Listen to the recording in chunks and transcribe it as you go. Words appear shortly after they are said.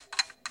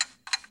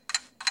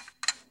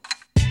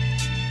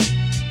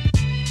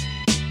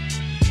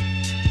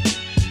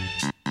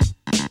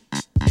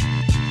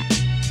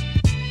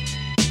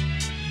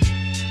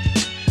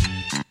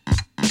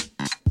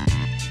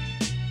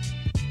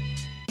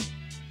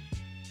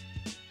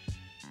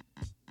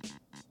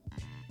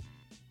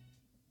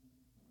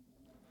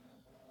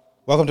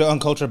Welcome to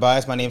Uncultured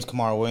Bias. My name is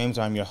Kamar Williams.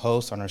 I'm your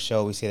host. On our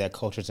show, we say that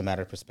culture is a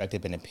matter of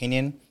perspective and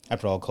opinion.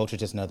 After all, culture is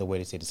just another way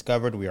to say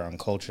discovered. We are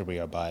uncultured, we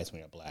are biased, we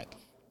are black.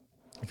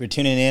 If you're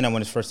tuning in, I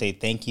want to first say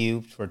thank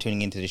you for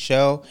tuning into the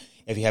show.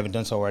 If you haven't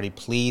done so already,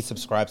 please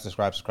subscribe to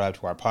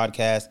our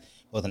podcast,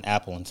 both on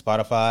Apple and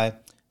Spotify.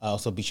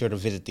 Also, be sure to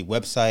visit the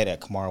website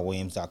at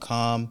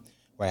kamarwilliams.com,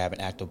 where I have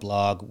an active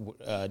blog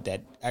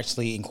that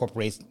actually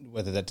incorporates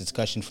whether that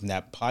discussion from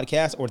that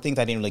podcast or things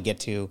I didn't really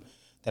get to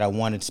that I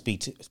wanted to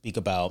speak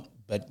about,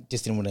 but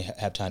just didn't want to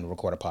have time to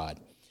record a pod.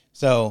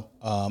 So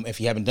if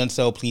you haven't done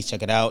so, please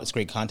check it out. It's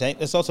great content.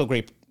 It's also a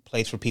great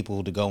place for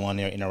people to go on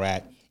there,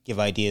 interact, give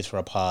ideas for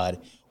a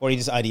pod, or you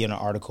just idea an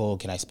article.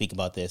 Can I speak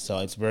about this? So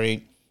it's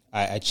very,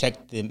 I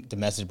check the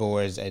message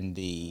boards, and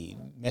the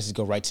messages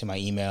go right to my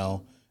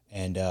email.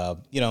 And,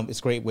 it's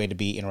a great way to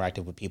be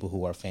interactive with people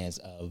who are fans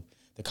of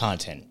the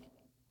content.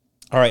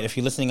 All right, if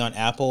you're listening on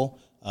Apple,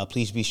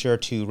 please be sure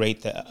to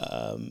rate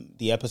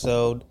the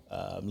episode,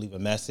 leave a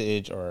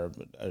message, or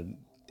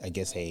I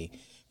guess a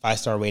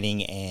 5-star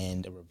rating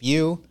and a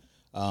review.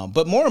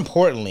 But more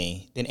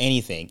importantly than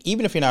anything,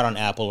 even if you're not on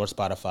Apple or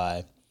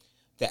Spotify,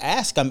 the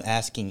ask I'm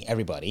asking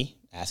everybody,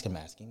 that's a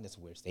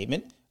weird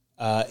statement,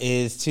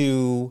 is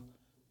to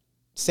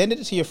send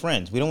it to your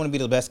friends. We don't want to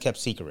be the best kept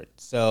secret.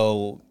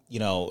 So,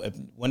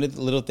 one of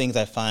the little things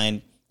I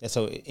find that's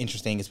so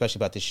interesting, especially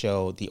about this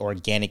show, the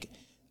organic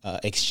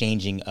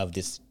exchanging of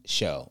this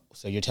show.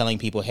 So you're telling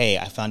people, hey,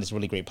 I found this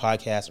really great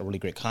podcast or really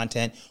great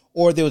content,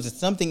 or there was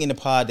something in the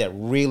pod that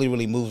really,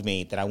 really moved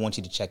me that I want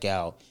you to check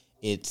out.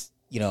 It's,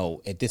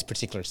 at this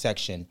particular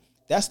section.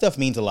 That stuff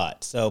means a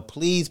lot. So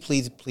please,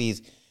 please,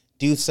 please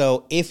do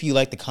so if you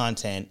like the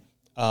content,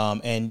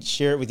 and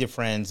share it with your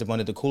friends. One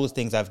of the coolest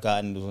things I've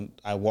gotten was when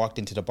I walked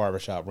into the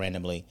barbershop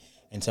randomly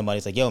and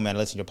somebody's like, yo, man, I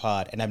listen to your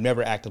pod, and I've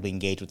never actively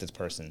engaged with this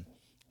person.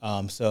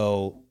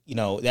 So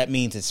that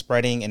means it's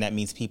spreading, and that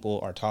means people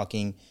are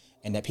talking,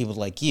 and that people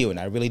like you. And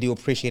I really do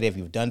appreciate it if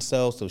you've done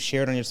so. So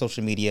share it on your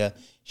social media,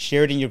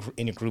 share it in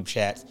your group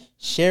chats,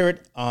 share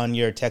it on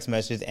your text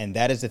messages. And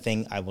that is the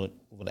thing I will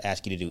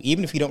ask you to do.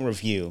 Even if you don't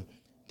review,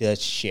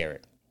 just share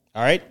it.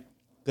 All right.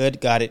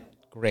 Good. Got it.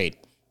 Great.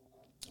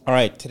 All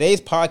right.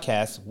 Today's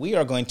podcast, we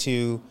are going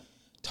to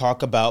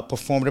talk about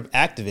performative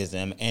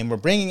activism, and we're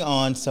bringing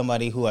on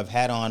somebody who I've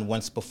had on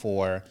once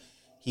before.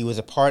 He was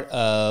a part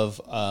of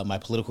my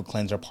Political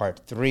Cleanser Part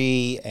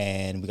 3,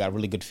 and we got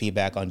really good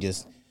feedback on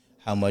just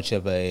how much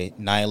of a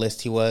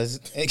nihilist he was.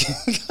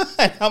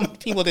 How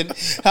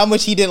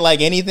much he didn't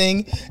like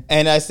anything.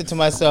 And I said to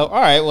myself,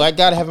 all right, well, I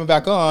got to have him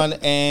back on.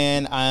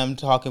 And I'm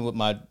talking with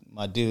my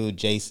dude,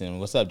 Jason.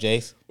 What's up,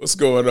 Jace? What's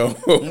going on,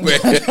 man?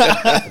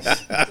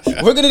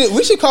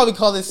 We should probably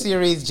call this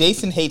series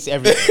Jason Hates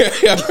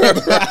Everything.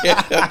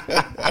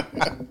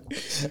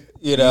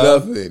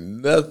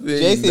 Nothing.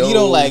 Jason, you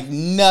don't like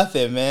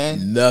nothing,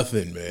 man.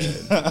 Nothing,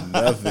 man.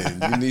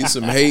 Nothing. You need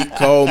some hate?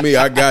 Call me.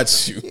 I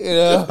got you.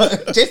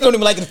 Jason don't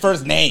even like his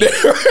first name.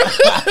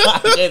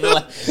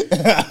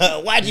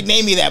 Why'd you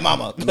name me that,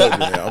 mama? Look,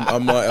 man,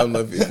 I'm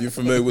like, if you're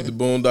familiar with the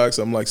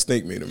Boondocks, I'm like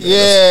Snake Meter, man.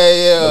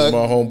 Yeah. That's my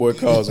homeboy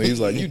calls, and he's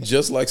like, you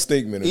just like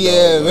Snake Meter.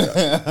 Yeah,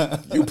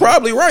 man. You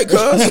probably right,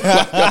 cuz.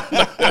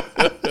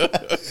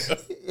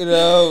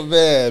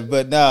 Man.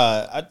 But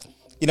nah,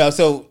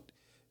 so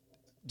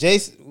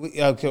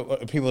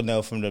Jace, people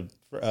know from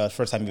the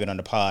first time you've been on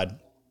the pod,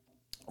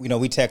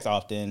 we text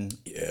often.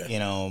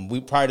 Yeah.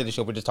 We prior to the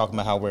show, we're just talking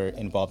about how we're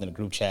involved in a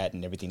group chat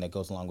and everything that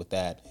goes along with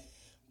that.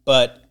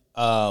 But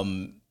I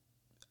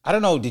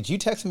don't know, did you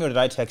text me or did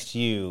I text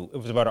you? It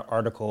was about an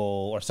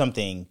article or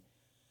something.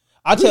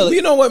 I'll tell you.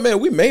 You know what,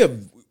 man?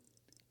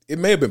 It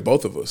may have been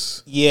both of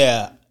us.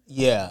 Yeah.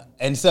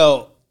 And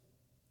so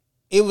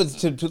it was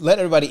to let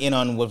everybody in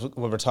on what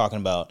we're talking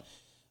about.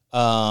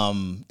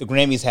 The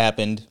Grammys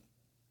happened,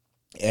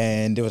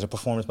 and there was a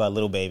performance by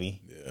Lil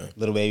Baby. Yeah.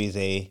 Lil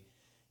Baby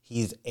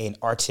he's an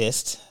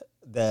artist.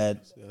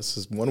 That's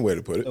just one way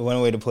to put it. One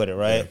way to put it,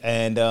 right?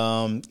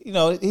 Yeah. And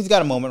he's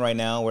got a moment right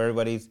now where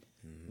everybody's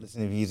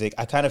listening to music.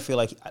 I kind of feel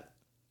like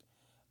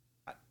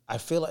I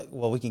feel like,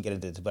 well, we can get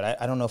into this,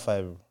 but I don't know if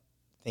I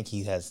think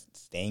he has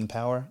staying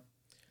power.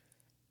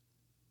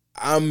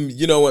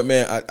 You know what,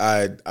 man?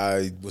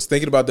 I was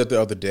thinking about that the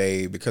other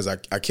day because I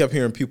kept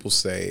hearing people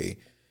say,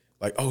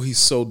 like, oh, he's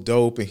so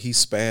dope and he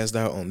spazzed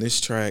out on this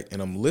track,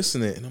 and I'm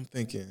listening and I'm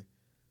thinking,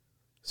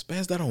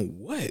 spazzed out on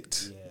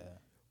what? Yeah.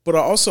 But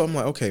I'm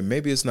like, okay,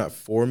 maybe it's not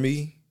for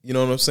me. You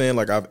know what I'm saying?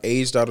 Like, I've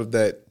aged out of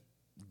that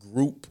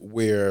group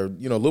where,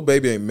 Lil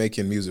Baby ain't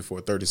making music for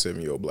a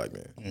 37-year-old black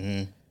man.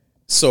 Mm-hmm.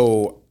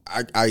 So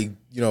I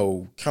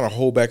kind of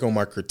hold back on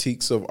my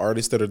critiques of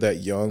artists that are that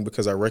young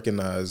because I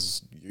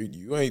recognize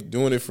you ain't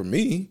doing it for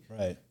me.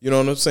 Right. You know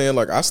what I'm saying?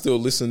 Like, I still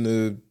listen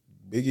to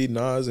Biggie,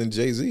 Nas, and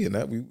Jay-Z, and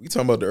that we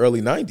talking about the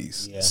early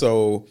 90s. Yeah.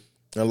 So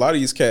a lot of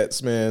these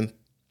cats, man,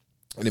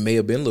 and it may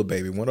have been Lil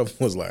Baby. One of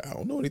them was like, I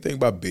don't know anything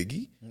about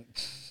Biggie.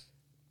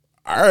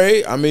 All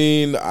right. I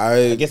mean,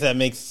 I guess that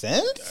makes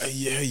sense.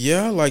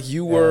 Yeah. Like,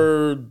 you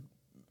were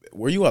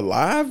you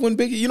alive when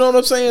Biggie? You know what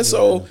I'm saying? Yeah.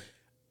 So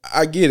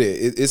I get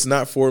it. It's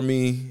not for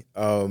me.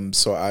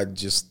 So I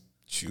just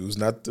choose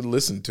not to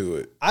listen to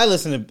it. I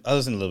listen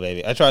to Lil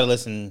Baby. I try to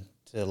listen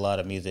to a lot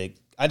of music.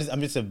 I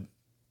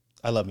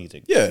love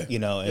music. Yeah. You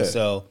know, and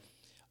so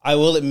I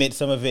will admit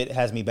some of it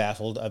has me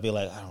baffled. I'd be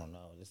like, I don't know.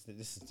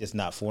 This is just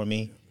not for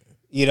me.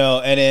 You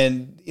know, and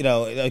then, you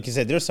know, like you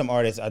said, there's some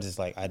artists I just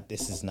like,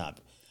 this is not.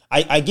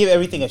 I give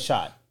everything a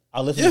shot.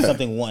 I'll listen to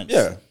something once.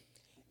 Yeah.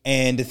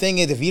 And the thing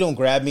is, if you don't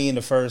grab me in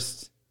the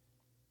first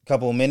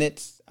couple of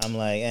minutes, I'm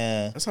like,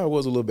 eh. That's how it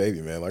was a Lil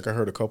Baby, man. Like I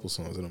heard a couple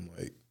songs and I'm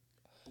like,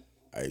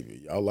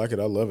 y'all like it,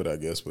 I love it, I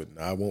guess, but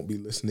I won't be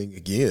listening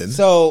again.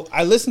 So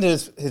I listened to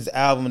his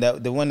album,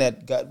 the one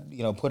that got,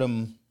 you know, put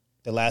him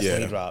the last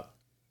one he dropped.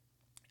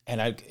 And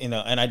I'm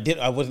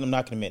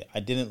not gonna admit,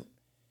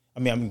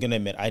 I'm gonna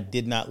admit I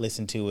did not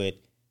listen to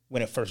it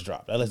when it first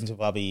dropped. I listened to it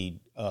probably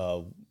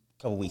a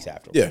couple weeks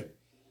after. Yeah.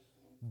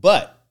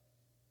 But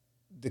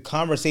the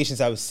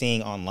conversations I was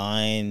seeing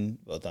online,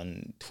 both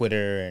on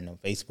Twitter and on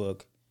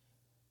Facebook,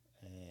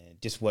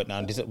 and just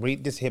whatnot,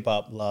 this hip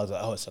hop laws,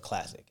 like, oh, it's a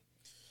classic.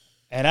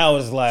 And I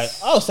was like,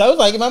 oh, so I was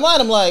like, in my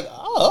mind, I'm like,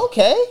 oh,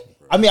 okay.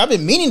 I mean, I've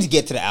been meaning to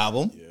get to the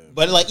album,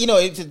 but like, you know,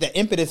 it's just the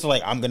impetus,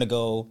 like, I'm gonna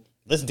go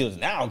listen to it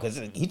now because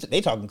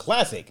they talking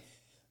classic.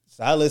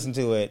 So I listened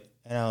to it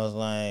and I was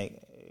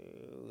like,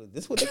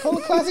 this is what they call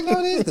a classic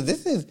nowadays? Because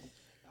this is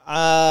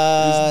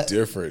it's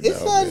different now,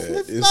 man.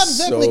 It's not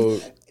exactly.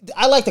 So,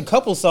 I liked a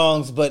couple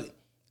songs, but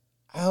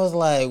I was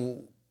like,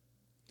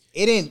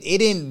 it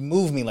didn't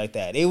move me like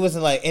that. It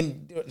wasn't like,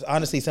 and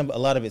honestly, a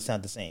lot of it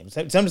sounded the same.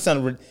 Some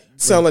sound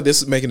like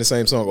this is making the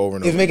same song over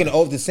and over. It's making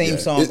the same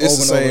song over and over. It's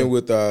the same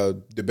with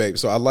DaBaby.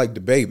 So I like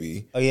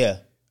DaBaby. Oh yeah.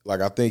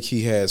 Like I think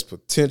he has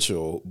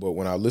potential, but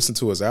when I listen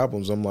to his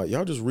albums, I'm like,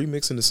 y'all just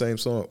remixing the same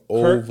song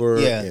over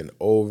and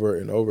over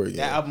and over again.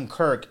 That album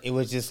Kirk, it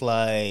was just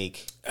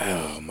like,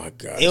 oh my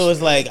gosh. It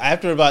was like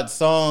after about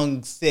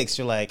song 6,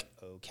 you're like,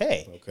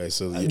 okay,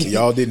 so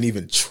y'all didn't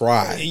even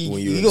try when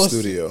you were in the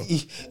studio.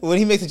 When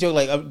he makes a joke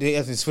like, they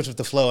have to switch with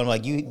the flow, I'm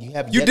like, you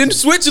didn't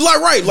switch it, like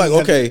right, like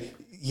okay,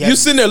 you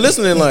sitting there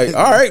listening, like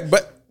all right,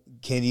 but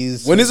can you?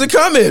 When is it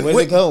coming? When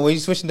is it coming? When you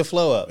switching the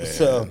flow up? Man.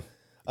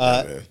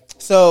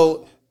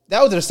 So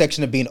that was their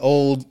section of being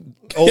old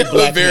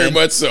black very men,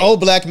 much so.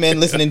 Old black men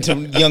listening to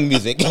young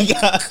music.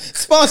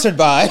 Sponsored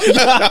by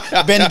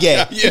Ben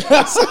Gay.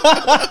 Yes.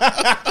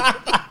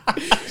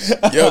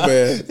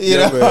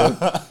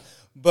 Man.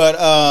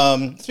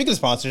 But speaking of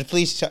sponsors,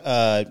 please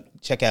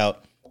check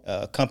out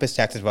Compass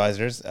Tax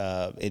Advisors.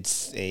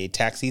 It's a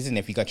tax season.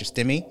 If you got your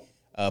STEMI,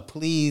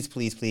 please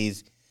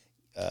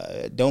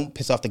don't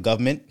piss off the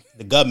government.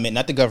 The government,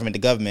 not the government, the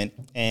government.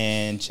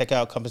 And check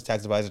out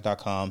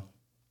CompassTaxAdvisor.com,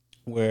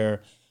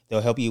 where they'll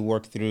help you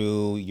work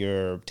through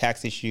your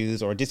tax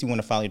issues or just you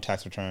want to file your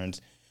tax returns.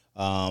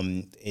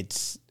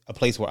 It's a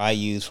place where I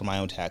use for my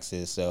own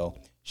taxes. So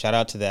shout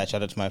out to that.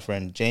 Shout out to my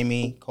friend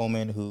Jamie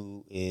Coleman,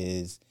 who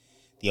is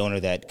the owner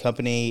of that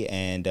company.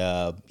 And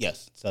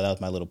yes, so that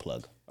was my little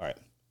plug. All right.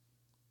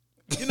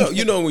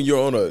 You know, when you're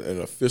on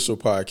an official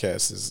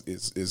podcast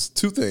is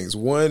two things.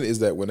 One is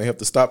that when they have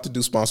to stop to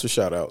do sponsor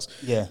shout outs.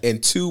 Yeah.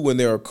 And two, when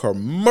there are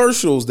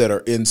commercials that are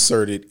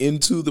inserted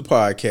into the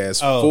podcast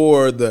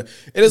for the,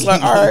 and it's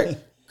like, all right,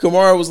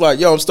 Kamara was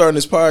like, yo, I'm starting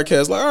this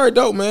podcast. Like, all right,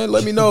 dope, man.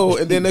 Let me know.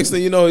 And then next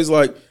thing you know, he's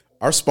like,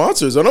 our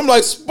sponsors. And I'm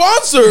like,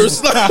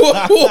 sponsors? Like,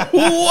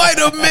 wait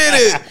a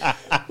minute.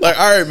 Like,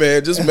 all right,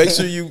 man, just make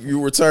sure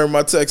you return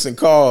my texts and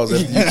calls.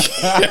 And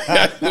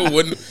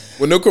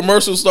when the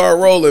commercials start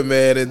rolling,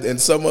 man,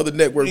 and some other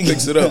network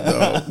picks it up,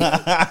 though.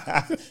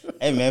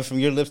 Hey, man, from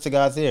your lips to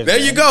God's ears. There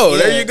you go.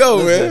 Yeah, there you go,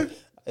 listen, man.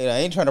 You know, I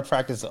ain't trying to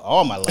practice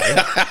all my life.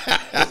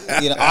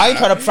 I ain't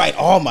trying to fight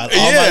all my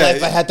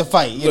life. I had to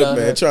fight. Look,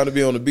 man, trying to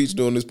be on the beach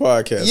doing this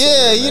podcast.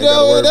 Yeah, you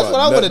know, that's what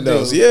I want to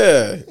do.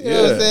 Yeah, you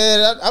know what I'm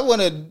saying?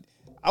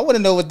 I want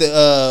to know what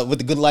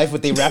the good life,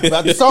 what they rap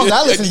about. The songs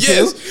I listen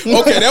to.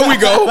 Okay, there we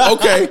go.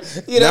 Okay,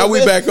 now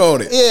we back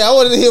on it. Yeah, I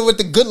wanted to hear what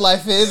the good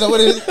life is. I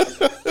wanted to,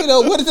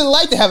 what is it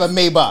like to have a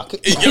Maybach?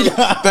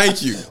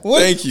 Thank you.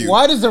 Thank you.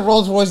 Why does the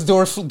Rolls Royce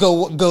door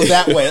go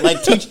that way?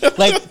 Like 2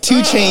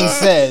 Chainz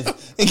says,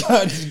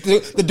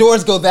 the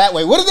doors go that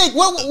way. What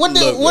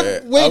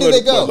way do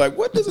they go? Like,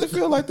 what does it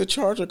feel like to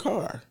charge a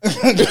car?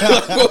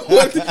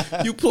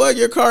 You plug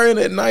your car in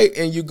at night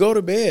and you go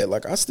to bed.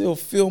 Like, I still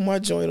fill my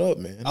joint up,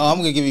 man. Oh, I'm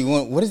gonna give you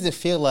one. What does it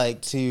feel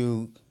like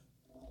to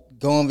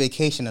go on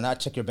vacation and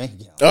not check your bank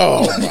account?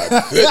 Oh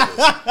my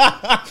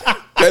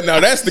goodness!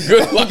 Now that's the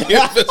good luck.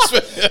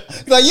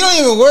 Like, you don't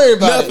even worry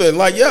about nothing.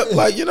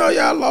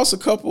 Y'all lost a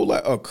couple.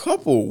 Like a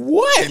couple.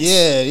 What?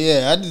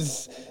 Yeah. I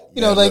just.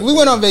 We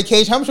went on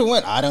vacation. How much we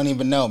went? I don't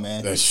even know,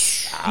 man.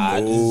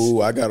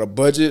 I got a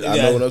budget. I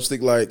know when I'm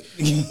stick like,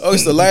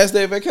 it's the last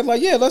day of vacation.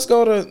 Like, yeah, let's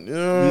go to.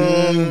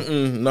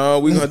 No,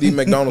 we're gonna eat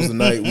McDonald's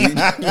tonight. We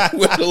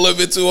went a little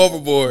bit too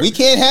overboard. We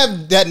can't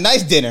have that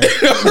nice dinner.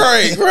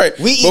 right.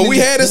 We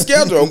had a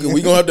schedule. Okay,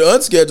 we gonna have to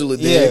unschedule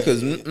it then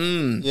because.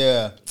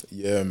 Yeah,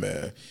 Yeah,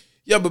 man.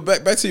 Yeah, but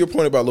back to your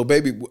point about Lil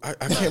Baby, I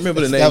can't remember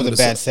the name. That was of a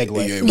the bad song.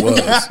 segue. Yeah, it was.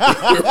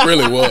 It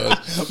really was.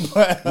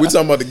 We're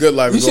talking about the good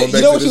life. You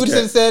know what you would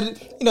have said?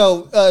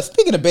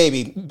 Speaking of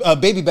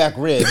baby back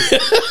rib.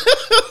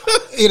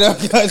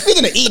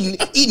 Speaking of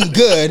eating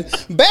good,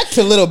 back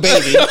to Little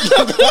Baby.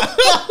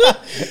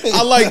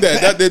 I like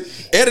that.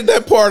 Edit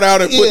that part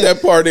out and put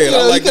that part in.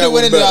 I like that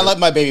one better. I like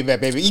my baby back,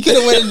 baby. You could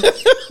have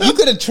you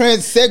could have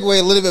segued a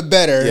little bit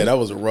better. Yeah, that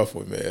was a rough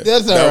one, man.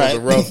 That's all right.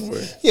 That was a rough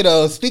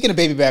one. Speaking of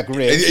baby back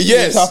ribs,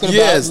 yes, talking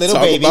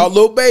about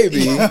Little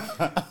Baby.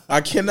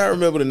 I cannot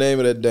remember the name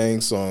of that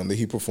dang song that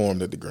he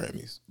performed at the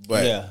Grammys,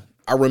 but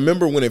I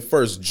remember when it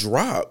first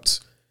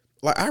dropped.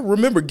 Like, I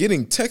remember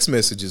getting text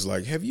messages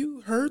like, "Have you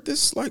heard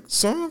this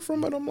song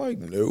from it?" I'm like,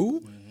 "No."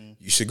 Mm-hmm.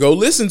 You should go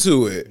listen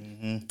to it.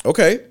 Mm-hmm.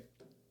 Okay.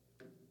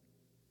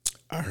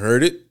 I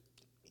heard it.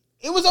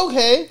 It was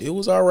okay. It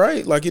was all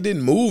right. Like, it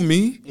didn't move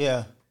me.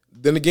 Yeah.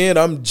 Then again,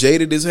 I'm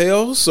jaded as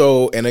hell.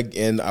 So, and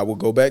again, I will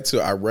go back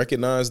to, I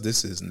recognize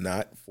this is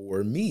not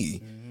for me.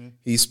 Mm-hmm.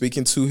 He's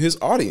speaking to his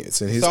audience,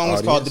 and his song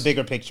was audience, called The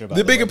Bigger Picture.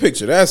 The Bigger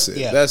Picture. That's it.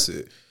 Yeah. That's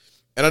it.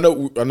 And I know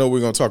we're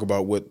going to talk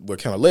about what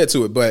kind of led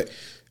to it, but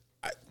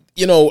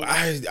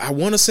I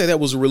want to say that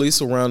was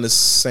released around the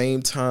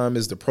same time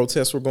as the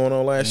protests were going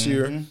on last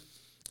year.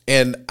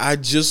 And I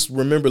just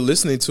remember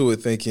listening to it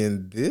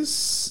thinking,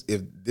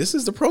 if this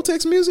is the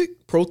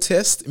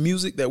protest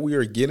music that we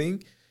are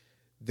getting,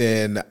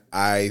 then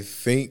I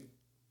think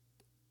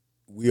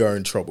we are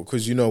in trouble.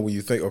 Because, when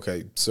you think,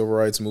 okay, civil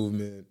rights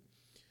movement,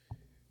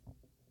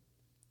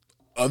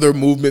 other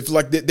movements,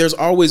 like there's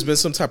always been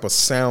some type of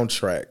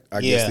soundtrack,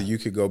 I guess, that you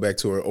could go back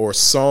to, or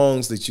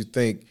songs that you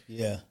think,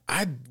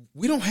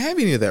 we don't have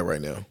any of that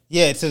right now.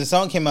 Yeah, so the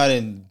song came out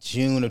in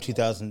June of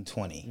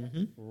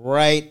 2020,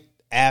 right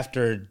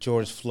after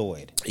George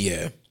Floyd.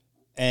 Yeah.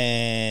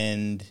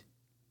 And,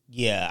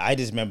 I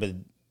just remember,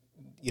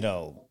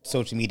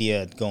 social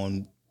media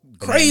going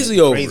crazy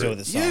over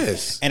the song.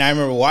 Yes. And I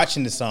remember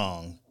watching the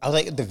song. I was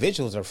like, the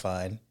visuals are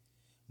fine.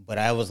 But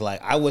I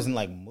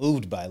wasn't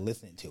moved by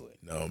listening to it.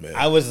 No, man.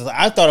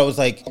 I thought it was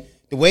like,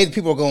 the way that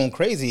people were going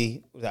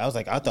crazy, I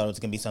thought it was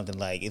going to be something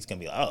like, it's going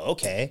to be, oh,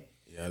 okay.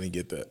 Yeah, I didn't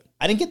get that.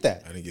 I didn't get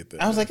that. I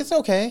was man. like, it's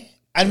okay.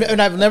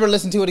 And I've never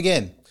listened to it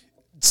again.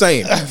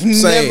 Same. I've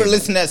never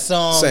listened to that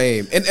song.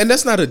 Same. And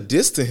that's not a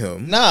diss to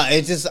him. Nah,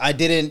 it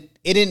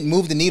didn't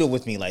move the needle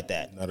with me like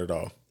that. Not at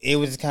all. It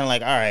was kind of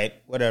like, all right,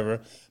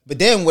 whatever. But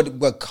then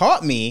what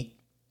caught me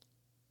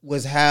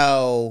was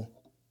how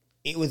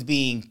it was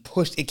being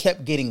pushed. It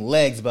kept getting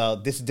legs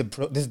about this is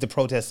the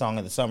protest song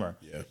of the summer.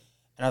 Yeah.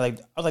 And I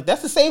was like,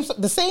 that's the same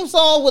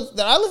song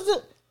that I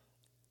listened to.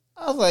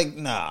 I was like,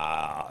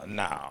 no.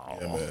 Yeah,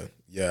 man.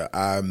 Yeah,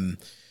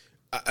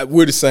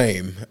 we're the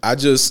same.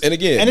 And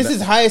it's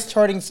his highest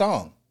charting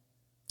song.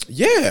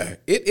 Yeah,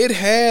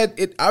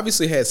 it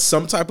obviously had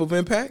some type of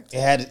impact.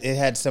 It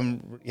had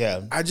some.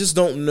 Yeah. I just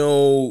don't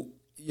know.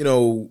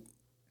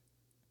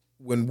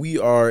 When we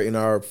are in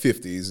our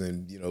 50s,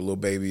 and Lil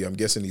Baby, I'm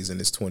guessing he's in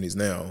his 20s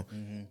now,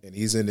 and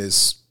he's in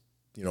his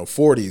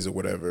 40s or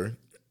whatever.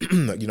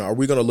 Are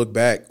we going to look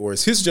back, or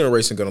is his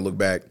generation going to look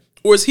back,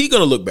 or is he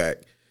going to look back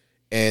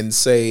and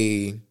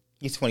say,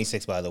 he's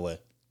 26, by the way.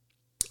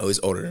 Oh, he's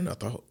older than I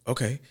thought.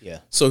 Okay. Yeah.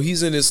 So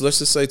he's in his, let's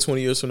just say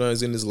 20 years from now,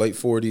 he's in his late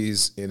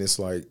 40s, and it's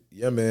like,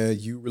 yeah, man,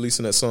 you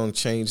releasing that song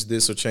changed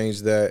this or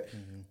changed that.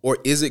 Or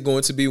is it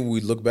going to be when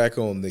we look back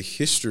on the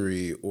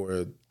history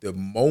or the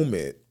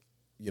moment,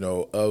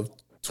 of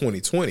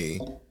 2020,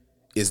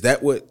 is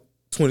that what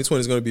 2020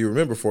 is going to be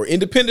remembered for?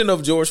 Independent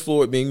of George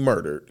Floyd being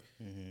murdered.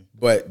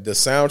 But the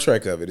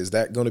soundtrack of it, is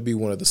that going to be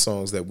one of the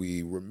songs that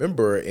we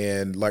remember?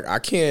 And I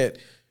can't,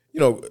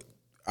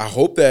 I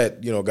hope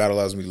that, God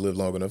allows me to live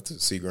long enough to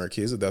see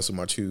grandkids, if that's what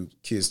my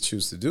kids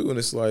choose to do. And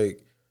it's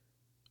like,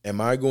 am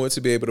I going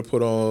to be able to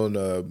put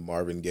on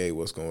Marvin Gaye,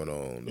 What's Going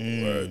On,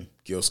 or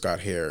Gil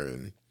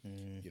Scott-Heron,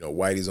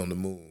 Whitey's on the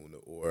Moon,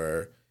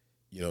 or,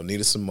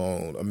 Nina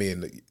Simone? I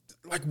mean,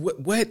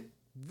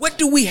 what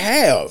do we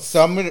have?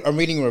 So I'm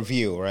reading a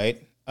review,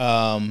 right?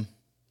 A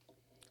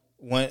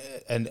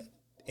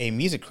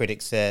music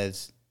critic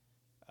says,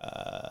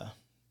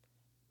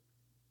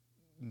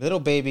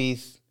 Little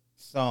Baby's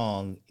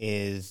song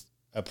is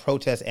a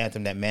protest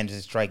anthem that manages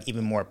to strike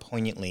even more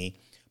poignantly,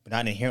 but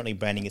not inherently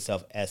branding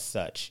itself as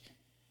such.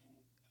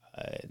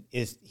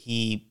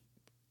 He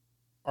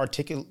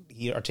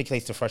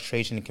articulates the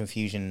frustration and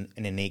confusion,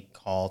 an innate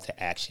call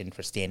to action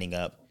for standing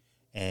up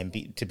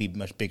and to be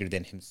much bigger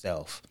than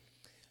himself.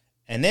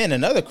 And then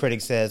another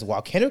critic says,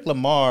 while Kendrick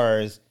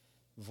Lamar's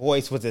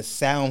voice was a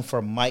sound for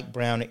Mike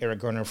Brown, Eric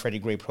Garner, and Freddie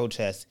Gray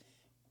protests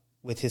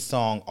with his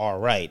song All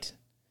Right,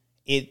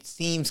 it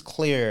seems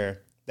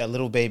clear that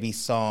Little Baby's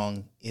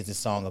song is a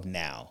song of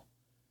now.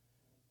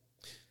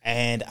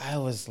 And I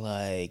was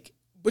like...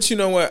 But you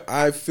know what?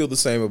 I feel the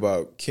same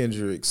about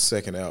Kendrick's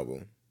second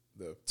album,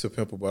 To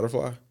Pimp a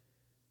Butterfly.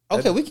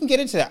 Okay, we can get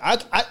into that.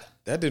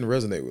 That didn't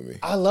resonate with me.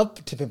 I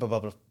love To Pimp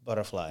a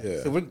Butterfly.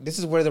 Yeah. So this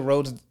is where the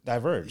roads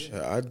diverge.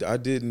 Yeah, I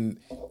didn't...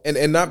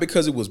 And not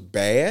because it was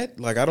bad.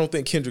 I don't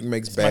think Kendrick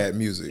makes bad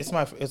music. It's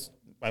my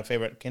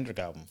favorite Kendrick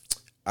album.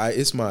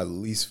 It's my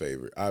least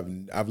favorite.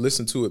 I've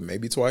listened to it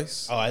maybe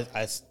twice. Oh,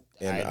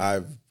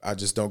 I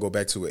just don't go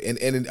back to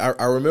it. And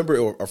I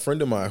remember a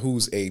friend of mine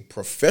who's a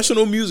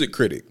professional music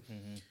critic,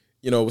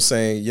 was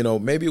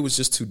saying, maybe it was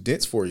just too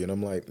dense for you. And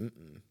I'm like,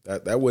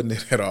 that wasn't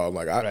it at all.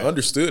 Like, I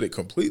understood it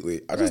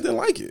completely. I just didn't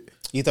like it.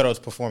 You thought it was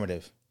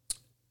performative?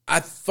 I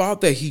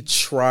thought that he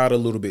tried a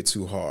little bit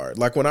too hard.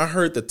 Like, when I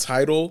heard the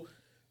title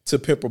To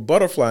Pimp a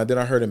Butterfly, and then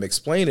I heard him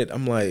explain it,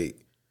 I'm like,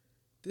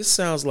 this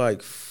sounds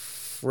like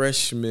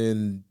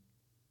freshman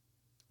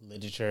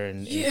literature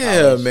and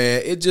college.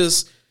 Man. It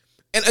just,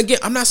 and again,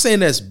 I'm not saying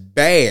that's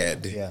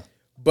bad. Yeah.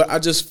 But I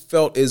just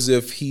felt as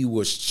if he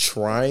was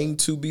trying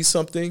to be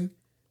something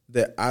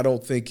that I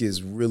don't think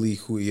is really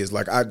who he is.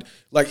 Like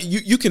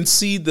you can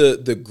see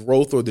the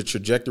growth or the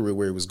trajectory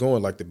where he was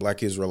going, like the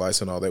Black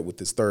Israelites and all that with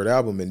his third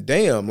album, and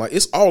damn, like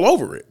it's all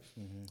over it.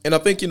 And I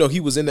think,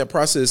 he was in that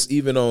process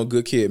even on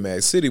Good Kid,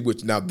 Mad City,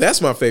 which now that's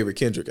my favorite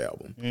Kendrick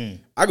album.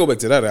 I go back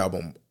to that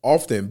album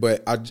often,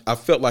 but I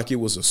felt like it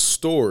was a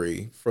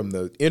story from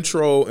the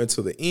intro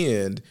until the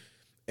end.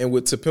 And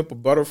with To Pimp a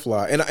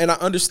Butterfly, and I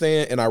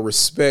understand and I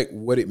respect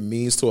what it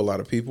means to a lot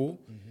of people,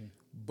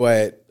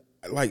 but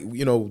like,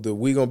 the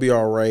We Gonna Be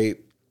All Right,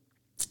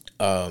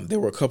 there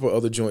were a couple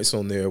other joints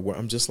on there where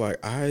I'm just like,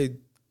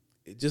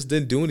 it just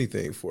didn't do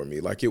anything for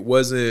me. Like it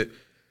wasn't,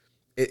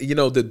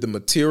 the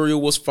material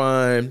was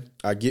fine.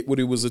 I get what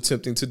he was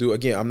attempting to do.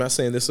 Again, I'm not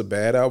saying this is a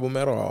bad album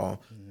at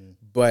all,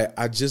 but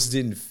I just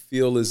didn't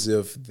feel as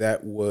if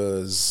it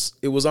was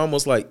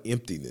almost like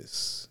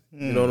emptiness.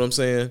 You know what I'm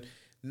saying?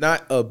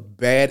 Not a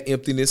bad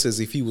emptiness as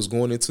if he was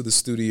going into the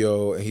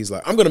studio and he's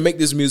like, I'm going to make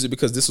this music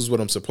because this is what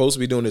I'm supposed to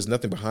be doing. There's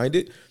nothing behind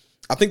it.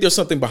 I think there's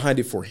something behind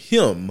it for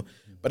him.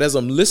 But as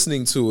I'm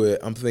listening to it,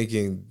 I'm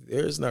thinking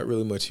there's not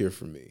really much here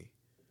for me.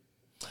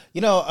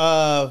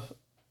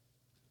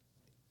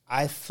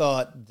 I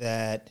thought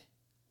that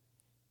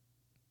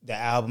the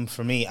album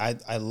for me,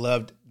 I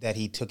loved that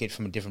he took it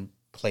from a different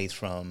place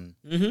from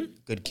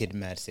Good Kid,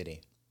 Mad City.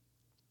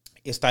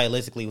 It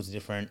stylistically was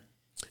different.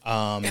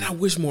 And I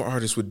wish more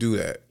artists would do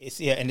that.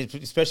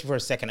 Especially for a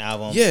second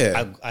album.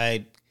 Yeah.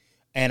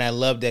 I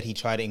love that he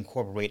tried to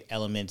incorporate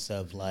elements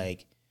of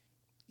like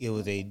it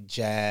was a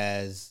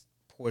jazz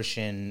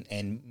portion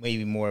and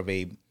maybe more of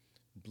a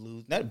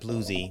blues, not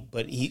bluesy,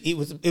 but it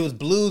was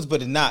blues,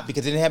 but not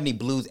because it didn't have any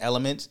blues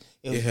elements.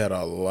 It had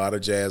a lot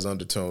of jazz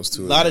undertones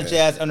to it. A lot of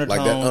jazz undertones,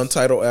 like that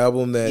Untitled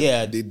album.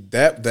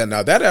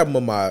 That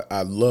album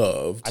I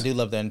loved. I do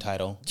love the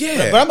Untitled.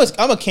 Yeah, but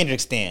I'm a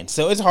Kendrick stan,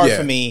 so it's hard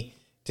for me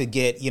to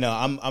get.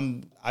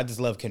 I just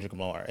love Kendrick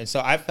Lamar, and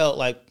so I felt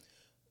like.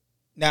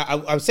 Now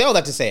I would say all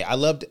that to say I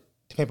loved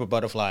To Pimp a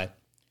Butterfly,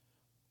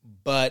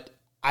 but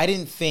I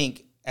didn't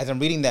think as I'm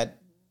reading that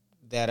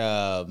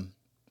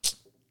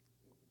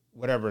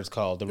whatever it's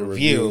called, the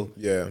review,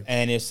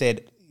 and it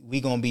said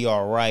 "We Gonna Be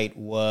All Right"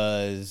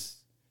 was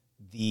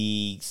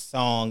the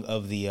song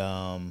of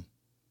the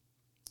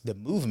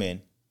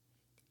movement.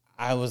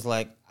 I was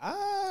like,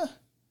 I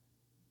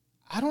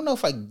don't know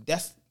if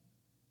that's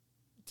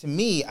to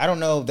me. I don't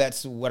know if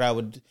that's what I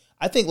would.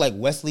 I think like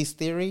Wesley's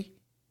Theory.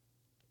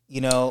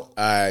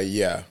 I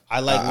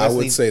like. I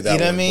would say that. You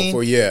know what I mean?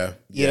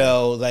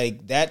 Before,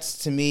 like that's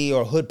to me,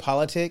 or Hood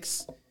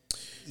Politics.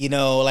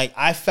 Like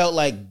I felt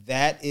like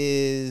that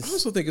is. I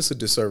also think it's a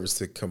disservice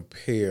to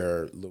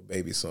compare Lil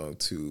Baby song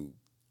to.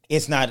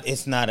 It's not a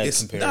comparison.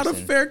 It's not a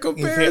fair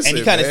comparison. And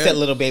you kind of set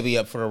Lil Baby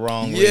up for the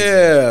wrong reason.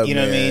 Yeah, you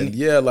know what I mean?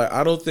 Yeah, like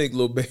I don't think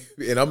Lil Baby,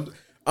 and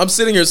I'm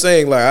sitting here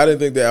saying like I didn't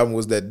think the album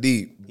was that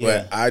deep,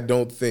 but I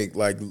don't think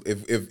like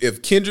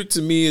if Kendrick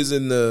to me is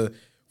in the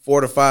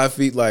 4 to 5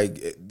 feet,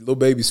 like Lil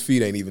Baby's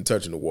feet ain't even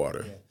touching the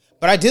water. Yeah.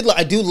 But I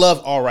do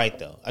love All Right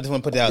though. I just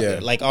want to put that out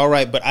there, like All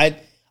Right. But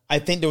I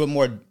think there were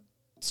more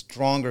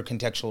stronger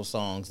contextual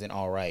songs than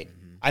All Right.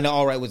 I know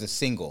All Right was a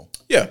single.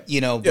 Yeah.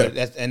 But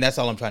that's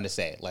all I'm trying to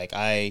say. Like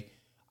I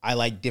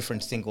like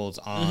different singles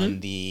on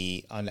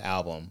the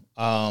album.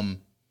 But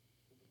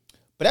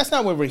that's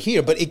not where we're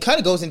here. But it kind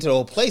of goes into the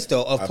whole place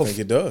though of I think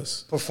it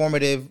does.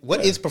 Performative.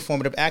 What is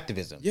performative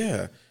activism?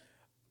 Yeah.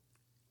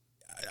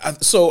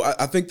 So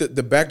I think that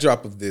the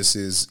backdrop of this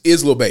is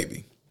Lil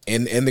Baby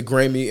and the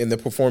Grammy and the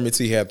performance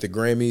he had at the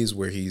Grammys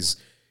where he's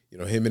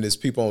him and his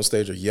people on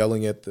stage are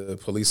yelling at the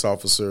police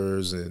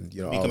officers and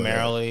Tamika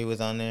Marley was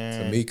on there.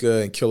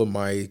 Tamika and Killer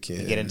Mike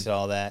and get into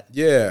all that.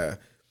 Yeah.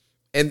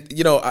 And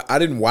I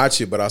didn't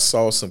watch it, but I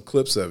saw some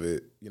clips of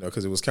it,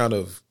 because it was kind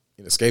of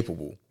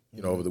inescapable,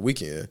 over the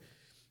weekend.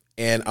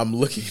 And I'm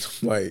looking,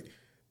 I'm like,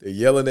 they're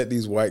yelling at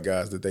these white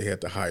guys that they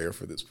had to hire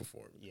for this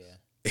performance. Yeah.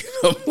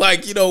 And I'm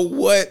like,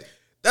 what?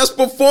 That's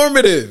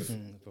performative.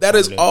 That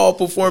is all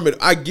performative.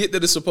 I get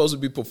that it's supposed to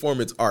be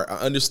performance art. I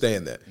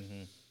understand that.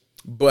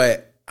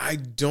 But I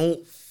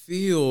don't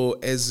feel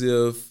as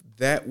if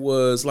that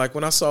was like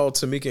when I saw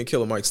Tamika and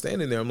Killer Mike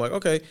standing there, I'm like,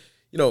 okay,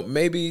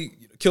 maybe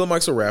Killer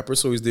Mike's a rapper,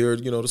 so he's there,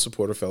 to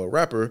support a fellow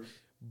rapper.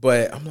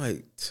 But I'm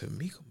like,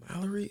 Tamika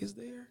Mallory is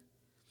there?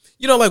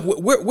 Like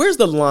where's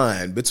the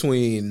line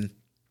between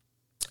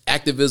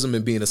activism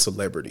and being a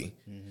celebrity?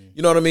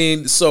 You know what I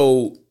mean?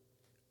 So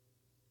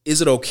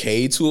is it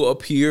okay to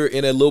appear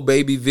in a Lil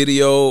Baby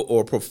video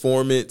or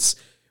performance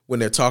when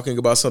they're talking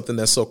about something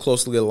that's so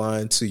closely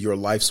aligned to your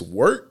life's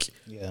work?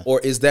 Yeah. Or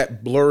is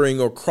that blurring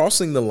or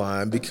crossing the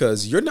line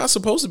because you're not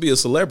supposed to be a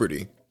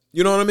celebrity?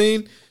 You know what I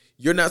mean?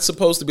 You're not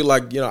supposed to be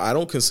like, I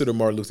don't consider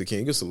Martin Luther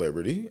King a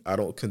celebrity. I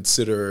didn't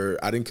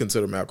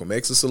consider Malcolm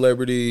X a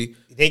celebrity.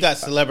 They got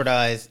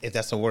celebritized, if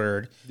that's a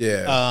word.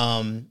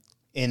 Yeah.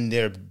 In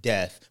their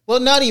death.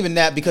 Well, not even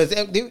that, because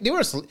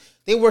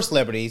they were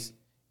celebrities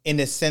in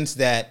the sense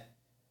that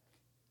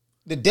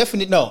the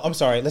definite. No, I'm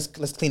sorry. Let's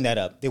clean that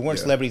up. They weren't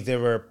celebrities. They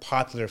were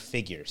popular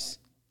figures,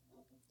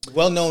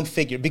 well-known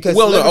figure. Because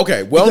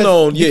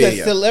well-known. Yeah.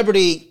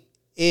 Celebrity,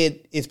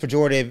 it is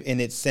pejorative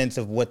in its sense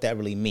of what that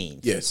really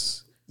means.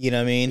 Yes. You know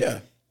what I mean? Yeah.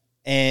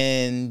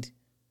 And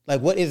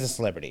like, what is a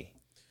celebrity?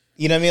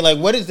 You know what I mean? Like,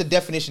 what is the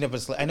definition of a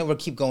celebrity? I know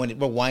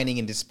we're whining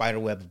into spider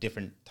web of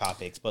different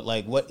topics, but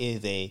like, what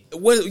is a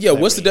celebrity?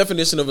 What's the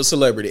definition of a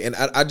celebrity? And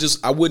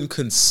I wouldn't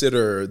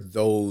consider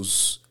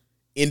those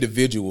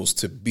individuals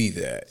to be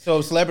that.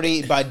 So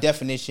celebrity by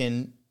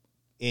definition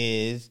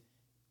is,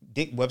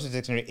 Webster's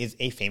Dictionary, is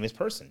a famous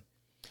person.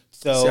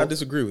 So see, I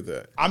disagree with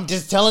that. I'm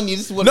just telling you,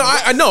 this is what. No,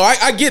 I know,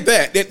 I get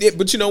that.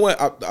 But you know what?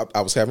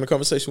 I was having a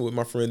conversation with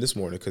my friend this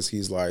morning because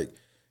he's like,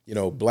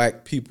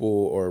 black people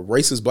or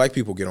racist black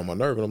people get on my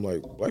nerve, and I'm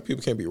like, black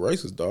people can't be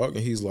racist, dog.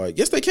 And he's like,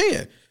 yes, they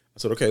can. I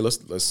said, okay,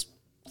 let's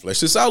flesh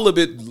this out a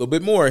little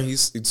bit more.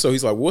 He's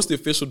like, what's the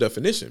official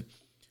definition?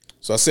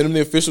 So I sent him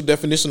the official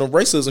definition of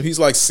racism. He's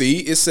like, see,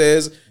 it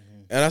says,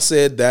 and I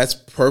said, that's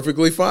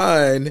perfectly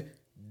fine.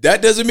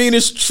 That doesn't mean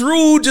it's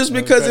true just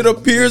because it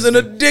appears in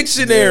a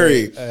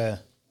dictionary. Yeah.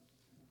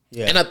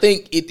 And I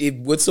think it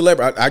would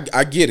celebrity.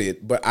 I get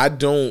it, but I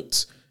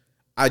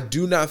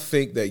do not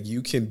think that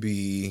you can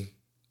be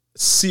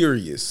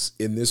serious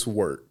in this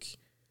work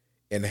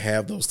and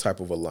have those type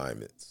of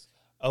alignments.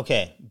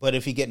 Okay, but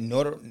if you get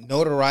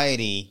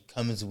notoriety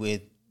comes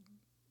with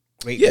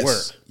great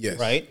work, yes,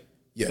 right?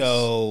 Yes.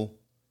 So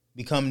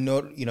becoming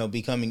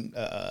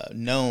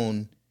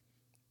known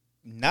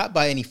not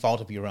by any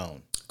fault of your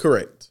own.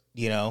 Correct.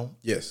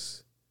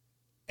 Yes.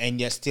 And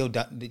yet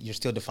you're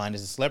still defined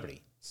as a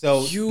celebrity.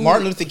 So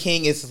Martin Luther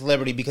King is a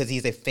celebrity because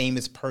he's a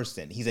famous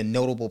person. He's a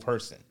notable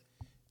person.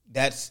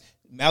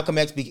 Malcolm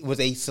X was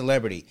a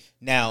celebrity.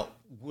 Now,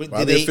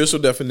 by the official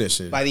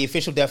definition. By the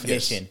official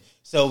definition. Yes.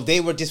 So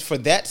they were just for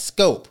that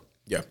scope.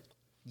 Yeah.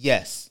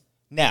 Yes.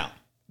 Now,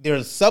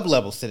 there's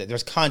sub-levels to that.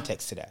 There's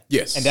context to that.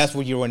 Yes. And that's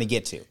what you're going to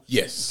get to.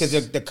 Yes.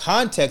 Because the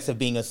context of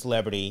being a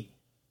celebrity,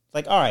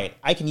 like, all right,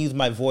 I can use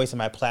my voice and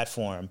my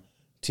platform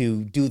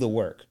to do the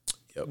work,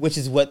 which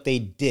is what they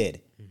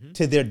did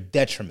to their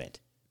detriment.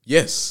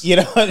 Yes.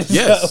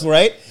 Yes.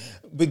 Right?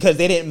 Because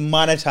they didn't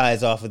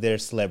monetize off of their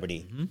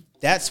celebrity.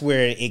 That's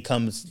where it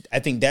comes. I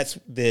think that's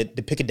the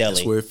Piccadilly.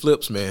 That's where it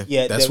flips, man.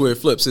 Yeah, that's where it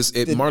flips.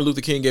 Martin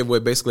Luther King gave away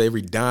basically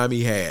every dime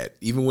he had.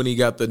 Even when he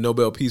got the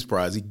Nobel Peace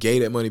Prize, he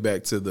gave that money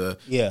back to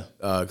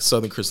the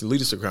Southern Christian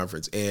Leadership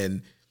Conference.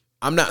 And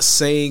I'm not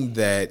saying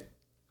that,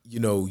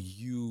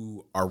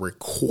 you are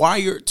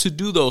required to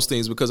do those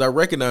things, because I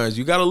recognize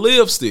you got to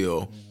live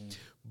still.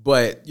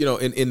 But,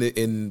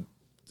 in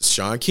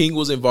Sean King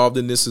was involved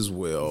in this as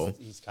well.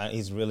 He's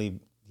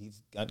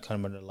got kind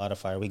of under a lot of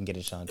fire. We can get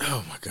it, Sean.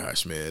 Oh my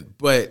gosh, man.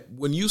 But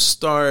when you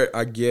start,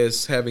 I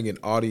guess, having an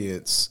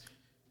audience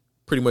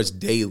pretty much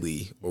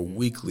daily or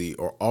weekly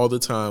or all the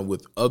time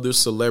with other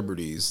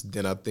celebrities,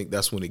 then I think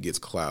that's when it gets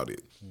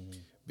clouded.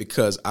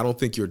 Because I don't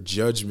think your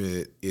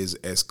judgment is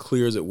as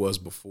clear as it was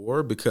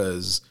before,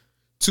 because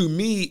to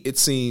me, it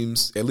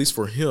seems, at least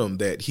for him,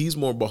 that he's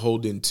more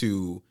beholden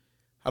to,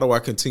 how do I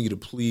continue to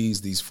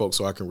please these folks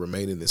so I can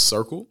remain in this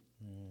circle?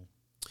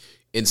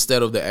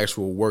 Instead of the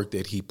actual work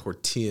that he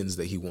pretends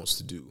that he wants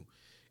to do.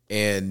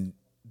 And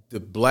the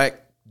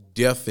black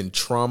death and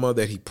trauma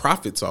that he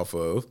profits off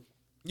of,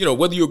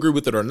 whether you agree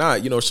with it or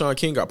not, Sean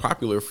King got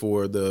popular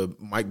for the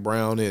Mike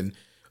Brown and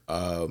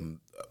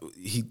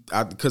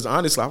because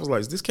honestly, I was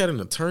like, is this cat an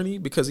attorney?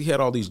 Because he had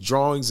all these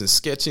drawings and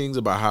sketchings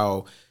about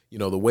how,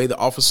 the way the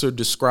officer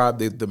described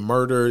the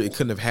murder, it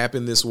couldn't have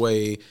happened this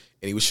way.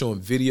 And he was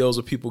showing videos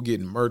of people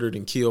getting murdered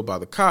and killed by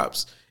the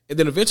cops. And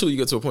then eventually you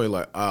get to a point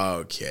like,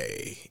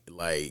 okay,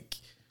 like,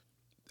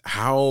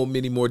 how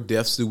many more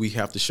deaths do we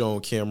have to show on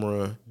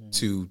camera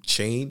to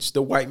change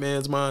the white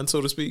man's mind,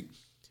 so to speak?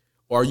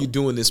 Or are you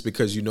doing this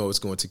because it's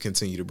going to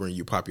continue to bring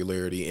you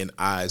popularity and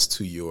eyes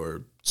to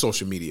your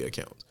social media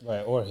accounts?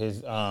 Right. Or he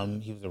was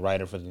a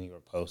writer for the New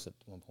York Post at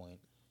one point.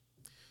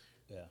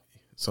 Yeah.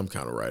 Some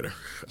kind of writer.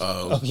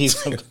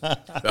 He's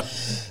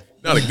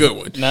not a good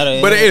one.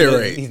 But at any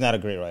rate, he's not a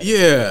great writer.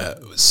 Yeah.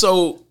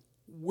 So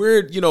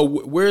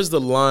where's the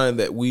line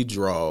that we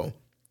draw,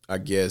 I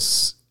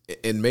guess,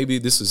 and maybe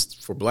this is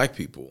for black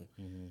people,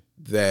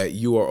 that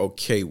you are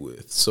okay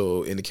with?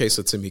 So in the case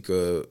of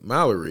Tamika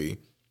Mallory,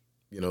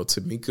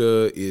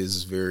 Tamika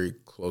is very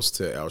close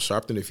to Al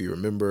Sharpton. If you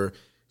remember,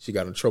 she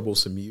got in trouble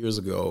some years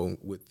ago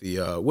with the,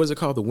 what is it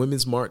called? The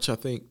Women's March, I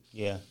think.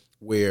 Yeah.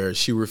 Where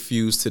she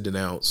refused to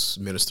denounce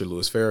Minister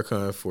Louis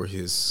Farrakhan for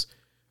his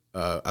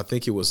I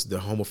think it was the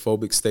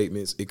homophobic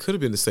statements. It could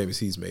have been the statements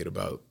he's made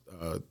about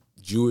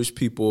Jewish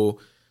people.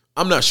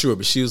 I'm not sure,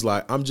 but she was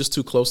like, I'm just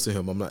too close to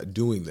him. I'm not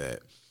doing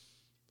that.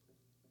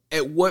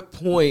 At what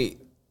point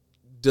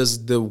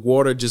does the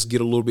water just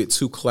get a little bit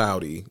too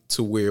cloudy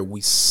to where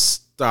we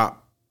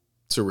stop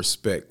to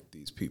respect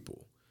these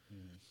people?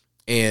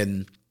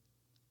 And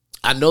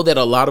I know that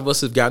a lot of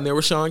us have gotten there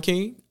with Sean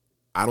King.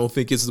 I don't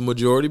think it's the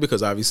majority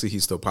because obviously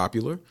he's still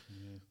popular.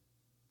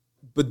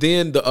 But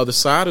then the other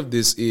side of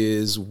this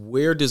is, what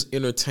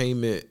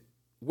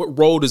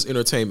role does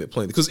entertainment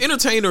play? Because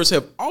entertainers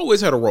have always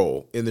had a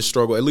role in the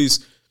struggle, at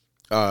least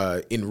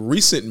in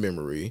recent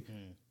memory,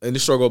 in the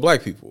struggle of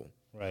black people.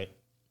 Right.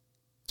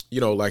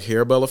 You know, like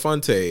Harry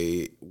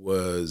Belafonte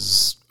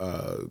was,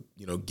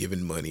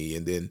 given money.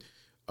 And then,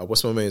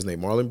 what's my man's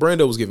name? Marlon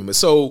Brando was giving money.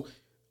 So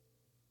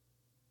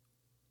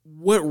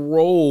what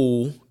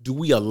role do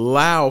we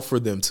allow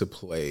for them to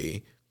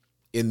play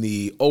in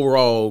the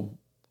overall,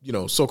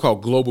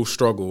 so-called global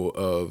struggle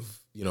of,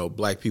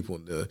 black people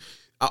in the,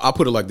 I'll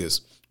put it like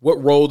this.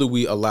 What role do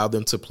we allow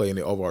them to play in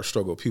the overall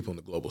struggle of people in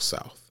the global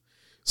South?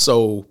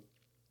 So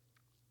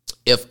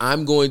if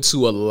I'm going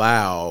to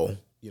allow,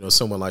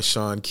 someone like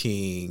Sean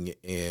King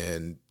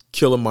and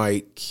Killer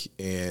Mike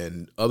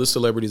and other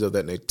celebrities of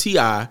that name,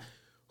 T.I.,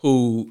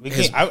 who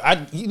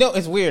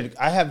it's weird.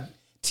 I have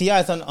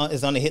T.I.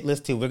 is on the hit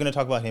list too. We're going to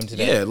talk about him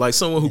today. Yeah, like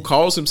someone who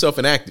calls himself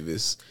an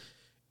activist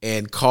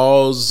and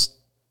calls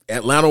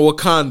Atlanta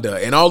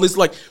Wakanda and all this.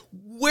 Like,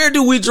 where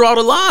do we draw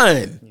the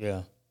line?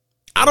 Yeah.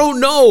 I don't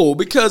know,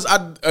 because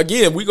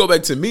we go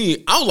back to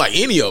me. I don't like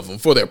any of them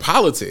for their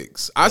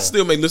politics. I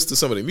still may listen to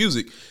some of their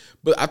music,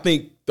 but I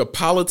think the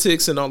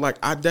politics and all,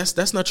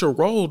 that's not your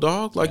role,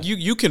 dog. Like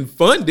you can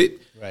fund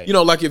it, right?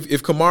 Like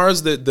if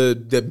Kamar's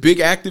the big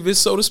activist,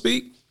 so to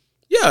speak.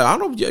 Yeah, I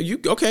don't. Yeah, you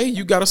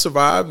got to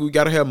survive. We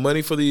got to have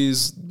money for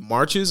these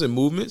marches and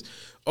movements.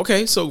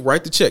 Okay, so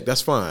write the check.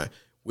 That's fine.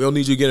 We don't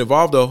need you to get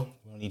involved though.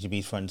 We don't need you to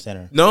be front and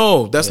center.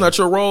 No, that's not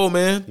your role,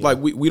 man. Yeah. Like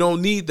we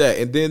don't need that.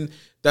 And then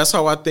that's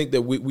how I think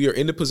that we are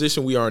in the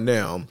position we are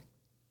now.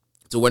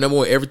 So where number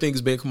one, everything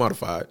is being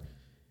commodified.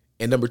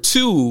 And number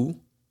two,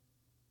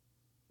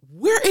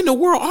 where in the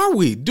world are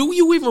we? Do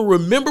you even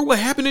remember what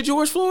happened to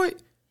George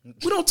Floyd?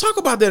 We don't talk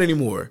about that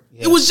anymore.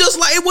 Yeah. It was just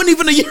like, it wasn't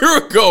even a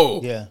year ago.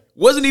 Yeah.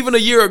 Wasn't even a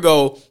year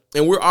ago.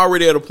 And we're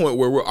already at a point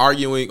where we're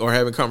arguing or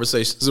having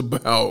conversations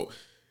about,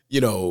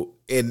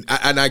 and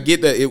I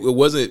get that it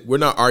wasn't, we're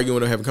not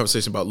arguing or having a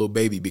conversation about Lil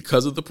Baby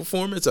because of the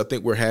performance. I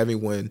think we're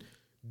having one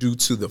due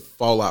to the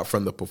fallout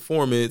from the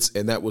performance,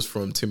 and that was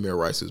from Tamir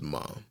Rice's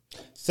mom.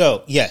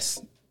 So,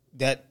 yes,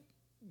 that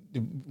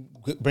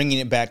bringing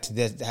it back to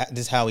this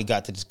is how we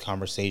got to this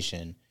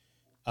conversation.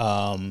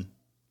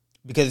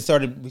 Because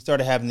we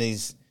started having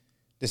these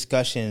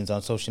discussions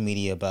on social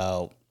media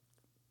about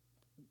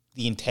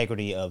the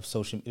integrity of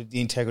social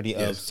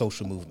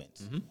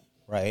movements,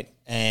 right?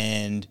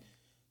 And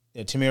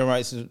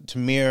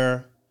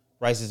Tamir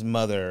Rice's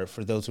mother,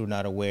 for those who are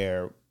not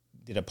aware,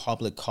 did a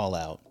public call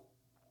out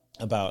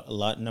about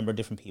number of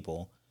different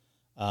people.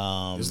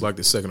 It's like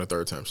the second or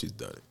third time she's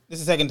done it. This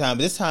is the second time,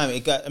 but this time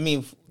it got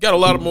a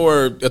lot of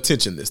more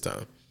attention this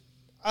time.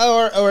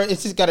 Or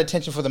it's just got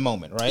attention for the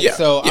moment, right? Yeah,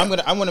 so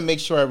yeah. I'm gonna make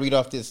sure I read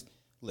off this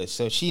list.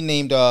 So she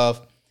named off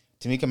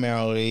Tamika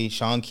Mallory,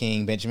 Sean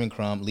King, Benjamin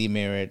Crump, Lee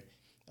Merritt,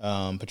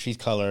 Patrisse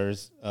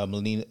Cullors,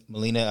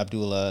 Melina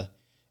Abdullah,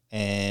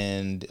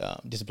 and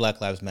just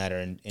Black Lives Matter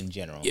in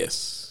general.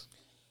 Yes.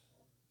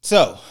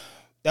 So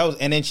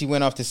and then she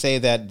went off to say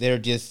that they're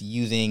just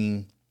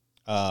using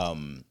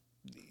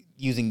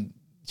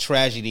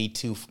tragedy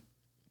to,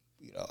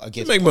 I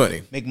guess, make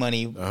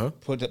money,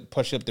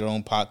 push up their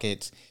own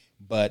pockets.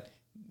 But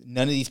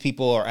none of these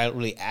people are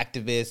really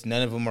activists.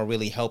 None of them are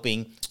really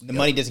helping. The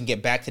money doesn't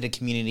get back to the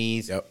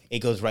communities. It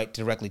goes right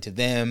directly to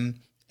them,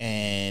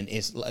 and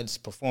it's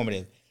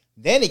performative.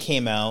 Then it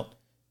came out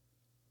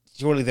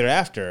shortly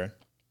thereafter,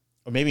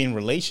 or maybe in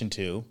relation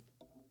to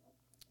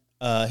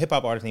a hip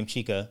hop artist named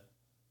Chika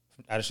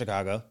out of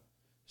Chicago.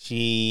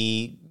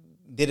 She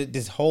did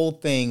this whole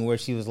thing where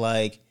she was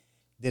like,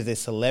 "There's a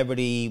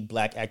celebrity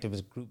black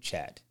activist group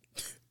chat."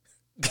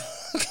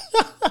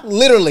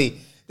 Literally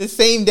the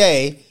same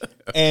day,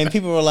 and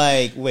people were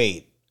like,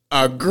 "Wait,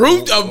 a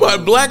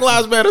Black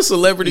Lives Matter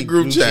celebrity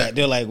group chat?"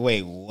 They're like,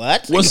 "Wait,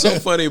 what?" What's so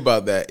funny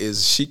about that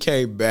is she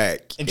came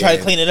back and tried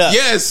to clean it up.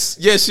 Yes,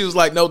 she was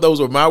like, "No, those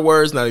were my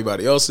words, not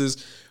anybody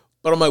else's."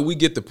 But I'm like, we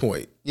get the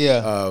point.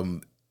 Yeah.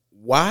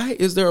 Why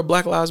is there a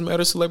Black Lives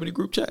Matter celebrity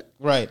group chat?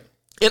 Right.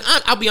 And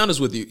I'll be honest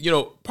with you.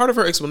 Part of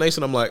her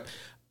explanation, I'm like,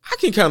 I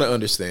can kind of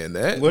understand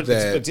that.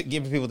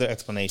 Give people their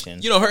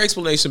explanation. Her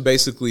explanation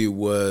basically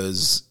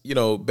was,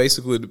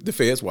 basically the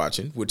feds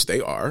watching, which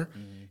they are.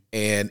 Mm-hmm.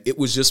 And it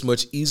was just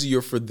much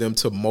easier for them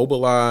to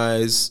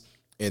mobilize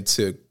and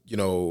to,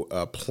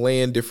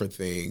 plan different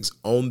things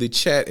on the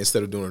chat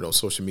instead of doing it on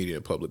social media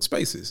and public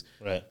spaces.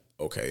 Right.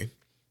 Okay.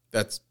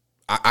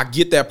 I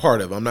get that part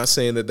of it. I'm not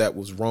saying that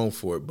was wrong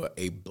for it, but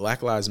a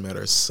Black Lives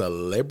Matter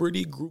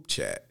celebrity group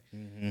chat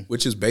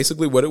which is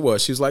basically what it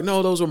was. She was like,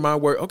 no, those were my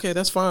words. Okay,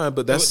 that's fine,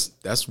 but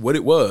that's what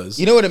it was.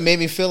 You know what it made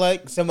me feel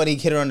like? Somebody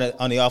hit her on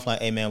the offline.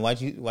 Hey man, why'd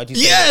you say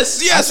yes,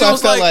 that? yes. I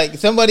felt like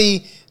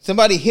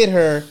somebody hit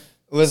her.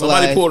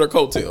 Somebody pulled her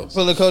coattails.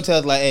 Pulled her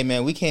coattails like, hey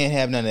man, we can't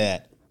have none of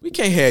that. We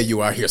can't have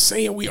you out here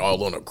saying we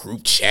all on a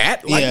group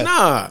chat. Like,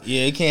 nah.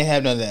 Yeah, you can't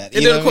have none of that.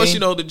 And then, of course,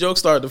 the joke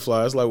started to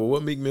fly. It's like, well,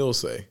 what Meek Mill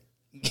say?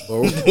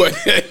 Or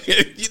what?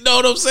 You know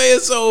what I'm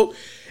saying? So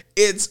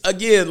it's,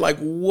 again, like,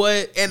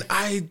 what? And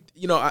I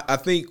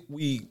think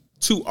we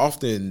too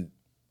often,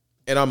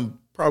 and I'm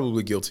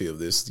probably guilty of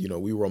this,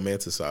 we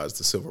romanticize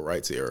the civil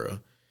rights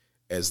era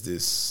as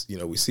this,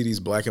 we see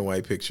these black and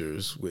white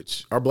pictures,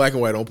 which are black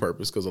and white on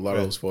purpose because a lot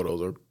of those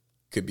photos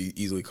could be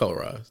easily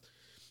colorized.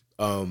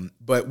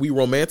 But we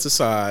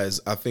romanticize,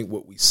 I think,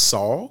 what we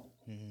saw,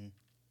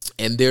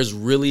 and there's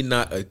really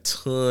not a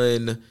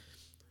ton.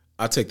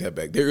 I take that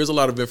back. There is a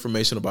lot of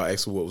information about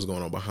actually what was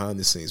going on behind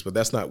the scenes, but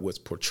that's not what's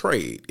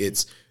portrayed.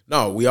 It's,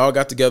 no, we all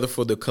got together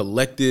for the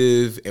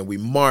collective, and we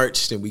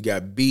marched, and we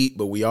got beat,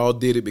 but we all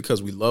did it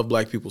because we love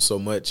black people so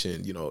much,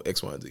 and,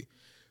 X, Y, and Z.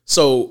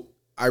 So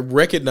I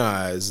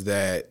recognize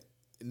that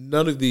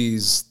none of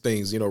these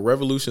things,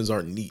 revolutions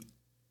aren't neat.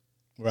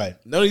 Right.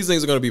 None of these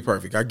things are going to be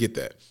perfect. I get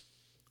that.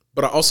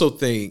 But I also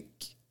think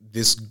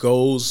this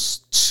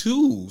goes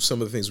to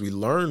some of the things we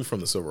learned from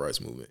the civil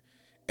rights movement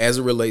as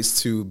it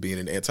relates to being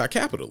an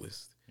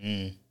anti-capitalist.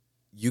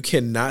 You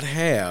cannot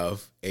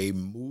have a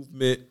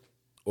movement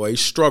or a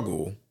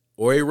struggle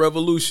or a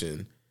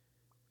revolution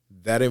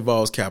that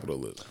involves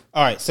capitalism.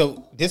 All right,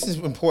 so this is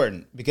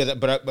important because,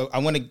 but I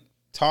want to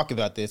talk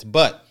about this.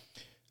 But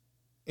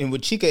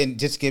with Chica, and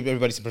just to give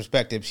everybody some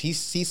perspective, she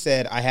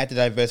said I had to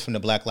divest from the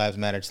Black Lives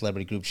Matter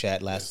celebrity group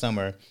chat last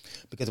summer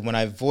because when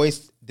I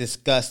voiced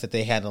disgust that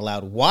they had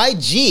allowed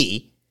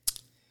YG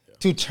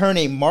to turn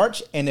a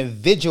march and a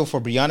vigil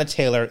for Breonna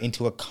Taylor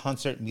into a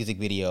concert music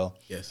video,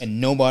 and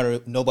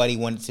nobody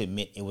wanted to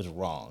admit it was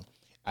wrong.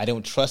 I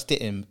don't trust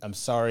it, and I'm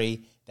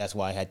sorry. That's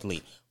why I had to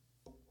leave.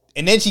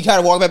 And then she kind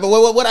of walked back. But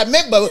what I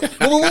meant, but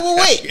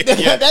wait,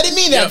 that didn't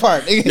mean that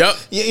part. Yep.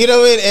 You know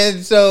what I mean?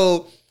 And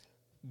so,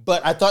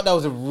 but I thought that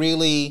was a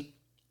really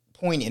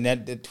poignant.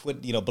 And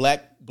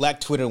that Black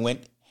Twitter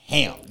went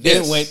ham. They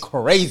went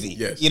crazy.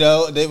 Yes.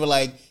 They were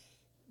like,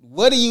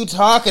 "What are you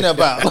talking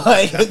about?"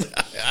 Like,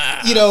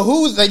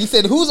 who's, like you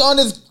said, who's on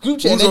this group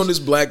chat? Who's on this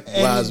Black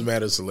Lives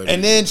Matter celebrity?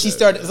 And then she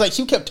started. It's like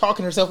she kept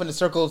talking herself into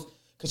circles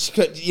because she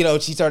could.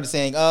 She started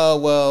saying, "Oh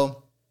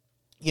well,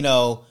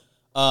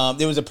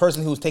 there was a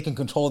person who was taking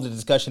control of the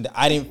discussion that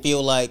I didn't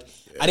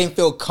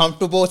feel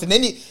comfortable." And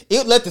then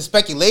it led to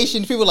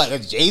speculation. People were like,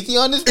 "Is Jay-Z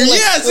on this?"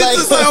 Yes,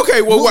 it's like,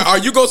 okay, well, are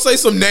you gonna say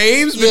some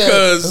names?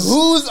 Because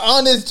who's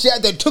on this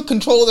chat that took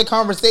control of the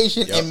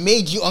conversation and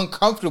made you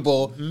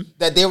uncomfortable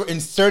that they were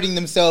inserting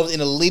themselves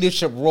in a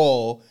leadership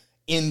role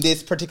in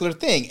this particular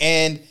thing?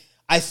 And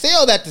I say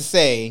all that to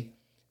say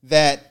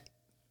that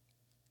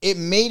it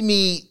made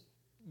me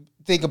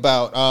think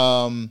about.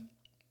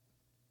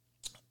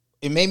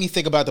 It made me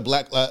think about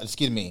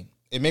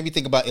It made me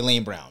think about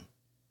Elaine Brown.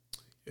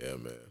 Yeah,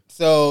 man.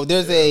 So there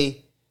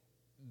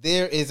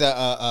is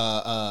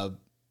a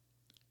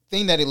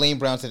thing that Elaine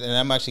Brown said, and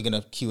I'm actually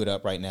going to cue it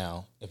up right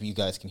now if you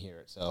guys can hear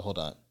it. So hold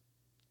on.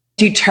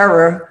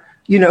 Terror,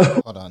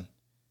 Hold on.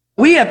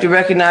 We have to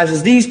recognize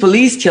that these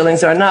police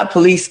killings are not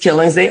police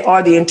killings. They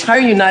are the entire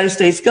United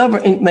States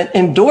government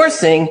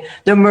endorsing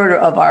the murder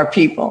of our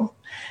people.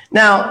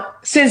 Now,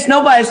 since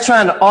nobody's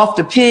trying to off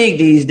the pig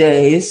these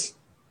days,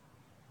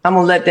 I'm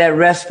going to let that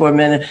rest for a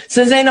minute.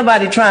 Since ain't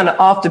nobody trying to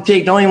off the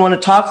pig, don't even want to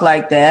talk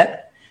like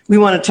that. We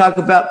want to talk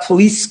about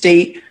police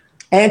state,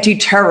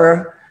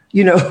 anti-terror,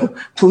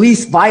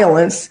 police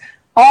violence,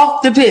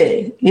 off the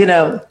pig,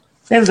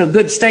 That was a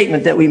good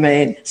statement that we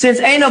made.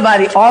 Since ain't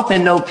nobody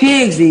offing no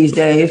pigs these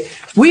days,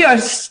 we are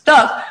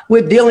stuck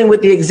with dealing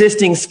with the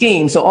existing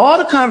scheme. So all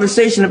the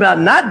conversation about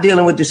not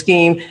dealing with the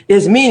scheme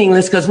is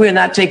meaningless because we're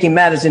not taking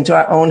matters into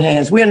our own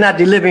hands. We're not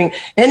delivering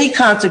any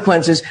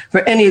consequences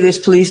for any of this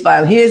police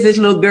violence. Here's this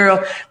little girl,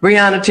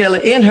 Breonna Taylor,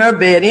 in her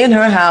bed, in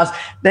her house.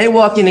 They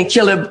walk in and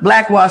kill her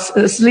black while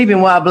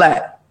sleeping while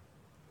black.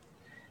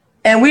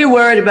 And we're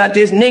worried about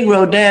this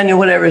Negro Daniel,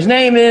 whatever his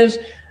name is.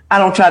 I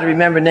don't try to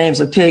remember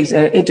names of pigs.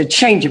 They're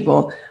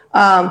interchangeable.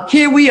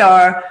 Here we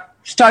are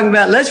talking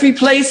about, let's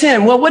replace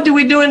him. Well, what did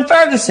we do in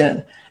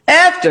Ferguson?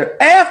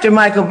 After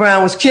Michael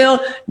Brown was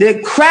killed,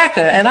 the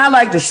cracker, and I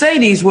like to say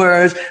these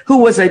words, who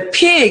was a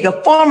pig,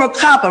 a former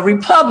cop, a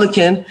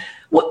Republican,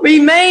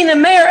 remained the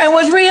mayor and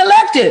was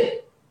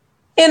reelected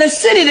in a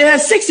city that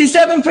has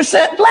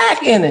 67%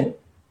 black in it.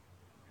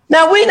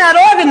 Now, we're not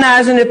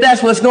organizing if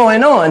that's what's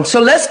going on. So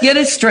let's get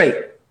it straight.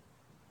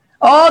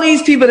 All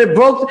these people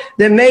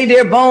that made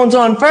their bones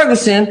on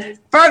Ferguson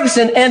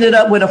ended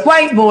up with a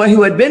white boy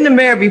who had been the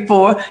mayor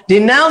before,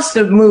 denounced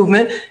the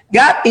movement,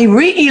 got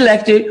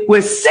reelected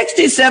with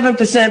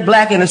 67%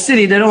 black in a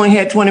city that only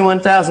had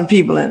 21,000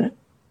 people in it.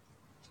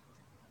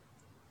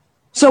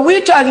 So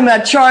we're talking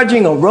about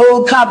charging a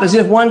road cop as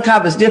if one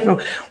cop is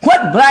different.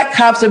 What black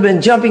cops have been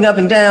jumping up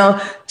and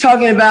down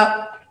talking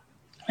about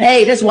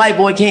hey, this white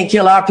boy can't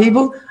kill our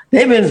people.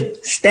 They've been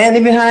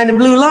standing behind the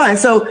blue line.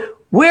 So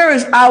where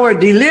is our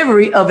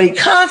delivery of a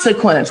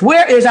consequence?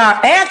 Where is our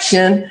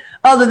action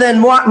other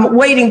than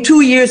waiting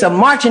 2 years of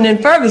marching in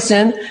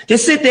Ferguson to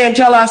sit there and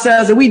tell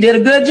ourselves that we did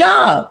a good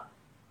job?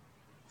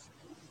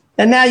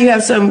 And now you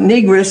have some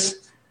negress,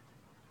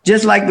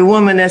 just like the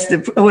woman that's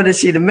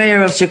the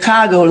mayor of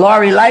Chicago,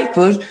 Lori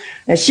Lightfoot,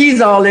 and she's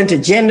all into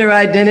gender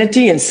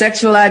identity and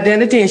sexual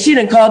identity, and she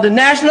done called the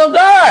National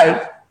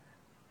Guard.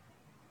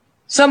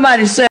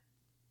 Somebody said.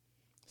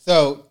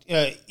 So,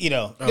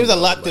 there's a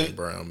lot to.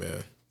 Brown,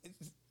 man.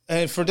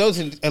 And for those,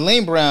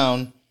 Elaine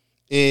Brown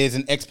is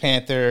an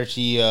ex-Panther.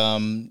 She,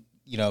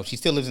 she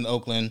still lives in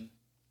Oakland.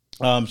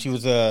 She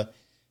doesn't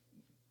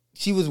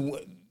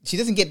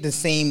get the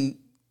same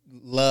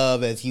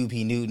love as Huey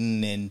P.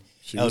 Newton, and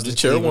she was the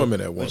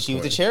chairwoman at one point. She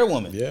was the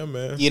chairwoman. Yeah,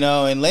 man.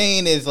 And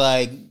Elaine is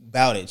like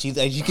about it. She's,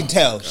 as you can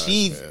tell, gosh,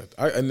 she's.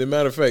 And the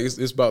matter of fact,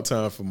 it's about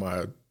time for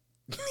my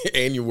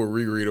annual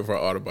reread of her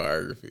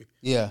autobiography.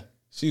 Yeah,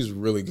 she's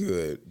really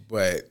good,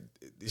 but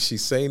did she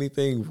say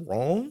anything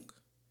wrong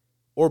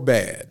or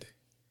bad?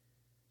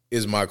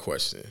 Is my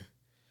question.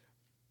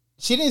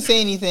 She didn't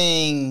say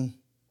anything.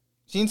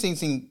 She didn't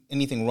say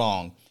anything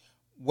wrong.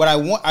 What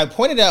I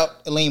pointed out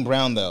Elaine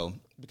Brown though,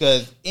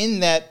 because in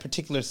that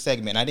particular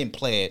segment, I didn't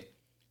play it.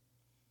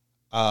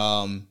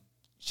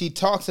 She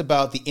talks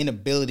about the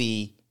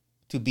inability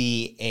to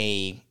be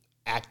a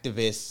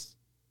activist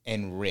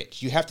and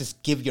rich. You have to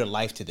give your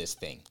life to this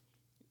thing.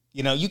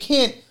 You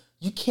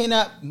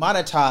cannot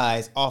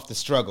monetize off the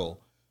struggle,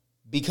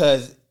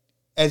 because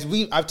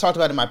I've talked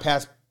about in my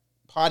past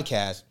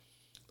podcast,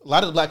 a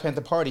lot of the Black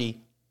Panther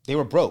Party, they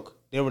were broke.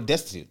 They were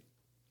destitute.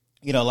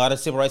 A lot of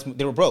civil rights,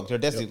 they were broke. They're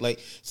destitute. Yep.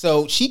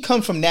 So she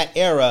comes from that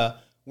era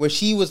where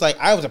she was like,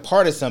 I was a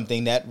part of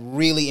something that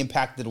really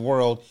impacted the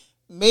world.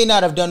 May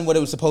not have done what it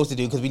was supposed to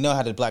do, because we know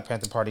how the Black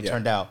Panther Party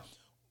turned out.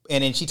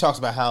 And then she talks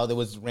about how there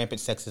was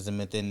rampant sexism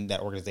within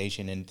that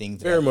organization and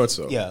things. Very much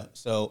so. Yeah.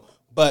 So,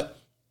 but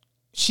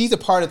she's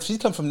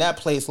come from that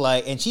place,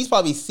 and she's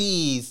probably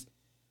sees,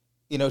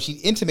 she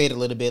intimated a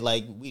little bit,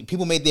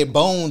 people made their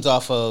bones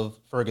off of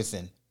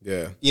Ferguson.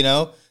 Yeah.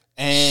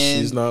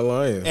 And she's not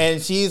lying.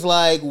 And she's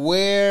like,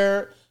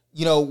 where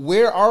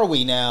are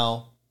we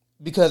now?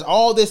 Because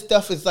all this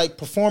stuff is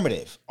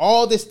performative.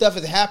 All this stuff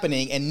is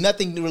happening and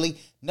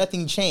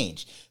nothing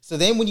changed. So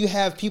then when you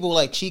have people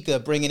like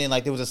Chika bringing in,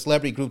 there was a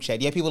celebrity group chat.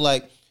 You have people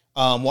like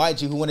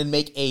YG who wanted to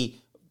make a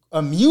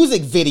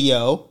music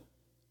video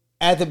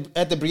at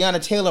the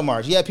Breonna Taylor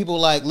March. You have people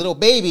like Little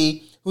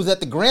Baby, who's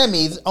at the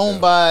Grammys, owned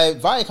by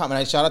Viacom. And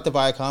I shout out to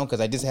Viacom because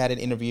I just had an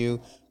interview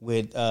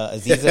with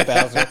Aziza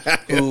Bowser,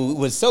 who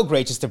was so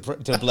gracious to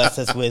bless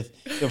us with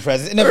the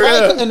presence. And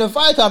if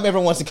Viacom ever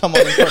wants to come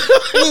on,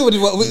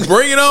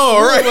 bring it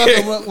on,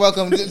 right?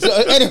 Welcome. So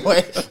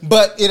anyway,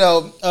 but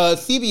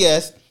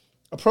CBS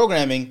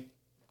programming,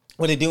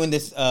 when they're doing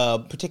this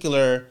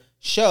particular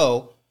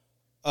show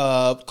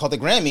called the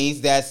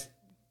Grammys, that's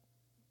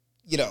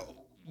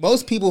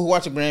most people who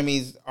watch the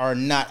Grammys are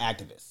not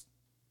activists.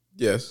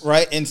 Yes.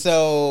 Right? And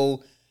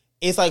so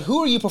it's who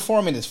are you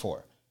performing this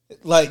for?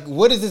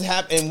 What does this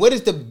happen? And what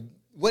is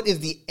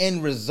the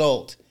end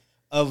result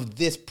of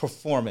this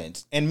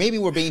performance? And maybe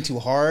we're being too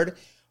hard,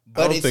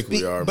 but I don't think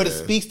we are, it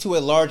speaks to a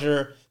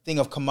larger thing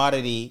of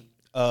commodity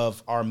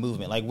of our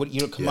movement.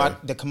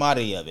 The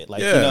commodity of it.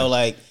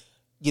 And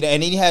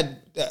then you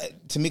had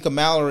Tamika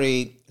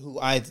Mallory, who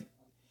I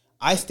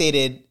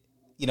stated,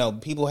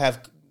 people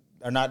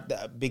are not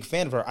a big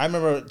fan of her. I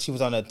remember she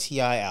was on a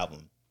T.I.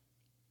 album.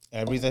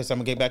 And the reason I'm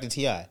gonna get back to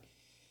T.I.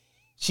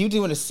 She was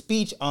doing a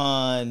speech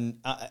on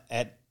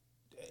I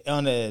think I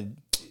know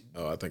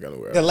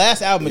where. The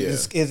last album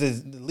is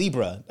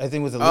Libra. I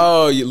think it was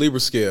Libra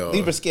scale.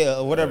 Libra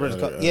scale or whatever it's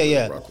called.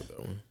 Yeah. Rock with that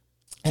one.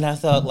 And I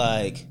thought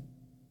I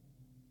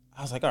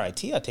was like, all right,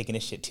 T.I. taking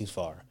this shit too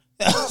far.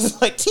 I was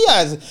like,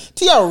 T.I.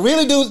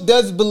 really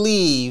does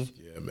believe.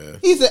 Yeah, man.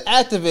 He's an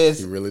activist.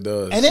 He really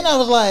does. And then I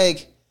was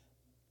like,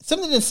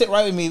 something didn't sit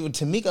right with me with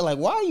Tamika.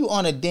 Why are you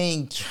on a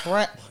dang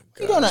track?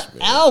 You're on an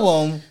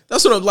album.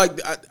 That's what I'm like.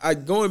 I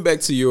going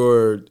back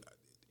to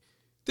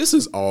this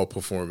is all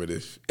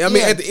performative. I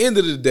mean, at the end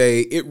of the day,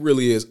 it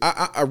really is.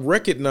 I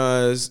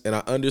recognize and I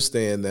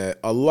understand that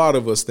a lot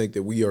of us think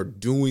that we are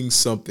doing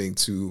something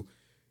to,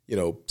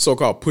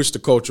 so-called push the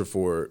culture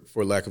for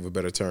lack of a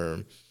better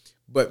term.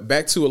 But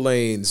back to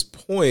Elaine's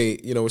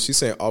point, when she's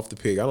saying off the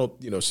pig,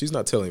 she's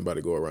not telling anybody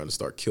to go around and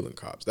start killing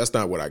cops. That's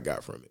not what I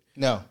got from it.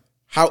 No.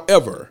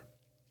 However,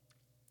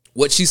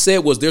 what she said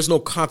was there's no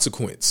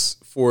consequence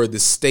for the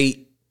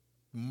state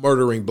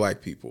murdering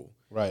black people.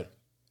 Right.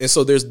 And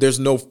so there's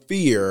no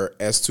fear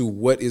as to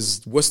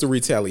what's the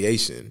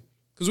retaliation,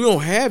 because we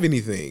don't have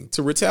anything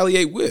to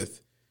retaliate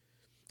with.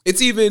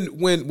 It's even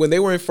when they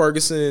were in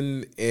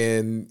Ferguson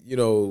and,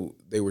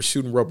 they were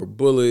shooting rubber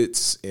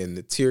bullets and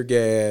the tear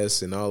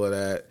gas and all of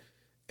that.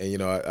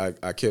 And, I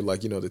cared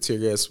the tear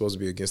gas is supposed to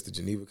be against the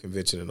Geneva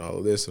Convention and all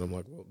of this. And I'm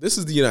like, well, this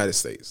is the United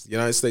States. The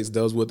United States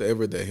does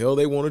whatever the hell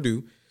they want to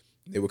do.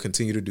 They will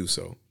continue to do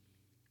so.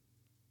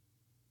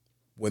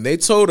 when they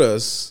told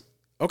us,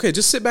 okay,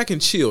 just sit back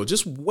and chill.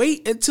 Just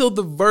wait until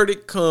the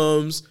verdict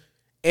comes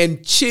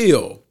and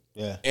chill.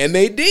 Yeah. And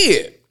they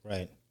did.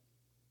 Right.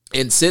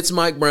 And since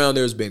Mike Brown,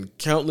 there's been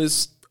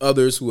countless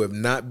others who have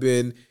not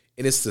been,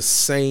 and it's the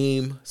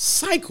same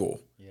cycle.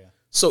 Yeah.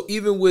 So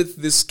even with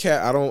this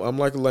cat, I'm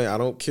like Elaine, I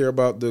don't care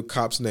about the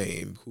cop's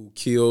name who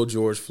killed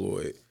George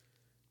Floyd.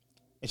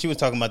 And she was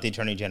talking about the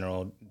Attorney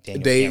General,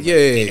 Daniel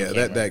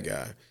Cameron, that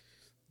guy.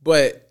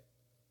 But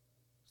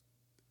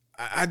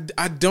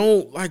I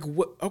don't like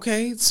what.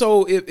 Okay,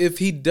 so if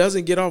he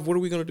doesn't get off, what are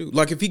we gonna do?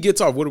 Like if he gets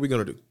off, what are we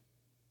gonna do?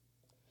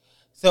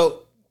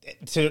 So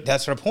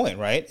that's her point,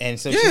 right? And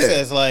so she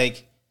says,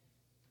 like,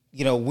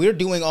 we're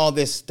doing all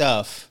this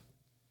stuff,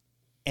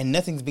 and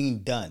nothing's being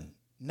done.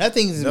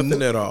 Nothing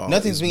at all.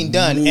 Nothing's being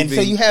done, and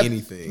so you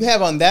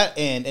have on that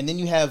end, and then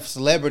you have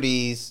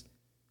celebrities,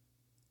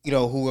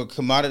 who are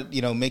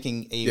commodity,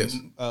 making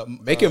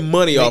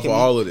money off of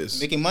all of this,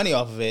 making money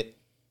off of it,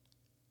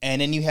 and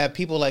then you have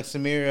people like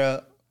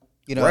Samira,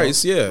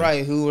 Rice,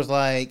 right, who was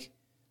like,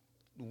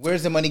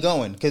 "Where's the money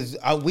going?" Because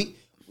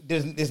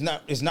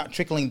it's not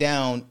trickling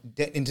down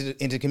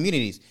into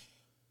communities.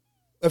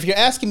 If you're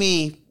asking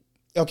me,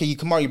 okay,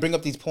 Kamar, you bring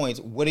up these points.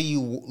 What are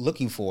you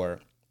looking for?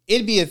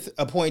 It'd be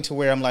a point to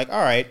where I'm like, all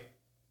right,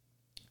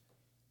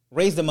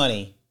 raise the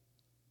money,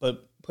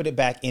 but put it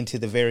back into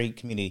the very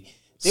community.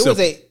 There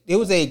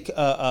was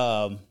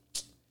a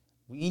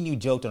you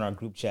joked on our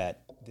group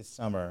chat this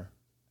summer.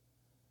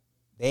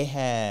 They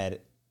had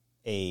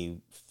a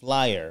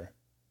flyer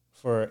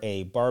for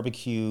a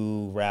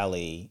barbecue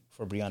rally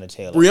for Breonna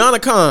Taylor.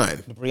 Breonna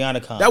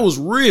Khan. That was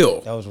real.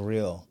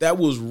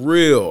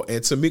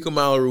 And Tamika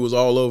Mallory was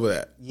all over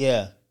that.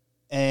 Yeah.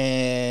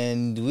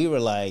 And we were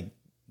like,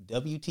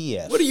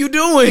 WTF. What are you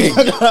doing?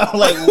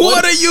 Like,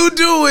 what are you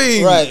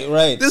doing?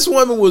 Right. This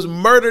woman was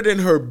murdered in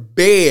her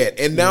bed,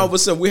 and now all of a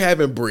sudden we're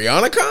having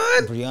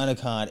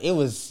Breonna Khan? It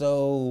was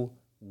so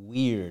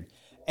weird.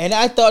 And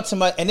I thought to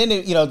and then,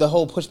 the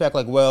whole pushback,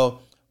 like,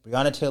 well,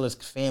 Breonna Taylor's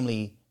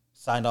family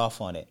signed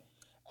off on it.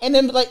 And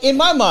then, like, in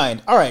my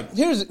mind, all right,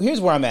 here's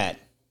where I'm at.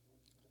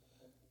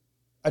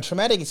 A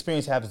traumatic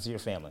experience happens to your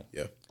family.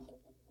 Yeah.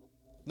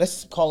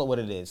 Let's call it what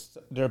it is.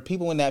 There are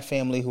people in that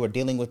family who are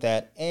dealing with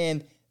that,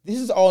 and this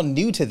is all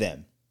new to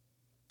them.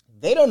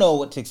 They don't know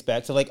what to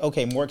expect. So, like,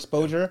 okay, more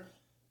exposure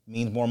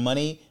means more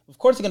money. Of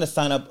course, they're going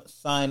to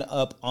sign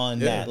up on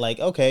that. Like,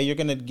 okay, you're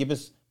going to give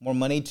us more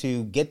money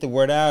to get the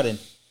word out, and,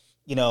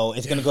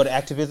 it's going to go to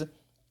activism.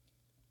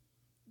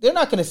 They're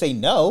not going to say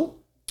no.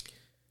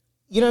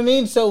 You know what I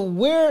mean?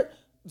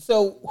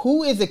 So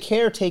who is the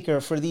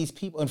caretaker for these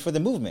people and for the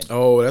movement?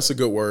 Oh, that's a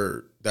good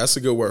word.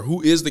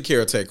 Who is the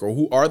caretaker?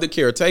 Who are the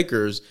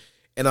caretakers?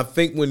 And I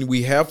think when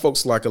we have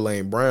folks like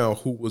Elaine Brown,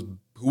 who was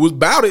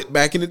about it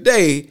back in the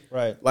day,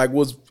 right? Like,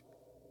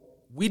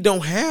 we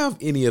don't have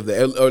any of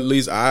that. Or at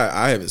least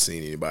I haven't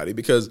seen anybody,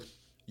 because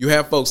you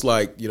have folks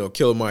like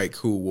Killer Mike,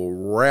 who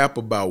will rap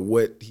about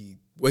what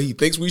he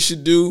thinks we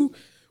should do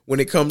when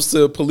it comes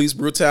to police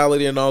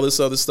brutality and all this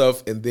other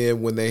stuff. And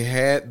then when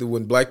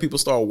black people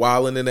start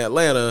wilding in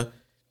Atlanta,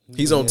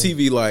 he's on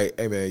TV like,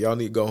 hey man, y'all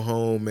need to go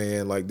home,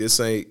 man. Like, this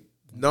ain't,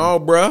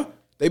 no, bruh.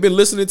 They've been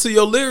listening to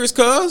your lyrics,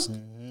 cuz.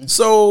 Mm-hmm.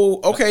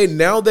 So, okay,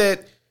 now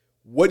that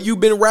what you've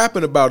been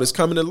rapping about is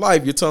coming to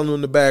life, you're telling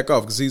them to back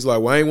off, because he's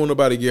like, well, I ain't want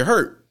nobody to get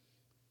hurt.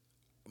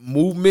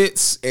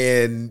 Movements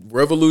and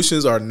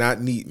revolutions are not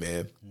neat,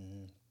 man.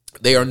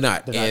 They are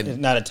not. It's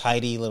not a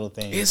tidy little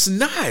thing. It's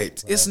not.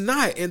 Right. It's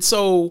not. And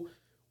so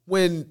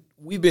when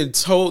we've been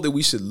told that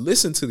we should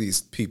listen to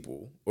these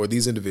people or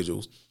these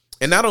individuals,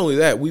 and not only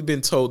that, we've been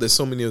told that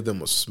so many of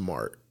them are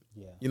smart.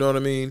 Yeah. You know what I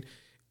mean?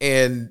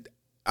 And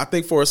I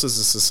think for us as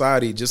a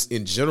society, just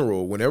in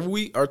general, whenever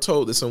we are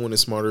told that someone is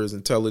smarter, is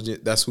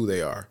intelligent, that's who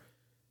they are.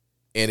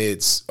 And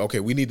it's, okay,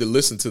 we need to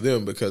listen to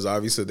them because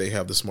obviously they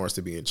have the smarts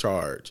to be in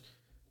charge.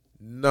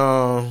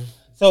 No.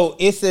 So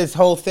it's this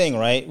whole thing,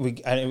 right?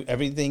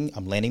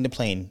 I'm landing the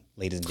plane,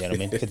 ladies and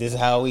gentlemen, because this is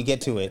how we get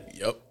to it.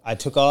 Yep. I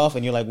took off,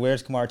 and you're like,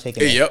 where's Kamar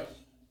taking it? Yep.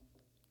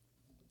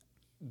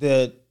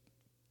 The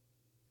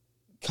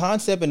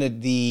concept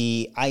and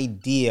the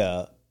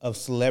idea of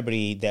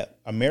celebrity that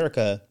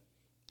America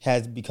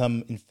has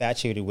become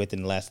infatuated with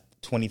in the last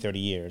 20, 30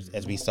 years,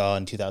 as we saw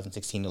in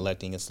 2016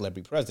 electing a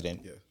celebrity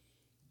president. Yeah.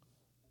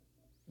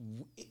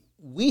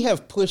 We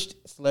have pushed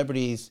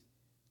celebrities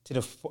to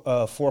the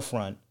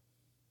forefront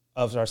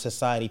of our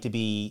society to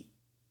be,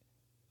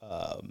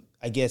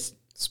 I guess,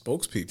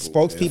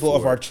 spokespeople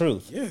of our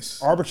truth.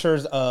 Yes.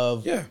 Arbiters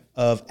of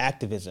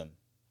activism.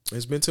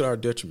 It's been to our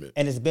detriment.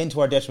 And it's been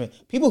to our detriment.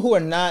 People who are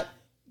not,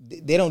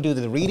 they don't do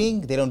the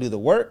reading, they don't do the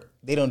work,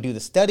 they don't do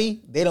the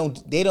study, they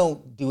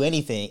don't do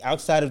anything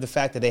outside of the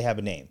fact that they have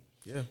a name.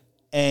 Yeah.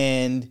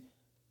 And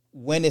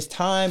when it's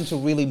time to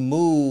really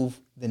move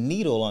the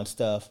needle on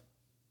stuff,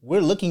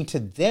 we're looking to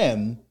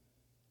them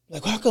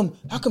like, how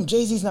come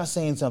Jay-Z's not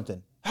saying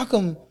something? How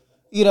come,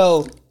 I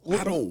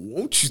don't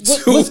want you to.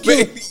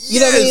 You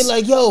know what I mean?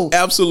 Like, yo.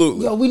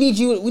 Absolutely. Yo, we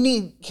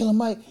need Killer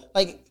Mike.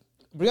 Like,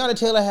 Breonna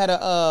Taylor had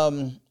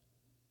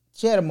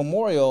she had a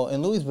memorial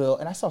in Louisville,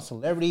 and I saw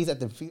celebrities at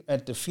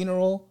the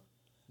funeral,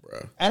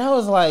 Bruh. and I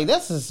was like,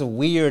 "That's just a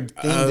weird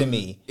thing to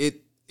me."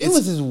 It It's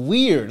was just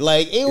weird.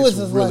 Like it was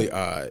just really like,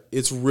 odd.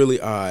 It's really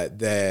odd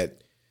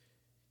that,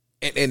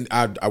 and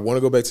I want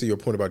to go back to your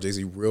point about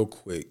Jay-Z real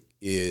quick.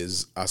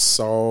 Is I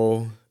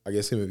saw, I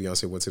guess him and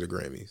Beyonce went to the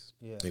Grammys,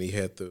 and he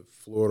had the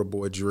Florida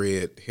Boy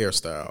Dread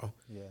hairstyle,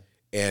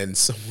 and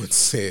someone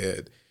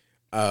said,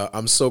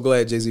 "I'm so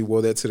glad Jay-Z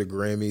wore that to the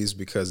Grammys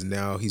because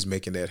now he's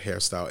making that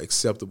hairstyle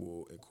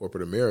acceptable in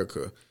corporate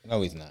America."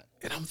 No, he's not.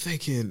 And I'm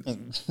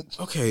thinking,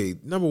 okay,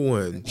 number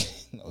one,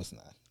 No, it's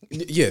not.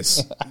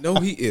 yes, no,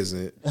 he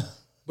isn't.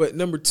 But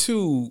number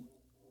two,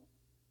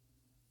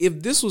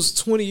 if this was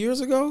 20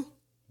 years ago,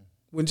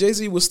 when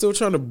Jay-Z was still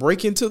trying to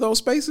break into those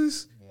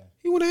spaces,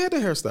 he would have had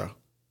that hairstyle.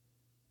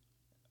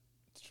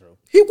 It's true.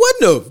 He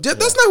wouldn't have.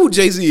 That's not who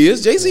Jay-Z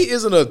is. Jay-Z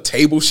isn't a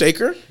table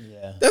shaker.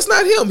 Yeah. That's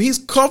not him. He's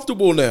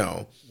comfortable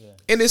now. Yeah.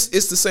 And it's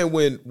the same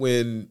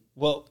when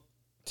well,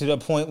 to the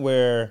point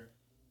where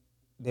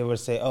they would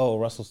say, "Oh,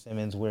 Russell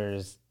Simmons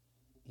wears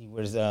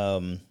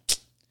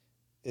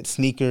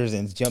sneakers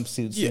and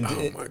jumpsuits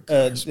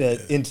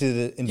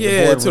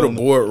into the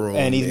boardroom,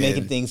 and he's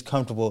making things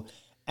comfortable."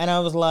 And I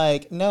was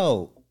like,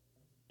 "No,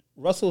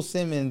 Russell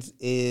Simmons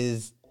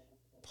is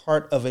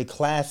part of a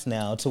class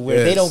now to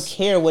where they don't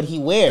care what he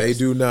wears. They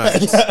do not.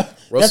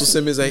 Russell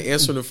Simmons ain't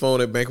answering the phone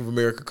at Bank of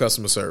America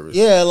customer service.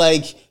 Yeah,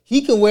 like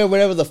he can wear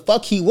whatever the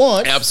fuck he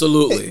wants.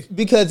 Absolutely,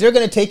 because they're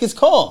gonna take his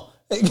call."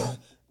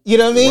 You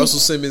know what I mean? Russell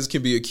Simmons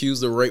can be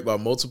accused of rape by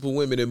multiple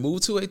women and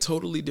move to a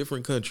totally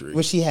different country.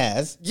 Which he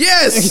has.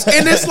 Yes.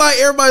 And it's like,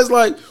 everybody's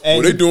like,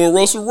 well, they doing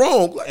Russell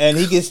wrong. Like, and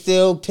he can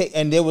still take,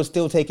 and they will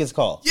still take his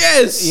call.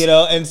 Yes. You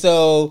know, and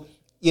so,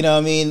 you know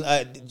what I mean?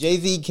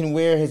 Jay-Z can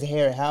wear his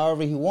hair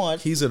however he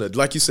wants. He's in a,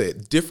 like you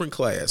said, different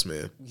class,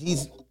 man.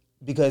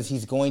 Because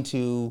he's going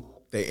to.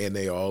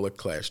 They all are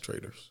class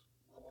traders.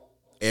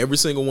 Every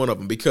single one of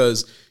them.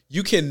 Because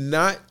you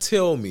cannot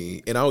tell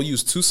me, and I'll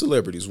use two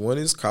celebrities. One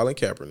is Colin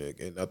Kaepernick,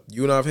 and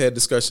you and I have had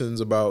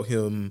discussions about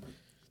him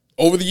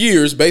over the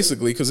years,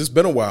 basically, because it's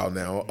been a while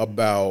now,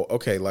 about,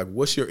 okay, like,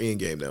 what's your end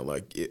game now?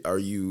 Like, are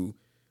you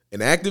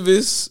an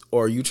activist,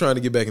 or are you trying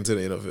to get back into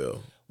the NFL?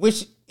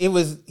 Which it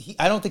was,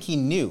 I don't think he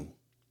knew.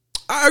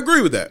 I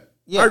agree with that.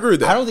 Yeah, I agree with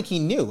that. I don't think he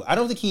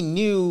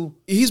knew.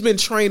 He's been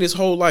trained his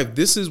whole life.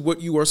 This is what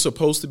you are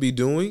supposed to be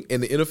doing,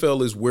 and the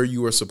NFL is where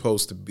you are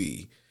supposed to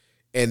be.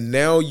 And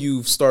now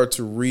you've started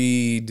to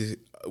read.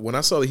 When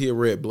I saw that he had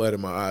red blood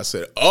in my eye, I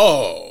said,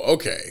 "Oh,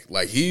 okay,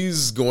 like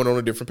he's going on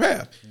a different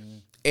path."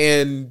 Mm.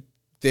 And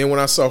then when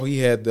I saw he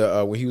had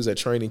the when he was at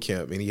training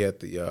camp and he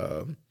had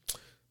the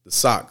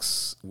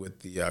socks with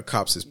the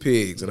cops as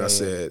pigs, and I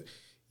said,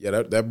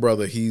 "Yeah, that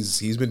brother,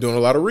 he's been doing a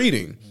lot of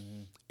reading."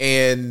 Mm.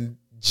 And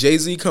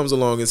Jay-Z comes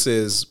along and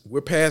says,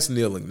 "We're past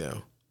kneeling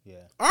now." Yeah,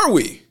 are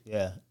we?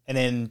 Yeah, and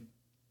then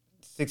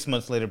 6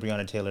 months later,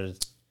 Breonna Taylor's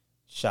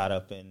shot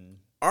up and.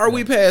 Are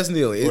we past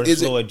kneeling?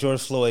 George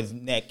Floyd's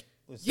neck.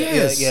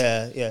 Yes.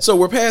 Yeah. So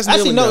we're past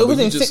kneeling. Actually, no,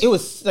 it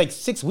was like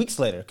 6 weeks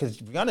later because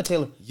Breonna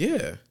Taylor.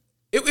 Yeah.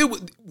 It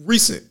was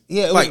recent.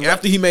 Yeah. Like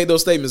after he made those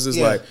statements, it's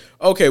like,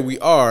 okay, we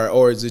are,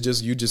 or is it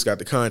just you just got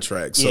the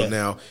contract? So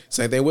now,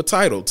 same thing with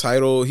Tidal.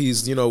 Tidal,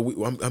 he's,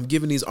 I'm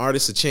giving these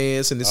artists a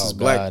chance, and this is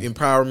black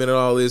empowerment and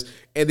all this,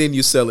 and then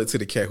you sell it to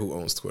the cat who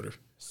owns Twitter.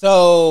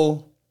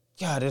 So,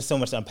 God, there's so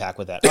much to unpack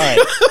with that. All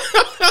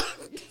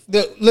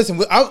right.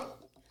 Listen,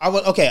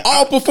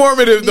 all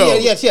performative though.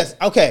 Yes.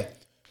 Okay.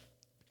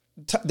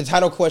 The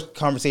title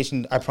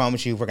conversation, I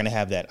promise you, we're gonna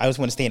have that. I just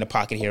want to stay in the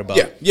pocket here about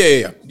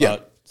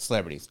about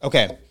celebrities.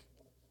 Okay.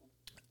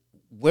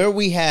 Where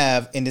we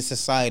have in this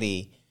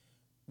society,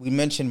 we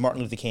mentioned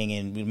Martin Luther King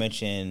and we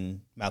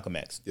mentioned Malcolm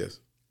X. Yes.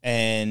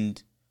 And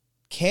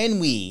can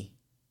we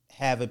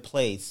have a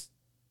place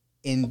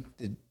in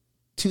the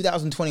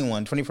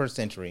 2021, 21st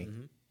century,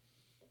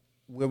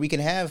 where we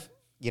can have,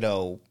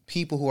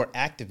 people who are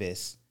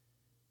activists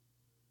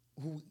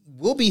who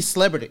will be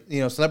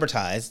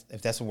celebritized,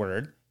 if that's a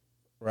word,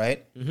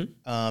 right?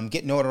 Mm-hmm.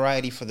 Get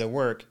notoriety for their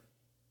work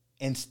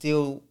and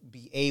still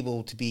be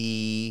able to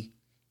be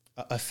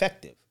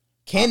effective.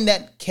 Can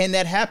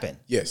that happen?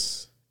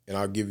 Yes. And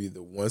I'll give you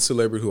the one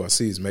celebrity who I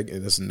see is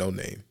making this No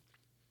Name.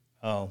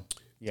 Oh,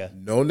 yeah.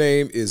 No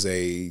Name is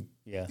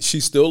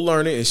she's still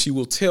learning and she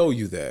will tell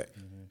you that.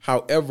 Mm-hmm.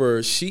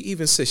 However, she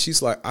even says,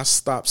 she's like, I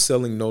stopped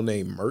selling No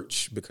Name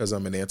merch because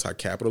I'm an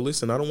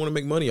anti-capitalist and I don't want to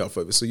make money off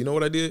of it. So you know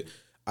what I did?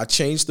 I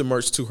changed the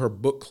merch to her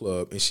book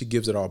club, and she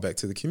gives it all back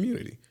to the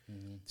community.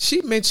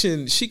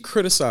 Mm-hmm. She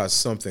criticized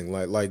something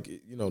like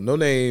No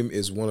Name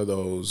is one of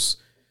those,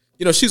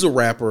 she's a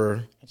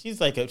rapper. She's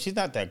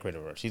not that great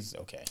of her. She's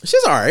okay.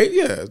 She's all right,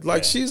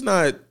 yeah. She's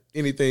not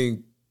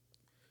anything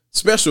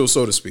special,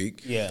 so to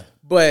speak. Yeah.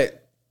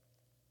 But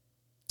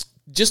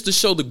just to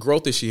show the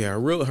growth that she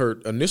had, her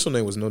initial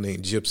name was No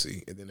Name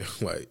Gypsy, and then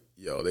they're like,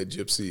 yo, that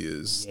Gypsy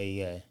is.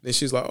 Yeah. Then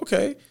she's like,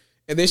 okay.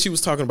 And then she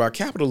was talking about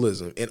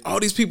capitalism. And all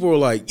these people were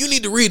like, you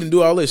need to read and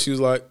do all this. She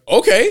was like,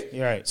 okay.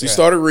 Right. So she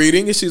started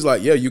reading and she's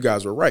like, yeah, you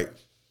guys were right.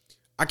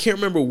 I can't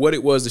remember what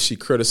it was that she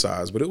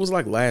criticized, but it was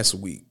like last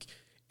week.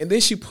 And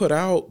then she put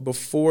out,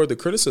 before the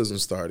criticism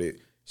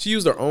started, she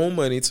used her own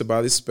money to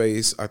buy this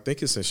space. I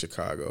think it's in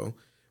Chicago,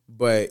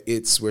 but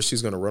it's where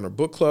she's going to run her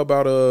book club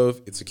out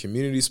of. It's a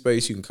community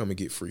space. You can come and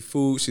get free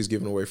food. She's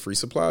giving away free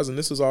supplies, and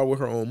this is all with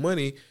her own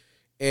money.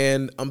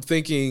 And I'm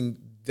thinking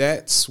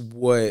that's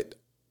what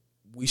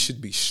we should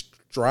be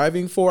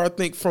striving for, I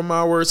think, from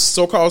our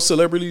so-called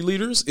celebrity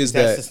leaders. Is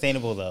That's that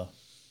sustainable, though?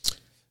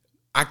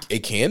 It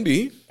can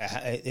be.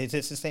 Is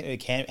it sustainable? It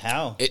can't.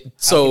 How?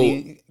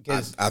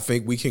 I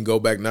think we can go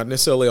back, not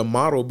necessarily a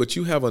model, but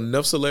you have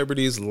enough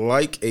celebrities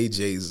like a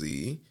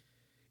Jay-Z.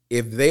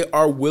 If they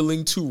are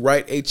willing to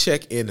write a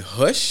check in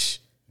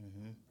hush,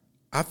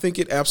 I think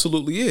it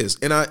absolutely is.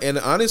 And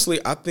honestly,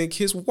 I think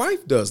his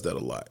wife does that a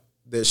lot.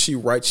 That she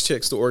writes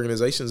checks to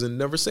organizations and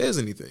never says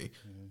anything.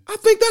 I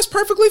think that's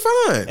perfectly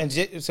fine.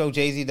 And so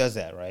Jay-Z does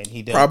that, right?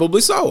 He does.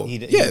 Probably so. He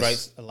yes.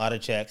 writes a lot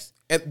of checks.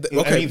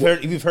 Okay.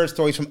 We've heard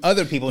stories from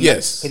other people.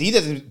 Yes. Because he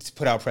doesn't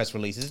put out press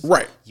releases.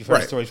 Right. You've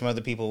heard stories from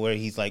other people where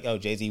he's like, oh,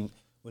 Jay-Z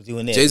was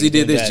doing this. Jay-Z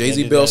did this.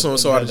 Jay-Z bailed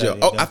so-and-so out of jail.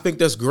 Oh, I think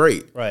that's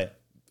great. Right.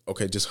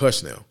 Okay, just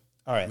hush now.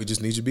 All right. We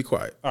just need you to be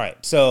quiet. All right.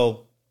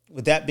 So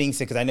with that being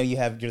said, because I know you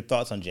have your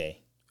thoughts on Jay.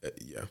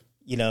 Yeah.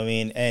 You know what I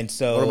mean? And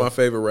so one of my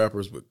favorite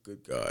rappers, but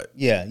good God.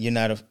 Yeah, you're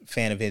not a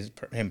fan of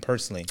him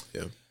personally.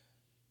 Yeah.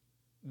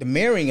 The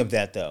marrying of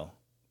that, though,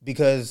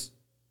 because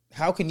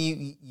how can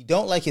you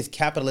don't like his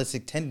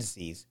capitalistic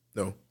tendencies?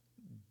 No.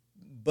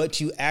 But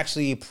you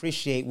actually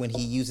appreciate when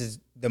he uses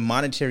the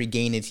monetary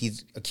gain that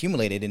he's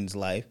accumulated in his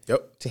life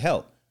to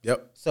help.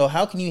 Yep. So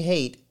how can you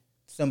hate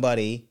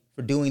somebody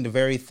for doing the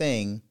very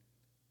thing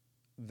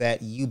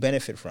that you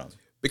benefit from?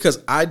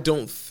 Because I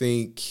don't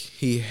think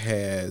he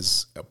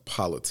has a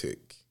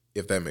politic,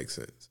 if that makes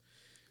sense.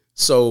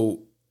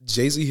 So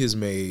Jay-Z has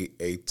made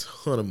a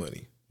ton of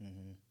money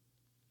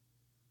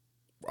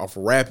off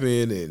of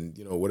rapping and,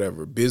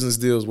 whatever, business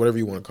deals, whatever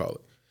you want to call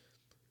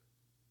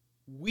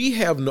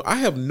it. I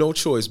have no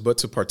choice but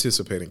to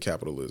participate in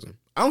capitalism.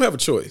 I don't have a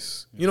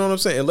choice. You know what I'm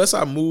saying? Unless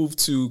I move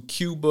to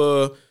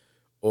Cuba,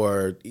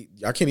 or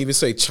I can't even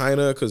say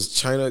China, because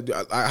China,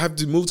 I have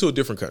to move to a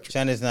different country.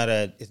 China is not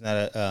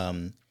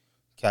a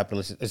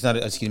capitalist. It's not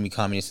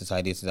communist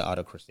society. It's an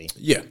autocracy.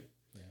 Yeah.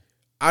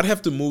 I'd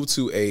have to move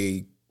to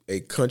a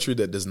country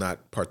that does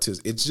not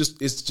participate.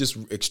 It's just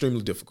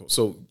extremely difficult.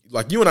 So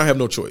like you and I have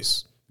no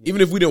choice. Even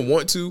if we didn't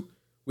want to,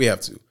 we have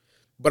to.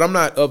 But I'm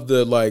not of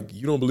the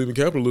you don't believe in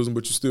capitalism,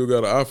 but you still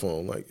got an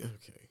iPhone. Like,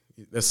 okay,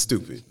 that's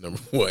stupid. Number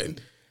one,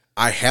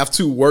 I have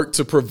to work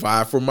to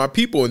provide for my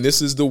people, and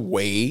this is the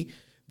way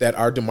that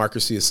our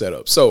democracy is set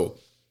up. So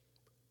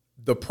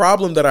the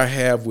problem that I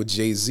have with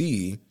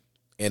Jay-Z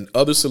and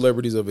other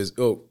celebrities of his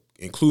ilk,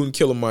 including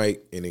Killer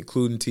Mike and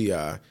including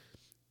T.I.,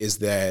 is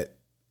that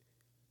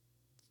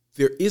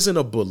there isn't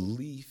a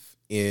belief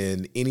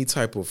in any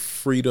type of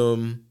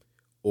freedom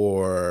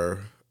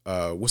or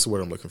what's the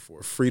word I'm looking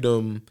for?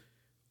 Freedom,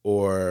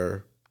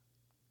 or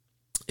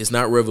it's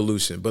not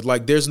revolution,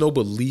 but there's no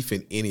belief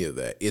in any of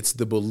that. It's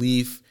the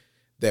belief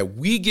that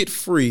we get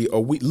free,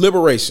 or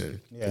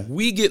liberation. Yeah.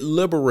 We get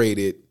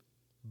liberated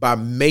by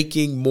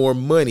making more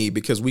money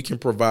because we can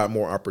provide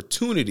more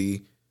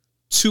opportunity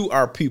to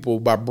our people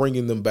by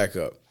bringing them back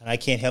up. And I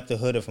can't help the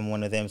hood from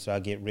one of them, so I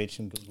get rich.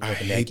 I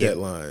hate that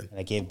line. And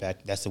I gave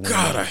back. That's the one.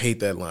 God, I hate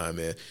that line,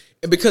 man.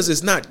 And because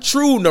it's not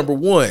true, number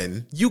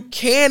one, you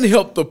can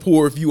help the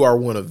poor if you are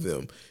one of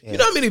them. Yeah. You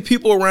know how many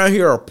people around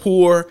here are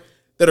poor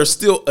that are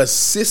still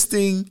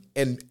assisting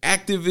and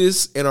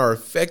activists and are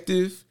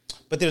effective?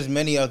 But there's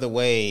many other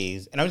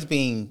ways. And I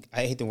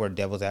hate the word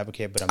devil's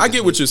advocate, but I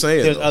get what you're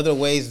saying. There's other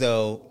ways,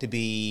 though, to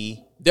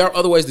be. There are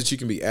other ways that you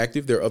can be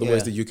active. There are other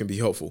ways that you can be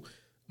helpful.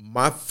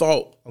 My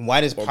thought. And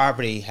why does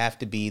poverty have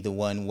to be the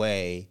one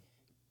way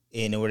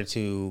in order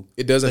to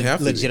it doesn't have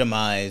to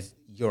legitimize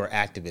your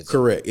activism?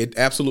 Correct. It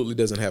absolutely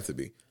doesn't have to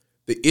be.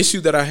 The issue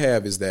that I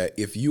have is that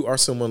if you are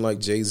someone like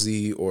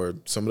Jay-Z or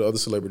some of the other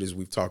celebrities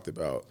we've talked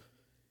about,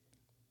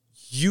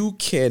 you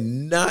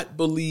cannot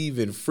believe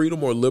in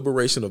freedom or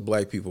liberation of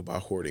black people by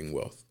hoarding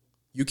wealth.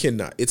 You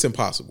cannot. It's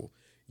impossible.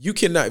 You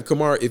cannot.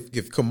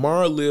 If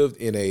Kamar lived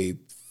in a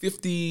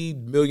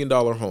 $50 million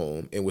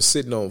home and was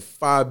sitting on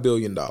 $5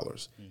 billion,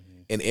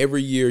 and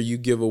every year you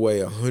give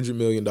away $100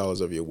 million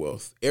of your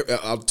wealth,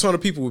 a ton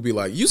of people would be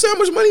like, you see how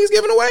much money he's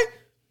giving away?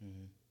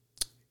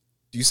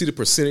 Do you see the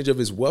percentage of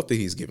his wealth that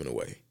he's giving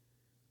away?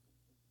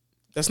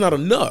 That's not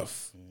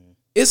enough.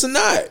 It's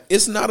not.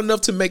 It's not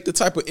enough to make the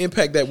type of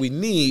impact that we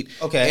need.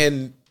 Okay.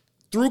 And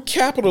through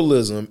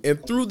capitalism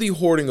and through the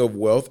hoarding of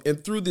wealth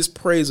and through this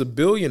praise of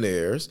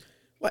billionaires,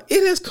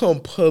 it has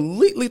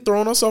completely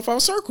thrown us off our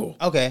circle.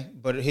 Okay,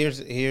 but here's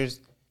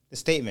the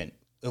statement.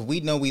 If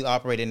we know we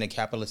operate in a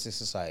capitalistic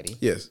society,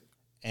 yes,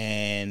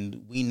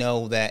 and we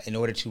know that in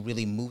order to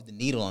really move the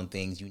needle on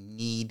things, you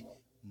need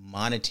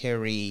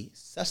monetary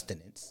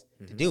sustenance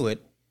to do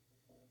it,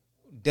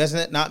 doesn't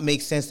it not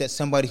make sense that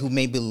somebody who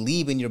may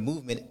believe in your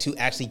movement to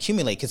actually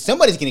accumulate, because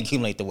somebody's going to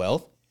accumulate the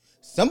wealth,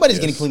 somebody's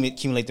going to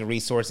accumulate the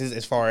resources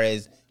as far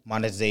as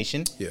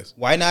monetization. Yes.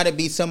 Why not it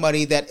be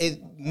somebody that is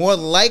more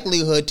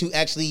likelihood to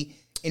actually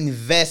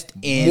invest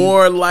in?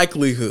 More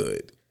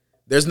likelihood.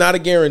 There's not a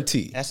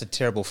guarantee. That's a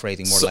terrible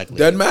phrasing. More likely.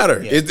 Doesn't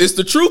matter. Yeah. It's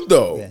the truth,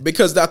 though, Yeah.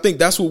 because I think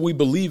that's what we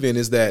believe in,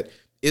 is that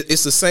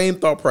it's the same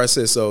thought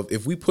process of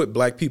if we put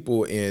black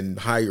people in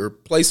higher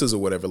places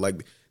or whatever,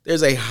 like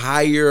there's a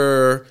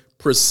higher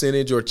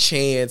percentage or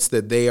chance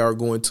that they are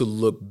going to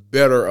look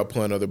better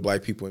upon other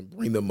black people and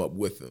bring them up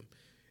with them.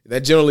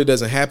 That generally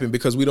doesn't happen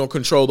because we don't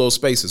control those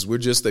spaces. We're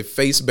just a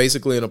face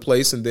basically in a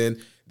place, and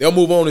then they'll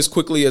move on as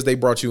quickly as they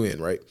brought you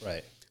in, right?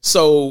 Right.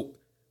 So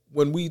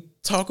when we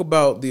talk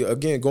about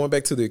going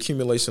back to the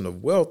accumulation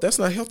of wealth, that's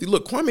not healthy.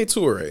 Look, Kwame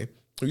Ture,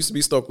 who used to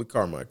be Stokely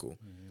Carmichael,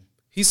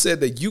 he said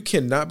that you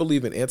cannot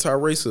believe in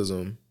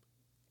anti-racism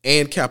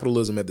and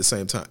capitalism at the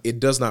same time. It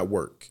does not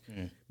work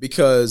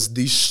because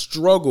the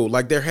struggle,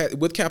 like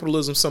with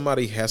capitalism,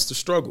 somebody has to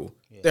struggle.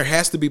 Yeah. There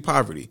has to be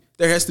poverty.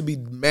 There has to be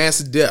mass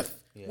death.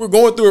 Yeah. We're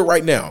going through it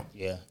right now.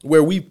 Yeah.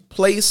 Where we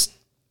place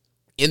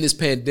in this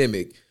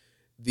pandemic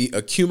the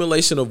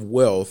accumulation of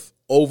wealth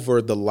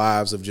over the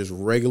lives of just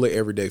regular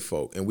everyday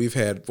folk. And we've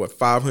had,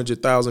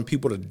 500,000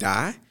 people to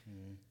die?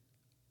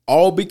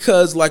 All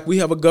because, like, we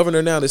have a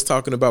governor now that's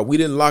talking about we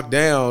didn't lock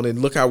down and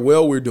look how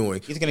well we're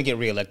doing. He's going to get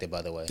reelected,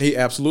 by the way. He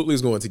absolutely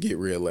is going to get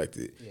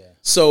reelected. Yeah.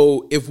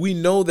 So if we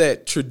know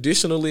that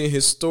traditionally and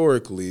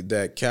historically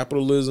that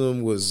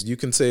capitalism was, you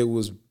can say it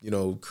was,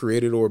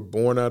 created or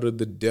born out of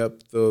the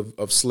depth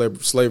of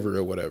slavery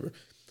or whatever.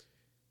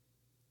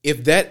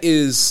 If that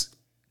is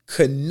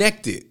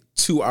connected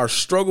to our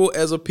struggle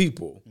as a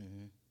people,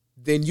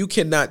 then you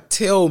cannot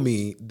tell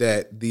me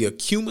that the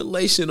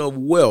accumulation of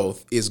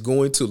wealth is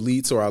going to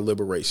lead to our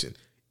liberation.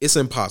 It's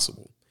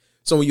impossible.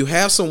 So when you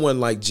have someone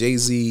like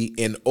Jay-Z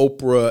and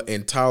Oprah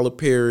and Tyler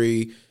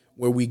Perry,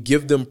 where we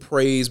give them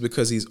praise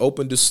because he's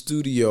opened a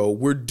studio,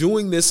 we're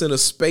doing this in a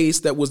space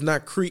that was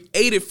not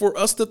created for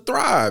us to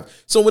thrive.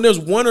 So when there's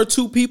one or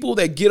two people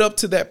that get up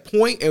to that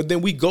point and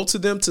then we go to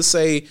them to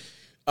say,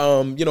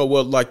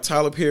 like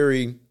Tyler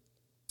Perry,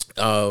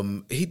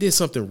 he did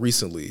something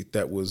recently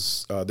that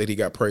was that he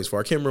got praised for.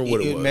 I can't remember what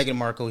it was. Meghan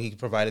Markle, he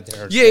provided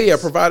her. Yeah,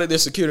 provided their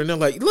security. And they're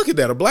like, look at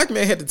that. A black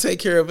man had to take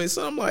care of it.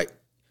 So I'm like,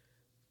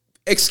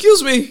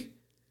 excuse me,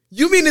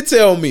 you mean to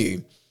tell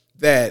me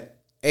that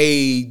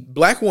a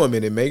black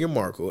woman in Meghan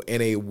Markle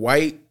and a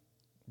white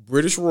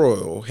British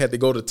royal had to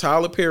go to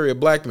Tyler Perry, a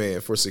black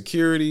man, for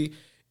security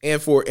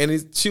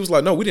she was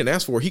like, no, we didn't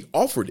ask for it. He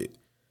offered it.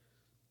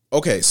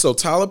 Okay, so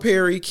Tyler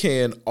Perry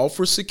can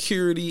offer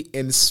security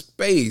and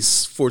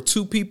space for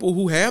two people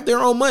who have their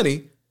own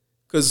money,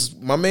 because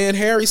my man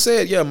Harry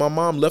said, yeah, my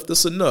mom left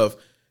us enough.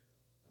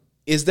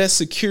 Is that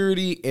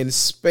security and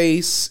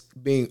space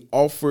being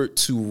offered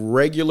to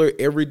regular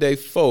everyday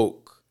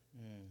folk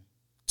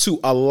to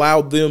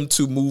allow them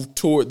to move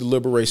toward the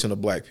liberation of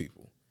black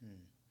people?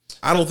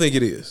 I don't think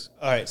it is.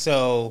 All right,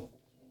 so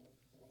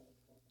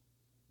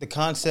the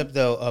concept,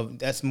 though, of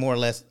that's more or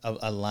less of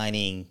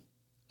aligning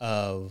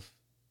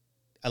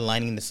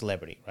the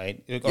celebrity,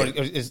 right? Or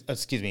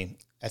excuse me,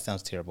 that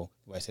sounds terrible.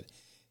 The way I said it.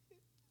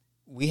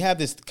 We have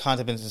this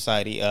concept in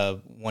society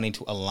of wanting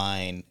to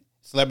align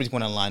celebrities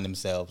want to align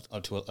themselves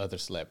to other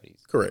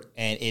celebrities, correct?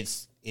 And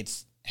it's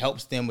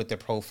helps them with their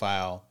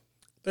profile.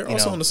 They're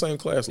also on the same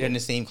class level. They're in the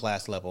same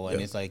class level,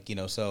 and it's like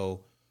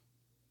so.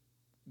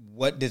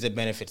 What does it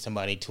benefit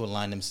somebody to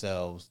align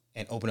themselves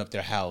and open up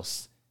their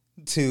house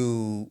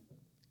to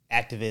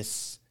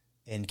activists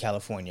in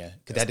California?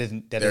 Because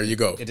there you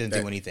go. It doesn't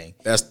do anything.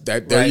 There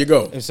right? you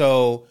go. And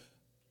so,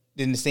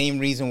 then the same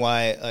reason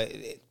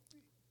why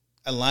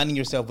aligning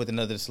yourself with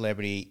another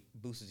celebrity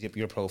boosts up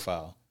your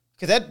profile,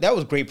 because that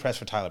was great press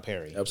for Tyler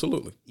Perry.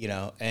 Absolutely.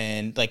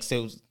 And like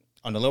so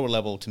on the lower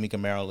level, Tamika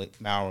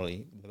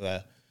Mallory,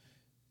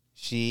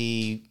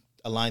 she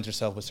aligns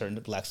herself with certain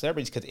black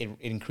celebrities because it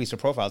increased her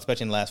profile,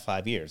 especially in the last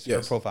 5 years.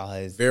 Yes. Her profile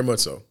has very much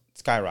so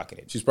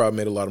skyrocketed. She's probably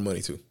made a lot of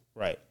money too.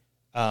 Right.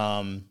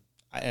 And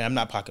I'm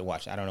not pocket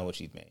watching. I don't know what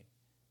she's made,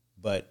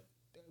 but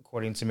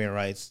according to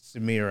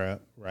Samira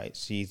Rice,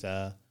 she's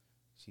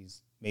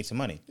made some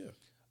money. Yeah.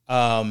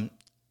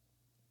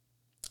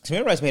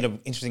 Samira Rice made an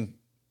interesting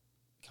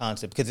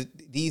concept because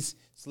these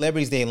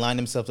celebrities, they align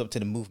themselves up to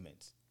the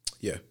movements.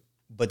 Yeah.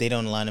 But they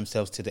don't align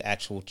themselves to the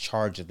actual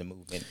charge of the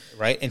movement,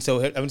 right? And so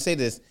I would say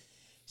this: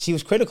 she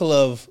was critical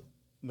of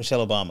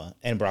Michelle Obama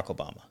and Barack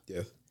Obama.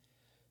 Yeah.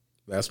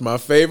 That's my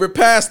favorite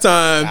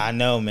pastime. I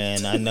know,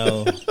 man. I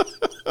know.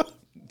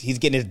 He's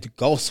getting his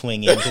golf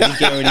swing in. He's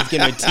getting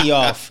her tee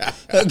off.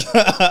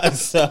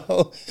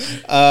 So,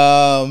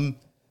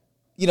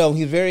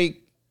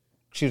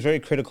 she was very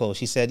critical.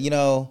 She said,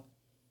 Barack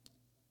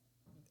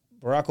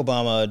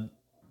Obama,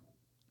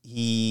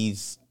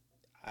 he's,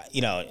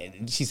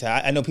 she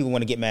said, I know people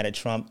want to get mad at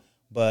Trump,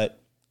 but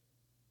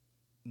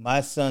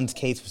my son's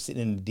case was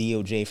sitting in the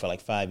DOJ for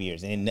like 5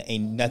 years and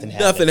ain't nothing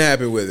happened. Nothing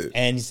happened with it.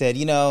 And he said,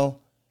 I'm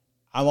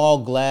all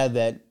glad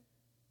that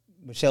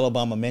Michelle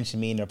Obama mentioned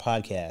me in her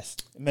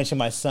podcast, mentioned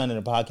my son in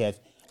her podcast.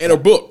 In her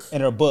book. In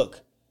her book.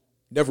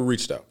 Never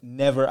reached out.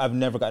 I've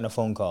never gotten a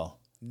phone call.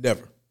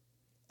 Never.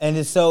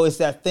 And so it's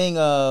that thing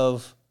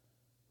of,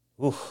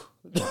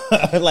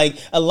 like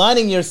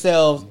aligning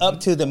yourselves up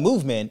to the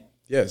movement.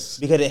 Yes.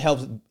 Because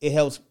it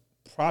helps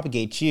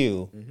propagate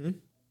you,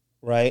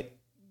 right?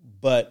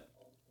 But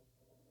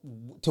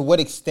to what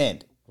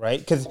extent, right?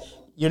 Because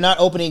you're not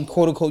opening,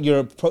 quote unquote,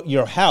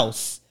 your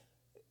house,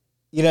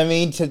 you know what I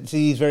mean, to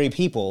these very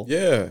people.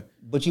 Yeah.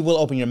 But you will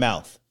open your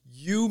mouth.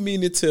 You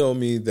mean to tell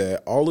me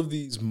that all of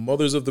these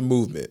mothers of the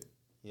movement,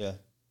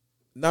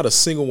 not a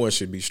single one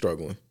should be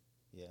struggling?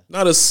 Yeah.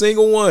 Not a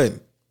single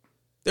one.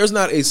 There's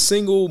not a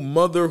single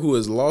mother who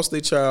has lost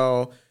a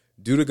child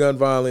due to gun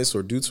violence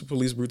or due to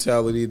police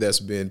brutality that's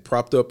been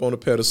propped up on a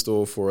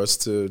pedestal for us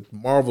to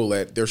marvel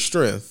at their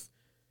strength.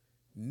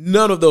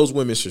 None of those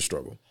women should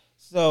struggle.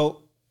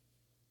 So,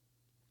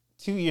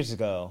 2 years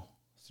ago,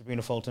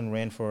 Sabrina Fulton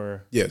ran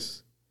for...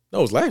 Yes. No,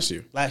 it was last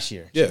year. Last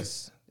year.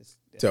 Yes.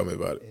 Tell me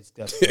about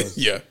it.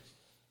 Yeah.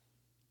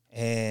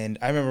 And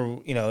I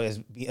remember,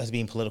 us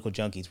being political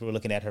junkies, we were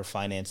looking at her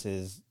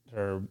finances,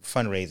 her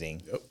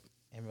fundraising. Yep.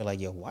 And we're like,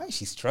 yo, why is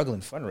she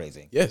struggling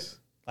fundraising? Yes.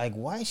 Like,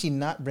 why is she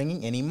not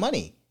bringing any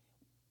money?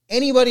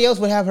 Anybody else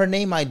would have her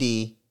name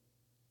ID,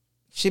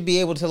 should be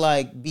able to,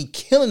 like, be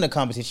killing the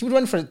competition.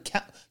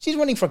 She's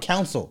running for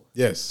council.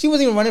 Yes. She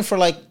wasn't even running for,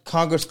 like,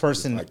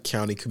 congressperson. Like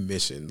county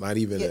commission. Not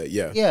even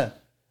Yeah.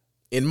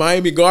 In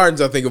Miami Gardens,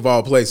 I think, of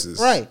all places.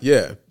 Right.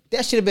 Yeah.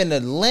 That should have been a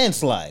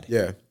landslide.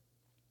 Yeah.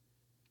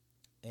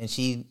 And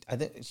I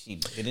think she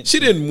didn't. She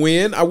didn't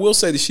win. I will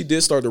say that she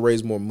did start to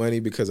raise more money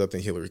because I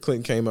think Hillary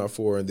Clinton came out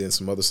for her and then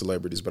some other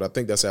celebrities. But I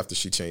think that's after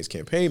she changed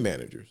campaign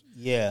managers.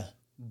 Yeah.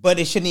 But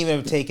it shouldn't even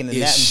have taken it.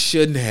 It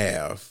shouldn't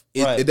have.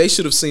 Right. They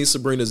should have seen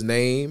Sabrina's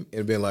name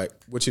and been like,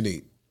 what you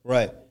need?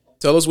 Right.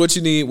 Tell us what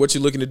you need, what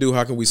you're looking to do,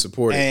 how can we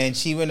support it? And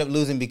she ended up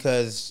losing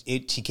because she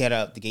came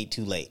out the gate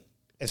too late.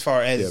 As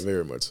far as... Yeah,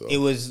 very much so. It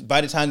was,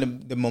 by the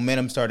time the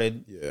momentum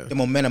started, the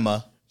momentum...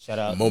 Shout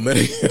out.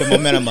 Momentum. The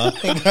momentum.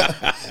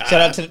 Shout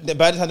out to...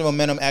 By the time the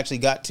momentum actually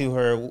got to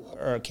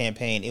her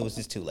campaign, it was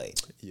just too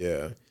late.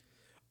 Yeah.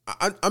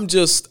 I'm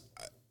just...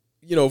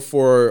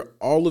 for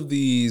all of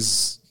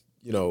these,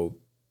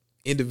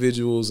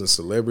 individuals and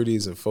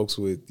celebrities and folks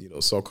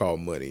with, so-called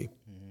money,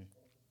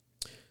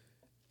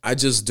 I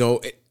just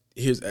don't...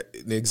 Here's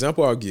an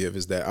example I'll give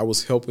is that I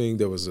was helping.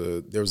 There was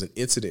an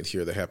incident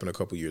here that happened a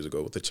couple years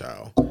ago with a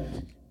child,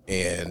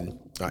 and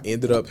I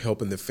ended up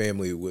helping the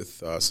family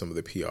with some of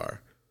the PR.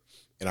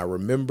 And I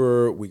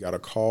remember we got a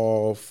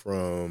call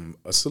from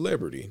a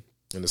celebrity,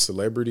 and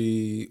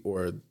we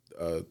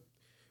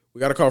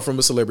got a call from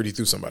a celebrity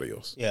through somebody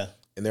else. Yeah,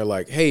 and they're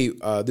like, "Hey,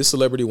 this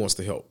celebrity wants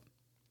to help.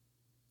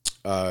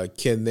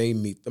 Can they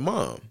meet the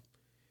mom?"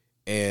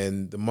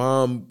 And the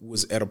mom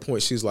was at a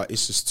point, she's like,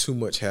 it's just too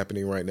much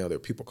happening right now. There are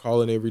people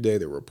calling every day.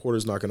 There are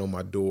reporters knocking on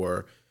my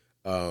door.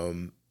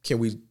 Can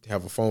we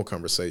have a phone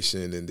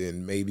conversation? And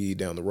then maybe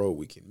down the road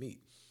we can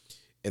meet.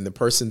 And the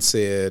person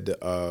said,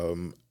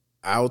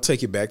 I'll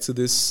take it back to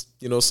this,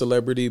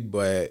 celebrity.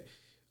 But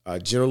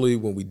generally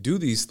when we do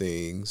these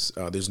things,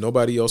 there's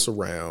nobody else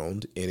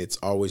around. And it's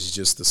always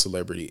just the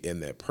celebrity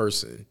and that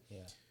person.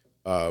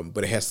 Yeah.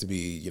 But it has to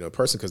be, a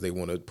person because they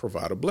want to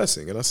provide a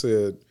blessing. And I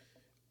said,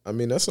 I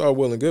mean, that's all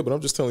well and good, but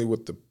I'm just telling you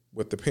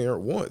what the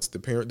parent wants. The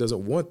parent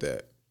doesn't want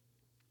that.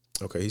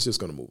 Okay, he's just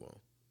going to move on.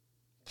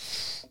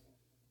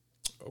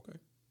 Okay.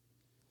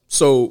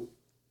 So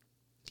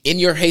in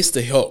your haste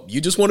to help, you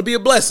just want to be a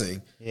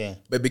blessing. Yeah.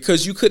 But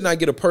because you could not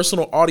get a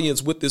personal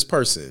audience with this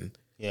person,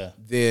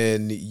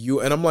 then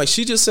and I'm like,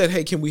 she just said,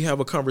 hey, can we have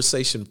a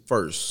conversation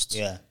first?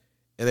 Yeah.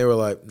 And they were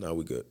like, no,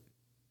 we good.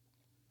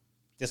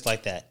 Just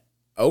like that.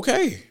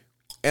 Okay.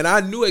 And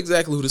I knew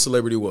exactly who the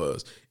celebrity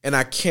was. And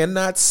I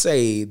cannot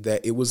say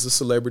that it was the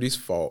celebrity's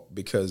fault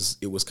because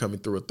it was coming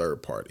through a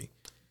third party.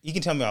 You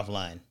can tell me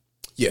offline.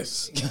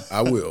 Yes,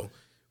 I will.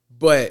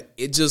 But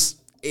it's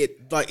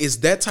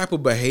that type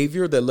of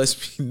behavior that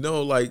lets me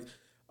know, like,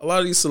 a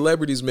lot of these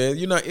celebrities, man,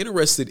 you're not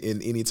interested in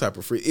any type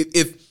of free.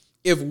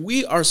 If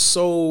we are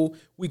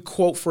we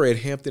quote Fred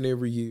Hampton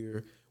every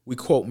year, we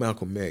quote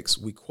Malcolm X,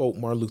 we quote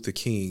Martin Luther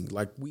King,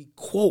 like we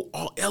quote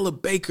Ella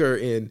Baker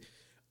and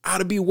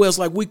Ida B. Wells,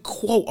 like we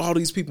quote all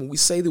these people. We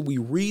say that we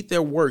read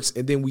their works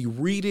and then we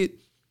read it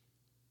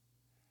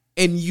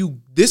and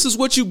this is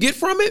what you get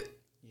from it?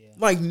 Yeah.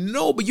 Like,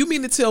 no, but you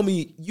mean to tell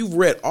me you've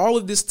read all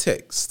of this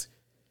text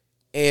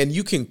and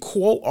you can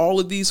quote all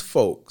of these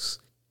folks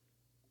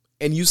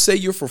and you say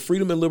you're for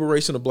freedom and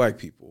liberation of black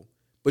people,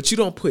 but you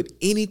don't put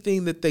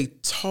anything that they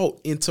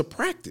taught into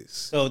practice.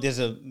 So there's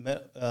in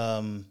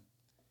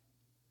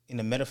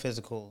a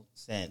metaphysical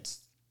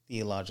sense,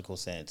 theological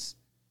sense,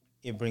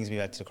 it brings me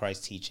back to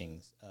Christ's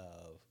teachings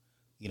of,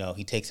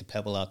 he takes a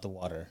pebble out the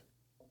water.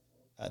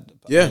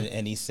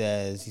 And he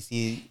says, you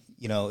see,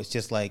 it's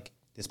just like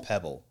this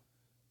pebble,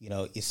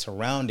 it's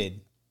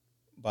surrounded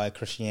by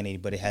Christianity,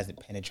 but it hasn't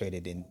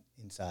penetrated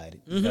inside.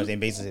 Mm-hmm. And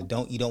basically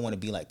you don't want to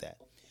be like that.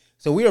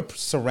 So we are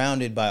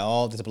surrounded by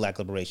all this black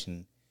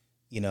liberation,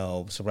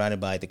 surrounded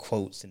by the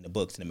quotes and the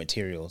books and the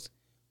materials,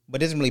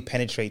 but it doesn't really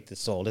penetrate the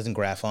soul, doesn't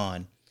graph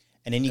on.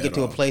 And then you get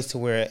to a place to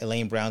where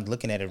Elaine Brown's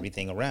looking at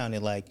everything around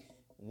and like,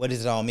 what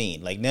does it all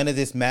mean? Like, none of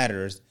this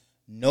matters.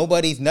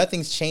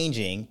 Nothing's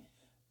changing.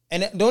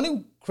 And the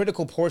only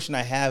critical portion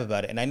I have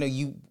about it, and I know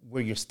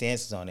where your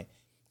stance is on it,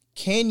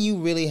 can you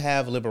really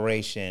have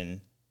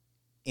liberation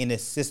in a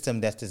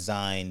system that's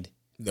designed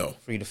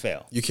for you to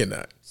fail? You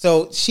cannot.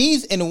 So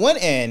she's, in one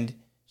end,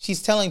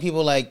 she's telling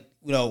people like,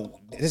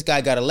 this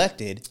guy got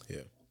elected.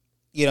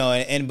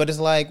 Yeah. But it's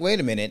like, wait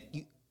a minute,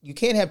 you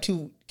can't have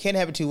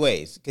it two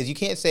ways, because you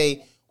can't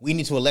say we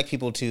need to elect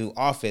people to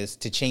office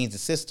to change the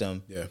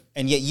system,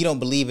 and yet you don't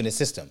believe in the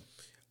system.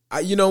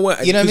 You know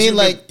what? You know what I mean?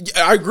 Like,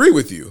 I agree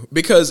with you,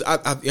 because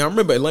I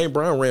remember Elaine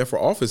Brown ran for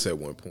office at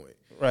one point.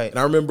 Right. And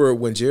I remember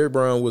when Jerry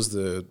Brown was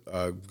the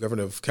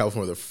governor of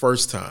California the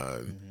first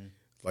time,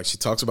 like she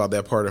talks about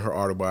that part of her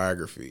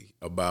autobiography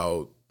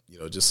about,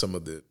 just some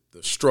of the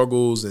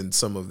struggles and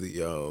some of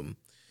the,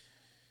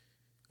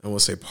 I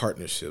won't say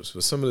partnerships,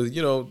 but some of the,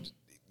 you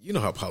know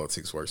how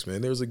politics works,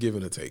 man. There's a give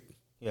and a take.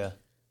 Yeah.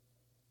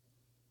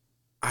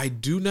 I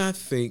do not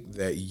think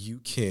that you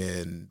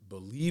can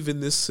believe in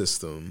this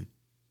system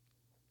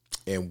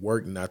and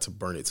work not to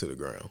burn it to the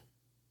ground.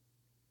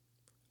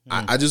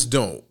 I just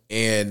don't.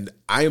 And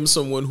I am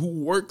someone who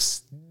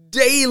works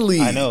daily.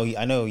 I know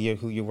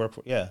who you work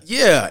for. Yeah.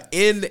 Yeah.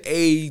 In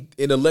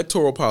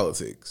electoral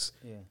politics.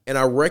 Yeah. And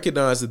I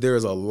recognize that there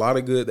is a lot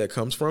of good that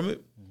comes from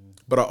it.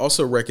 But I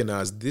also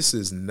recognize this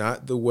is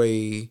not the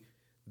way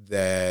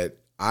that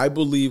I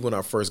believe when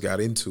I first got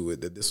into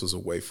it, that this was a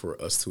way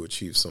for us to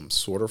achieve some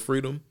sort of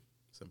freedom.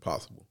 It's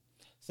impossible.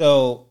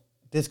 So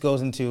this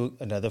goes into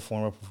another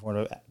form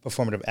of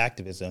performative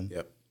activism.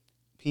 Yep.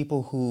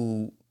 People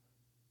who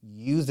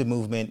use the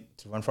movement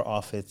to run for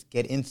office,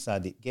 get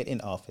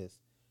in office,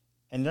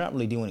 and they're not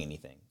really doing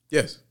anything.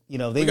 Yes.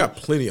 They got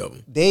plenty of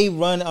them. They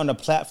run on a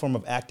platform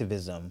of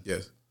activism.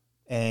 Yes.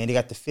 And they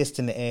got the fist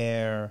in the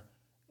air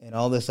and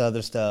all this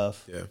other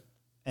stuff. Yeah.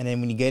 And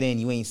then when you get in,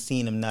 you ain't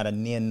seen them, not a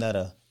near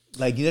nutter.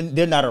 Like,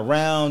 they're not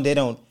around. They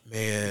don't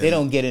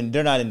get in.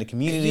 They're not in the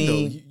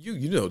community.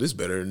 You know this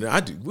better than I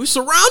do. We're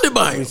surrounded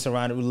by him.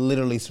 We're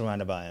literally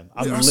surrounded by him.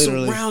 We're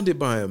surrounded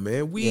by him,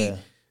 man.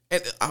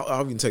 And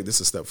I'll even take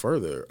this a step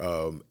further.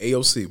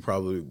 AOC,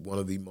 probably one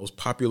of the most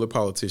popular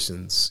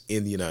politicians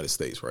in the United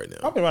States right now.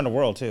 Probably around the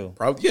world, too.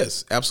 Probably,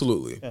 yes,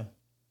 absolutely. Yeah.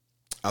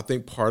 I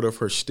think part of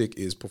her shtick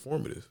is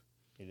performative.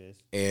 It is.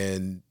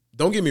 And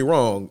don't get me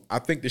wrong, I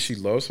think that she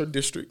loves her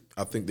district.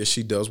 I think that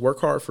she does work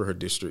hard for her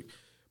district.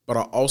 But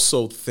I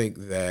also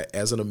think that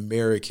as an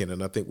American,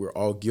 and I think we're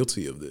all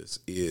guilty of this,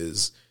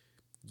 is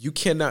you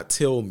cannot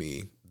tell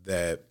me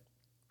that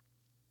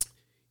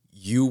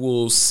you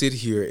will sit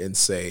here and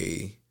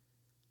say,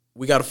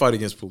 we got to fight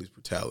against police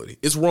brutality.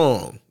 It's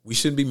wrong. We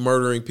shouldn't be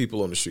murdering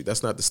people on the street.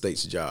 That's not the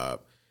state's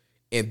job.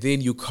 And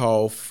then you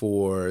call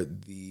for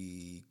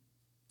the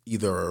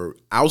either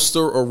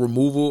ouster or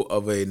removal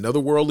of another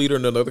world leader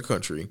in another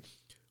country,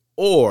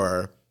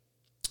 or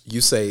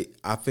you say,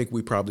 I think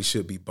we probably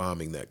should be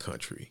bombing that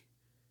country.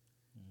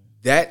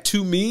 That,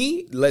 to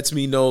me, lets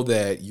me know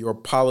that your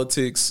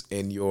politics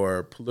and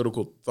your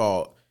political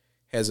thought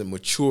hasn't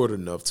matured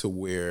enough to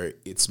where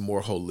it's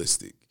more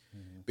holistic.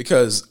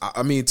 Because,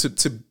 I mean,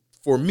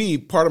 for me,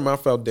 part of my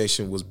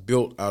foundation was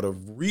built out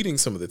of reading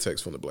some of the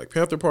texts from the Black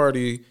Panther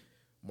Party,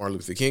 Martin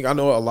Luther King. I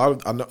know a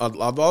lot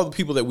of the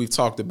people that we've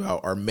talked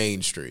about are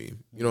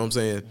mainstream. You know what I'm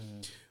saying?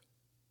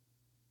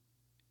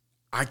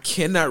 I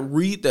cannot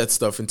read that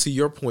stuff, and to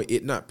your point,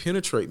 it not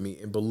penetrate me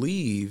and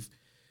believe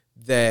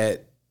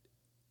that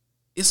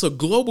it's a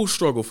global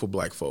struggle for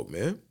Black folk,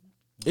 man.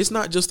 It's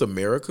not just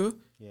America.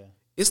 Yeah.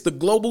 It's the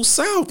global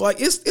South.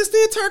 Like, it's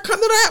the entire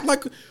continent.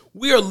 Like,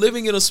 we are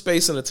living in a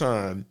space and a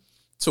time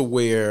to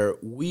where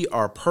we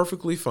are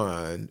perfectly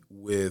fine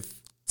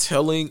with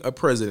telling a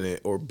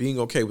president or being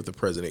okay with the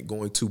president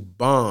going to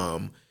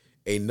bomb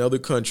another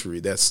country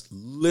that's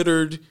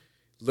littered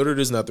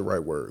is not the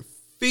right word,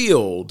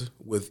 filled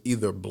with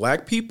either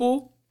Black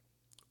people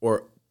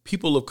or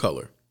people of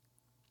color.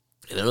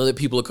 And I know that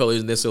people of color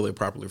isn't necessarily a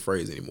popular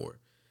phrase anymore.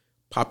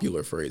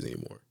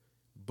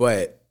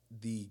 But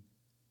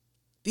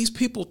these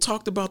people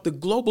talked about the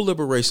global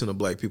liberation of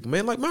Black people,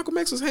 man. Like, Malcolm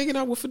X was hanging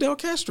out with Fidel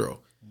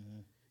Castro.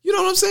 You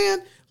know what I'm saying?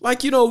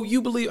 Like,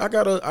 you believe I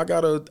got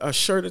a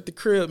shirt at the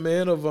crib,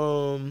 man, of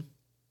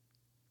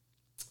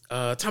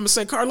Thomas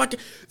Sankara. Like,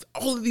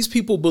 all of these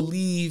people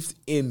believed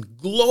in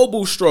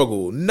global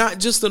struggle, not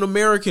just an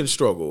American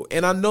struggle.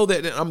 And I know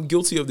that I'm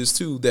guilty of this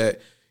too,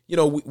 that,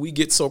 we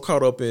get so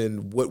caught up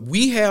in what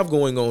we have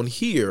going on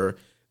here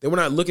that we're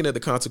not looking at the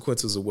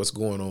consequences of what's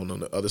going on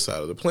the other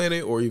side of the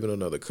planet or even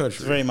another country.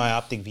 It's a very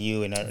myopic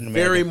view in America.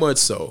 Very much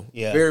so.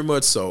 Yeah. Very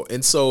much so.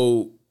 And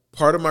so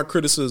part of my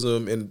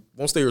criticism, and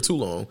won't stay here too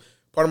long,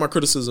 part of my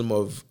criticism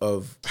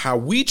of how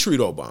we treat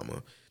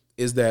Obama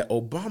is that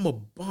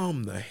Obama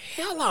bombed the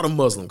hell out of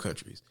Muslim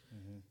countries.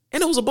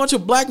 And it was a bunch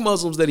of Black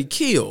Muslims that he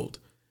killed.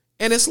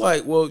 And it's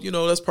like, well,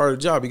 that's part of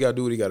the job. You got to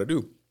do what you got to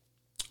do.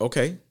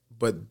 Okay.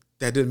 But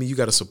that doesn't mean you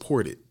got to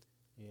support it.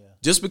 Yeah.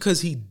 Just because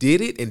he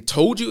did it and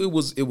told you it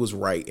was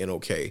right and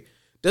okay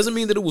doesn't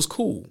mean that it was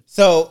cool.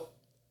 So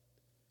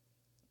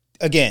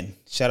again,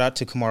 shout out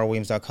to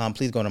KamarWilliams.com.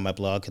 Please go to my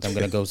blog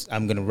because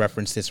I'm gonna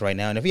reference this right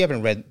now. And if you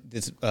haven't read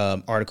this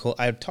article,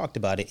 I've talked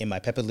about it in my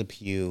Pepe Le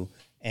Pew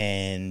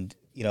and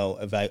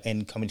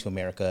and Coming to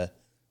America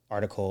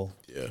article.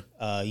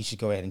 Yeah, you should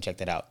go ahead and check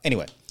that out.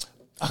 Anyway,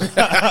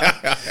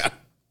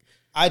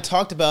 I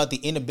talked about the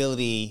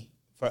inability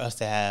for us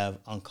to have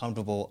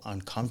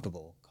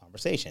uncomfortable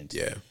conversations.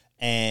 Yeah,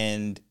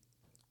 and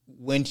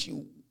once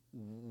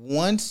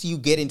you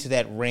get into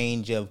that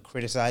range of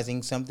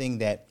criticizing something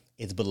that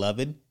is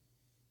beloved,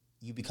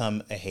 you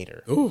become a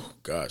hater. Oh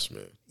gosh,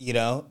 man.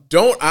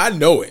 Don't I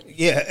know it?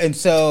 Yeah, and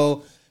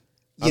so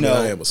I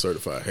am a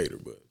certified hater,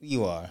 but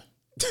you are.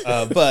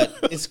 But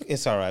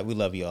it's all right. We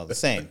love you all the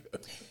same.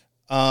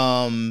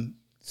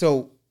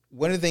 So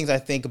one of the things I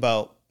think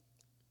about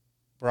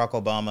Barack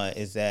Obama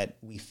is that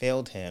we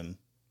failed him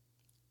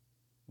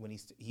when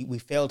we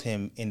failed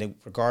him in the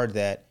regard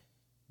that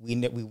we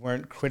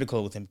weren't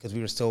critical with him because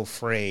we were so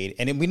afraid,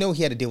 and we know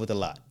he had to deal with a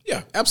lot.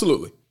 Yeah,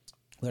 absolutely.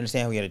 We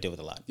understand he had to deal with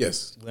a lot.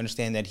 Yes, we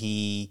understand that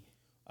he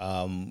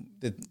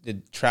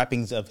the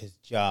trappings of his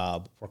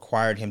job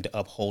required him to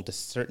uphold a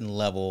certain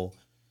level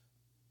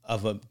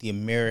of the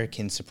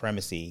American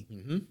supremacy,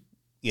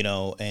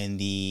 and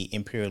the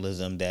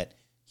imperialism that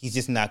he's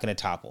just not going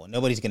to topple.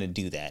 Nobody's going to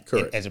do that.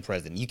 Correct. As a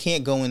president. You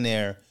can't go in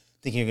there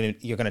thinking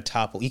you're going to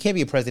topple. You can't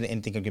be a president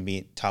and think you're going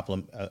to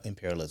topple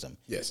imperialism.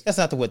 Yes, that's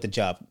not what the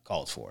job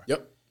calls for.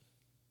 Yep.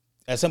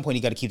 At some point,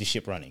 you got to keep the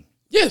ship running.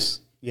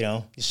 Yes.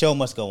 The show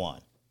must go on,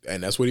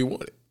 and that's what he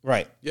wanted.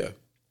 Right. Yeah.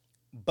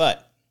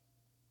 But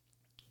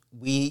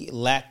we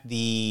lack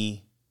the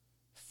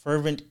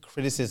fervent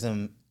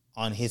criticism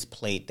on his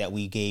plate that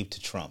we gave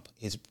to Trump,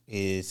 his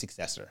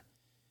successor.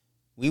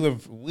 We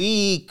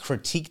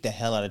critiqued the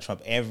hell out of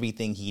Trump,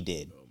 everything he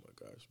did. Oh my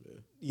gosh,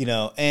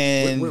 man.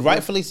 And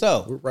rightfully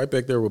so. We're right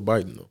back there with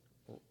Biden, though.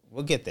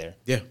 We'll get there.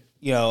 Yeah.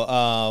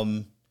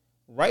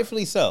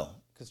 Rightfully so,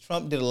 because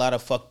Trump did a lot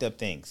of fucked up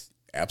things.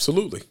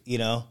 Absolutely.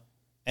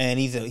 And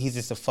he's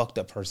just a fucked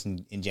up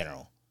person in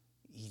general.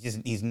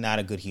 He's not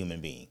a good human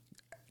being.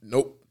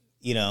 Nope.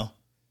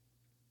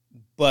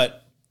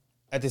 But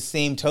at the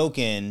same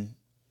token,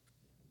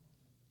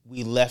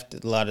 we left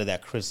a lot of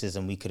that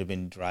criticism we could have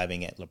been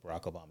driving at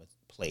Barack Obama's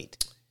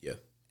plate. Yeah.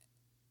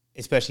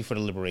 Especially for the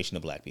liberation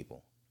of black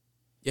people.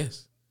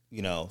 Yes.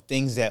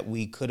 Things that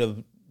we could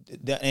have,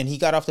 and he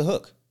got off the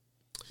hook.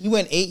 He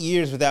went 8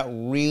 years without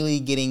really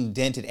getting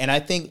dented. And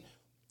I think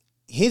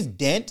his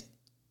dent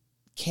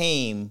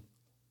came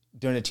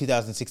during the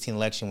 2016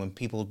 election when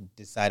people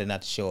decided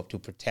not to show up to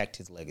protect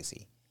his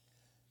legacy.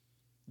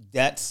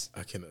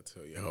 I cannot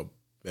tell you how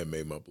that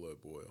made my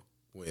blood boil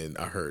when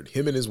I heard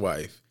him and his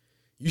wife,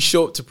 you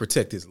show up to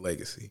protect his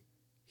legacy.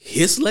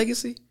 His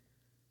legacy?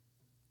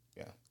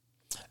 Yeah.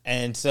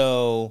 And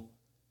so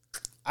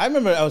I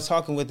remember I was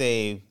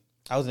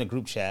in a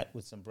group chat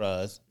with some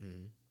bros,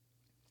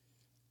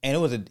 and it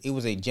was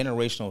a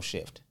generational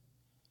shift.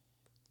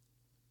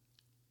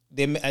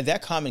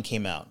 That comment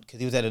came out because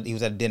he was at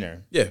a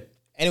dinner. Yeah.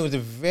 And it was a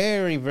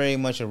very, very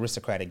much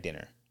aristocratic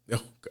dinner.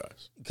 Oh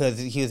gosh. Because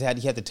he had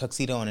the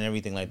tuxedo on and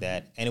everything like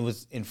that, and it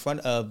was in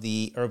front of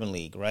the Urban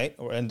League, right?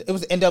 It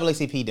was an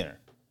NAACP dinner.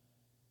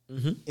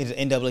 It's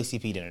an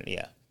NAACP dinner,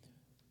 yeah.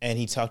 And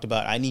he talked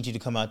about, I need you to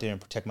come out there and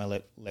protect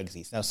my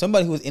legacies. Now,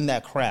 somebody who was in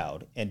that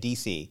crowd in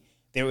D.C.,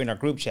 they were in our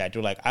group chat. They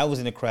were like, I was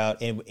in the crowd,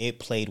 and it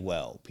played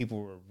well.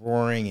 People were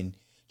roaring and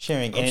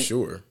cheering. I'm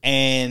sure.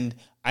 And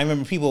I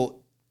remember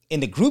people in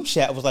the group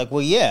chat was like,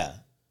 well, yeah,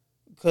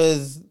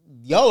 because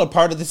y'all are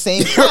part of the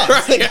same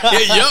class.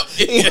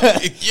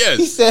 Yes.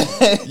 He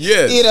said,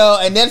 yes.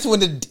 And that's when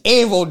the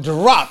anvil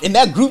dropped. In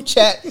that group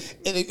chat,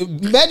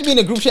 imagine being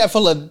in a group chat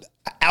full of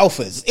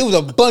alphas. It was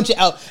a bunch of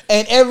alphas.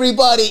 And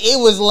it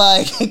was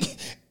like,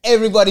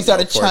 everybody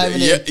started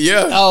chiming in.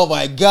 Yeah. Oh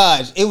my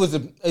gosh.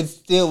 It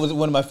still was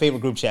one of my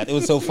favorite group chats. It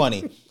was so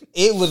funny.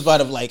 It was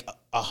about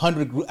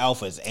 100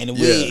 alphas, and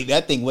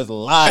that thing was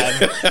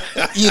live, and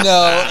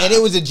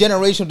it was a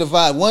generational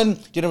divide. One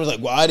generation was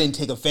like, well, I didn't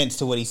take offense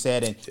to what he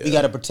said, and we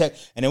got to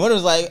protect. And then one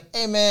was like,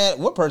 hey, man,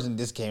 what person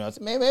just came out? I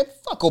said, man,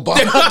 fuck Obama.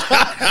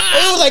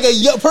 It was like a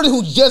young person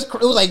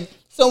it was like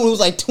someone who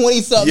was like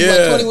 20-something,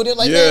 like 20, with it.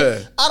 Like,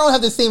 man, I don't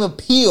have the same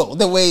appeal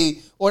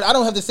or I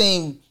don't have the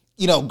same,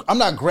 I'm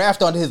not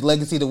grafted onto his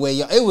legacy the way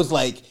it was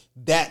like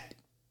that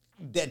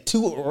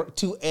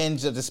two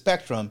ends of the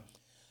spectrum.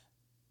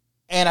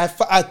 And I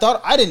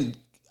thought I didn't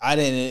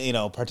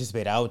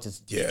participate. I was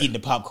just eating the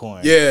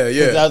popcorn.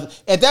 Yeah.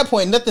 At that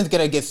point, nothing's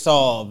gonna get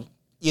solved.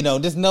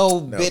 There's no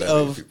bit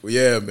of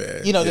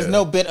man. There's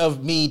no bit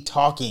of me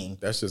talking.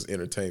 That's just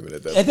entertainment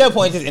at that. At that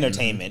point, it's just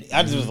entertainment.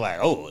 I just was like,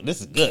 oh, this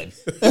is good.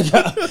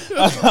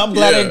 I'm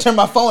glad I didn't turn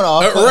my phone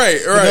off. Right.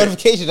 The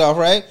notifications off.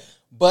 Right.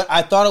 But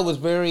I thought it was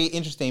very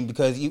interesting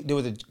because there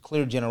was a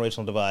clear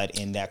generational divide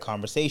in that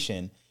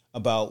conversation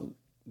about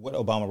what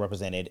Obama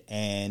represented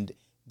and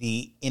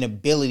the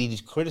inability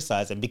to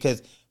criticize him,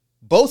 because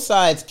both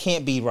sides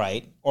can't be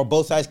right, or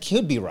both sides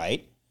could be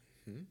right,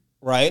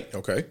 right?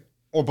 Okay.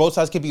 Or both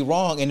sides could be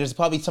wrong, and there's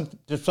probably some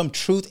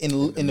truth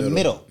in the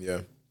middle.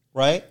 Yeah.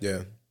 Right?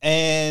 Yeah.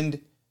 And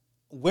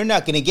we're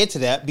not going to get to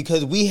that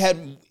because we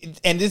had,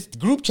 and this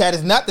group chat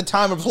is not the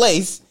time or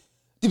place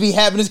to be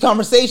having this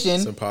conversation.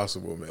 It's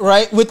impossible, man.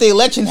 Right? With the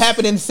election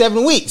happening in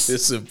 7 weeks.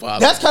 It's impossible.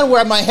 That's kind of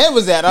where my head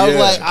was at. I was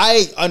like,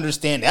 I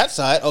understand that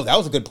side. Oh, that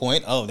was a good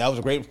point. Oh, that was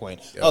a great point.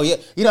 Yep. Oh, yeah.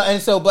 You know,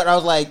 and so, but I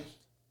was like,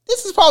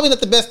 this is probably not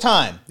the best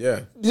time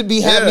to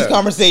be having this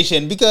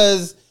conversation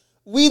because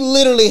we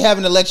literally have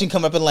an election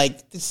come up in like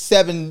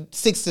 6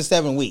 to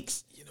 7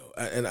 weeks. You know,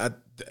 and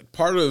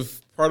part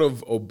of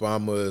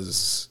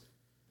Obama's,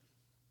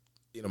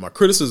 you know, my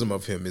criticism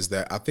of him is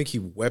that I think he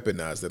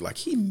weaponized it. Like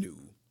he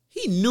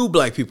knew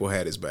black people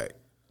had his back.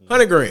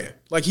 $100,000.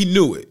 Like he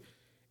knew it.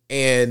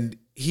 And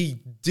he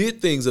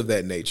did things of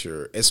that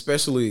nature,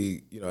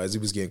 especially, you know, as he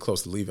was getting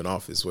close to leaving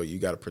office, where you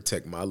got to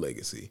protect my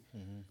legacy.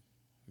 Mm-hmm.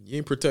 You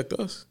ain't protect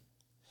us.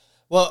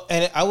 Well,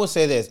 and I will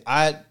say this.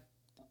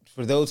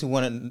 For those who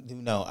want to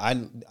know,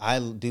 I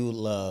do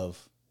love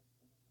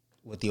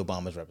what the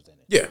Obamas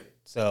represented. Yeah.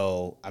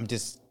 So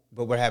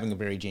but we're having a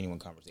very genuine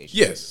conversation.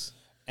 Yes.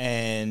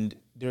 And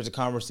there's a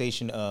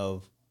conversation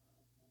of,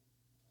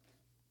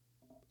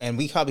 and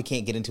we probably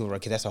can't get into it right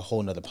because that's a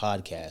whole nother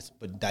podcast,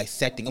 but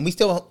dissecting, and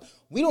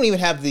we don't even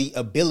have the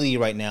ability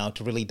right now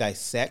to really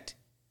dissect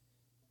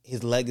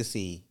his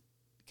legacy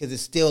because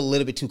it's still a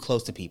little bit too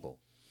close to people.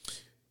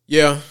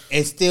 Yeah.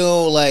 It's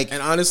still like,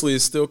 and honestly,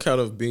 it's still kind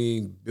of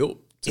being built.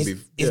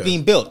 It's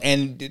being built,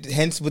 and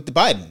hence with the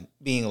Biden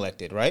being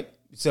elected, right?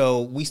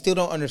 So we still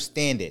don't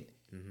understand it.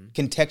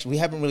 Context, we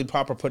haven't really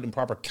put in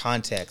proper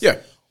context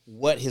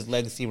what his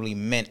legacy really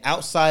meant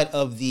outside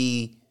of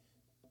the,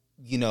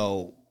 you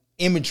know,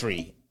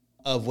 imagery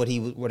of what he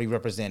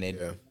represented.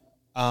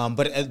 Yeah.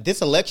 But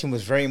this election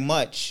was very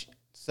much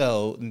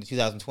so in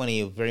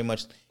 2020, very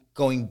much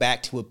going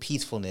back to a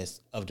peacefulness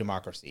of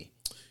democracy.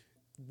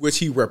 Which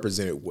he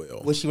represented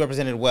well.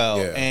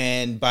 Yeah.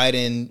 And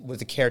Biden was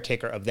the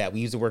caretaker of that. We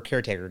use the word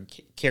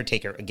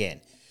caretaker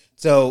again.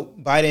 So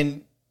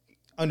Biden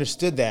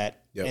understood that.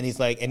 Yep. And he's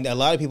like, and a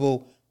lot of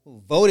people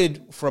who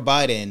voted for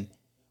Biden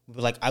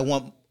were like, I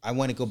want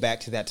to go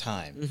back to that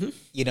time,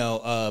 you know,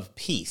 of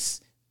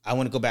peace. I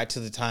want to go back to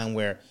the time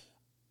where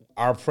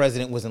our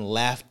president wasn't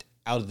laughed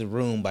out of the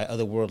room by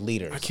other world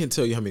leaders. I can't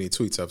tell you how many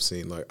tweets I've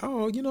seen like,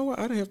 oh, you know what?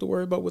 I didn't have to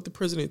worry about what the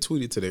president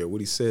tweeted today or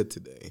what he said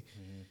today.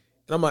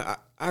 And I'm like,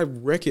 I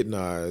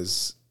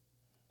recognize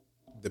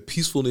the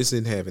peacefulness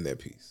in having that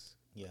peace.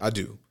 Yeah. I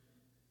do.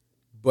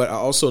 But I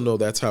also know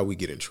that's how we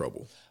get in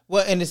trouble.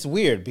 Well, and it's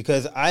weird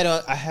because I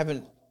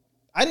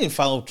didn't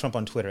follow Trump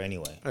on Twitter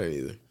anyway. I didn't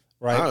either.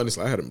 Right?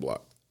 I had him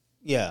blocked.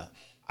 Yeah.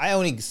 I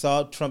only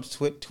saw Trump's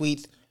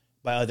tweets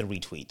by other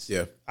retweets.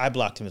 Yeah. I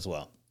blocked him as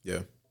well.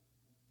 Yeah.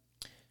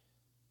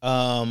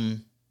 The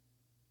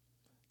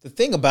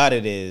thing about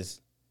it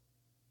is,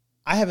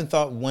 I haven't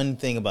thought one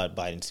thing about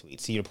Biden's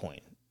tweets, to your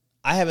point.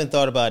 I haven't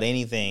thought about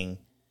anything.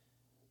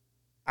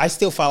 I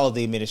still follow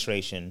the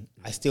administration.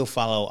 I still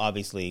follow,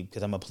 obviously,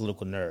 because I'm a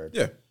political nerd.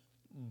 Yeah.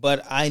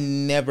 But it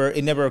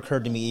never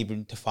occurred to me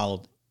even to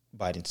follow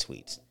Biden's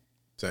tweets.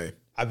 Same.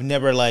 I've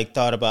never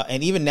thought about,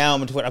 and even now I'm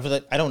on Twitter. I was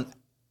like, I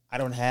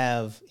don't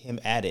have him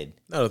added.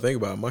 Now to think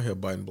about it, I might have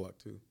Biden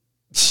blocked too.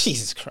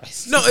 Jesus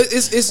Christ. No,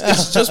 it's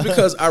just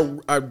because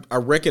I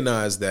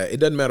recognize that it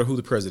doesn't matter who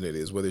the president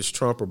is, whether it's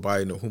Trump or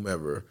Biden or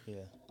whomever.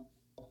 Yeah.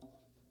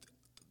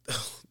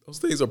 Those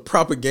things are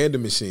propaganda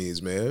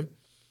machines, man.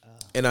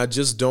 And I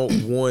just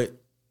don't want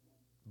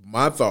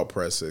my thought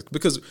process,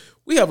 because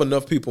we have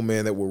enough people,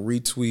 man, that will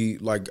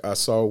retweet. Like I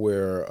saw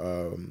where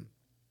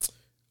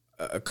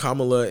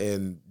Kamala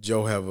and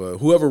Joe have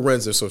whoever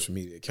runs their social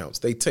media accounts,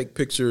 they take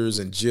pictures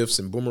and GIFs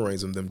and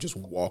boomerangs of them just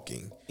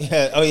walking.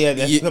 Yeah. Oh, yeah.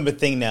 That's become a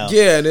thing now.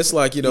 Yeah. And it's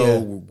like, we're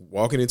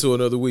walking into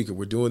another week and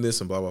we're doing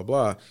this and blah, blah,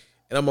 blah.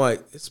 And I'm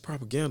like, it's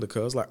propaganda,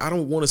 cuz. Like, I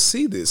don't want to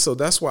see this. So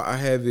that's why I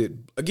have it.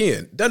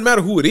 Again, doesn't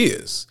matter who it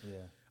is. Yeah.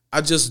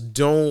 I just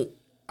don't.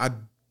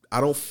 I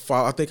don't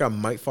follow. I think I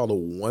might follow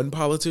one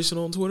politician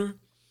on Twitter.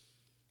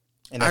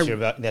 And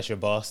that's your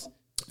boss?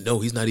 No,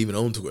 he's not even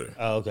on Twitter.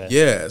 Oh, okay.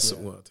 Yeah. So,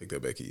 well, I'll take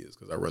that back. He is,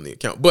 because I run the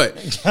account. But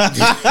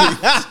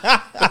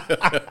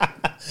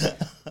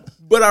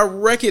but I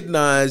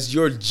recognize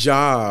your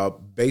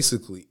job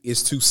basically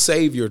is to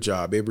save your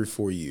job every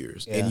 4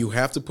 years. Yeah. And you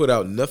have to put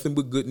out nothing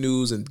but good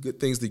news and good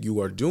things that you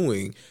are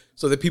doing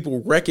so that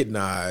people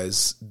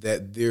recognize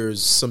that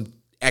there's some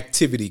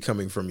activity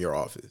coming from your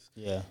office.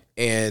 Yeah.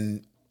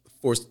 And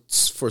for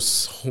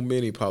so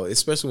many politics,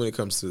 especially when it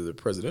comes to the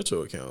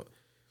presidential account,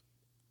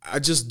 I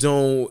just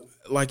don't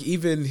like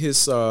even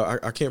his I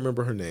can't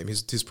remember her name,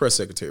 his press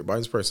secretary,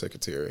 Biden's press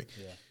secretary.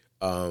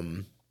 Yeah.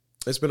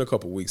 It's been a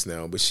couple weeks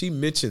now, but she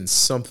mentioned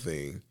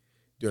something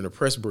during a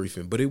press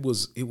briefing, but it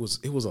was a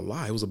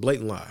lie. It was a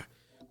blatant lie.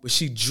 But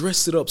she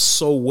dressed it up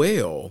so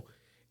well.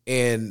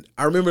 And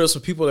I remember there's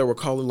some people that were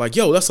calling like,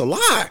 yo, that's a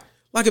lie.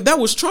 Like if that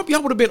was Trump,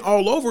 y'all would have been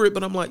all over it.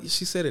 But I'm like,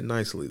 she said it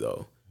nicely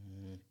though.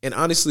 Mm-hmm. And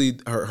honestly,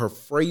 her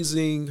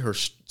phrasing, her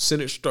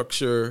sentence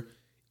structure,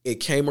 it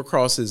came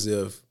across as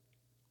if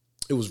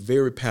it was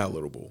very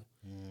palatable.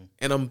 Mm-hmm.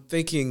 And I'm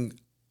thinking,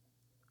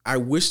 I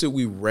wish that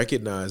we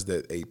recognize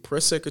that a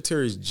press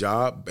secretary's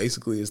job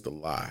basically is to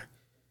lie.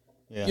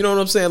 Yeah. You know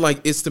what I'm saying? Like,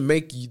 it's to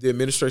make the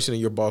administration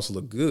and your boss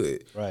look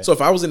good. Right. So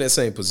if I was in that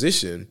same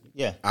position,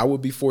 Yeah. I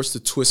would be forced to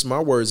twist my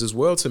words as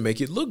well to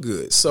make it look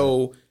good.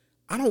 So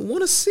I don't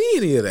want to see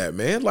any of that,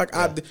 man. Like,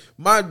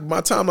 my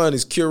timeline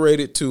is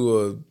curated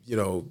to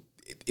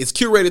it's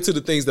curated to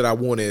the things that I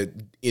want to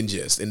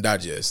ingest and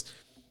digest.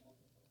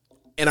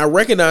 And I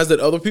recognize that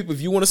other people, if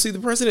you want to see the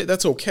president,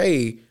 that's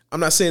okay. I'm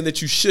not saying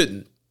that you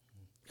shouldn't.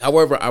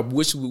 However, I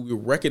wish we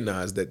would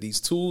recognize that these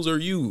tools are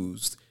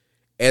used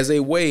as a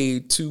way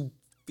to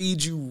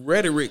feed you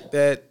rhetoric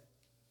that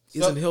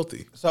isn't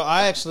healthy. So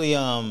I actually,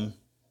 I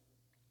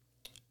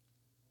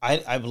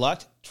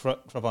blocked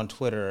Trump on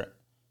Twitter,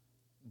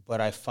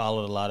 but I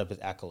followed a lot of his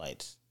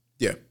acolytes.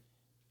 Yeah.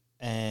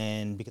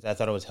 And because I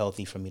thought it was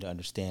healthy for me to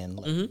understand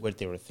what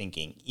they were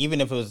thinking,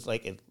 even if it was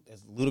like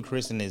as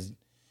ludicrous and as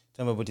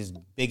some of it as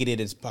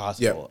bigoted as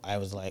possible. I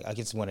was like, I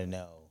just want to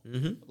know,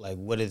 like,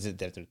 what is it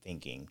that they're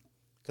thinking?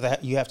 Because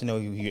you have to know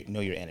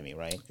your enemy,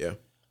 right? Yeah.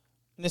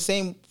 And the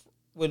same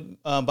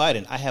with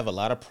Biden. I have a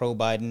lot of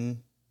pro-Biden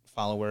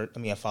followers. I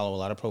mean, I follow a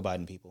lot of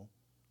pro-Biden people.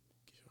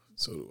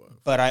 So do I.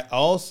 But I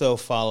also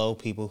follow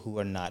people who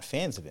are not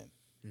fans of him.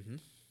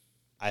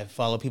 I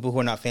follow people who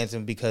are not fans of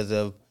him because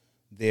of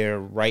their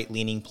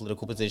right-leaning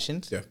political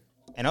positions. Yeah.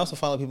 And I also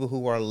follow people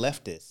who are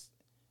leftists.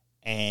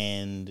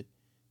 And,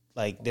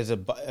 like, there's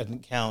an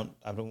account.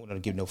 I don't want to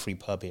give no free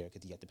pub here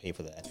because you have to pay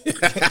for that.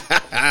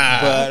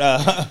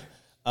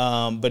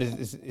 But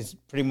it's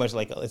pretty much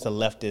like it's a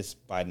leftist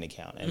Biden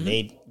account. And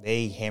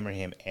they hammer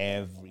him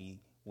every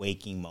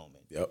waking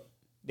moment. Yep.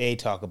 They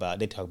talk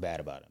bad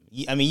about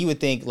him. I mean, you would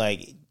think,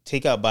 like,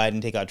 take out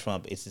Biden, take out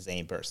Trump, it's the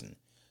same person.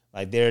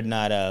 Like, they're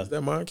not a... Is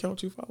that my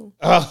account you follow?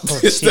 Oh,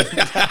 shit.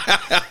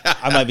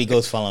 I might be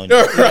ghost following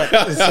you.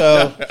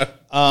 So,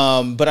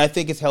 but I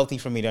think it's healthy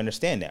for me to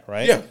understand that,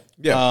 right? Yeah,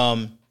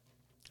 yeah.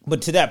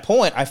 But to that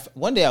point,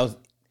 one day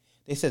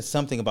they said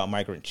something about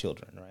migrant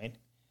children, right?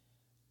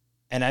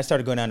 And I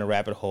started going down the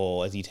rabbit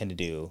hole, as you tend to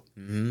do,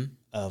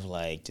 of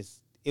like,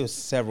 it was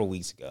several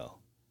weeks ago.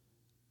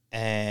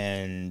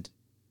 And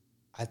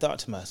I thought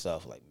to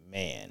myself, like,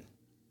 man,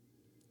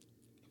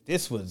 if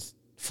this was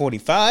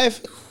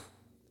 45,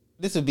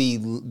 this would be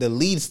the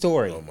lead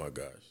story. Oh, my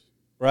gosh.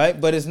 Right?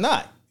 But it's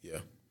not. Yeah.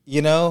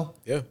 You know?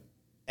 Yeah.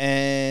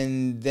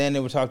 And then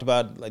it was talked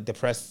about, like, the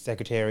press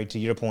secretary, to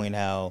your point,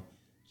 how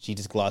she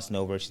just glossing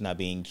over, she's not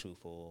being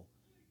truthful.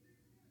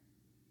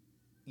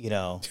 You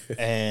know?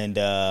 And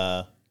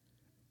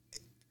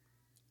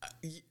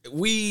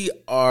we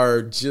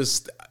are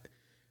just,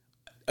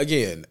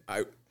 again,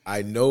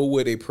 I know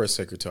what a press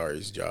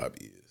secretary's job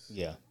is.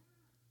 yeah.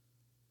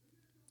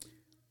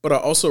 But I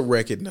also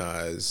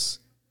recognize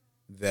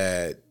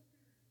that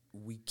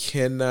we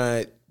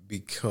cannot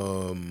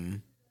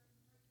become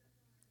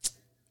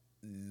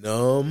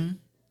numb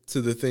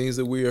to the things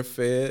that we are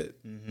fed.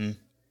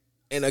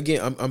 And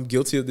again, I'm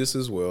guilty of this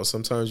as well.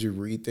 Sometimes you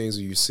read things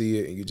or you see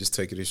it and you just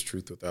take it as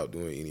truth without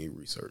doing any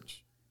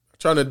research. I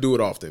try not to do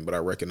it often, but I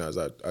recognize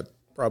I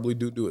probably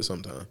do it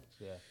sometimes.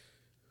 Yeah.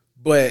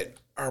 But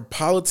our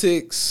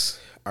politics,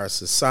 our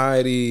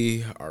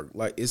society,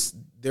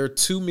 there are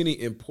too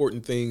many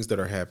important things that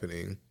are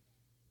happening,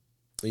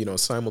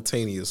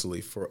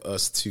 simultaneously for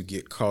us to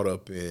get caught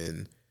up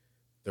in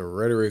the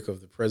rhetoric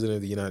of the president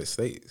of the United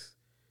States.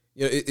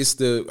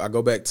 I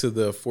go back to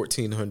the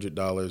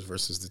 $1,400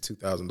 versus the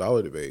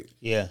 $2,000 debate.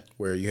 Yeah.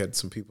 Where you had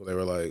some people that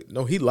were like,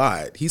 no, he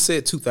lied. He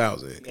said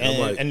 2,000.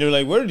 And they're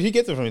like, where did he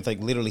get this from? It's like,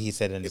 literally, he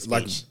said it in his speech.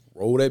 Like,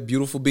 roll that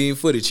beautiful being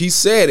footage. He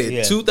said it.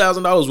 Yeah.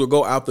 $2,000 will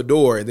go out the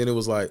door. And then it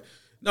was like,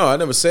 no, I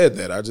never said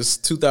that. I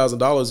just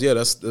 $2,000. Yeah,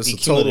 that's a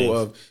total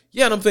of.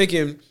 Yeah, and I'm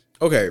thinking,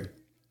 okay,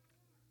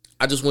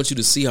 I just want you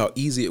to see how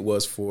easy it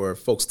was for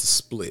folks to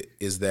split.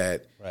 Is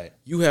that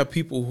you have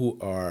people who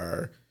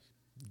are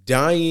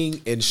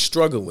dying and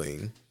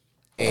struggling,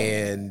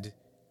 and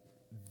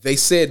they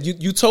said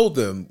you told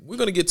them we're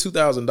going to get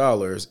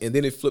 $2,000, and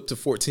then it flipped to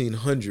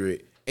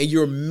 $1,400, and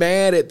you're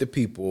mad at the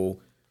people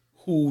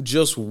who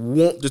just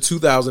want the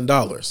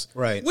 $2,000.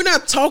 Right. We're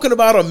not talking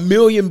about $1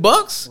 million.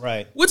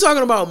 Right. We're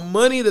talking about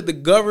money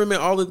that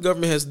all the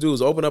government has to do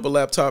is open up a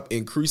laptop,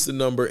 increase the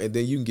number, and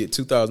then you can get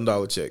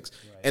 $2,000 checks.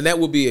 Right. And that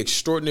would be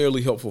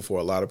extraordinarily helpful for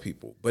a lot of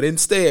people. But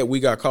instead, we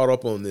got caught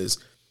up on this.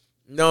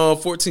 No,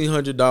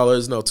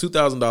 $1,400, no,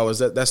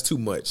 $2,000, that's too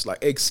much. Like,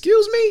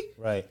 excuse me?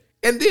 Right.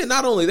 And then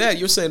not only that,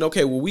 you're saying,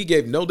 okay, well,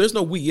 there's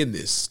no we in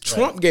this.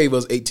 Trump gave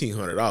us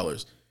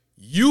 $1,800.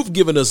 You've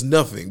given us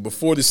nothing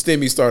before the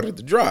stimmy started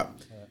to drop.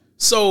 Right.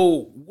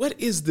 So what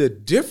is the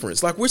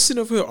difference? Like, we're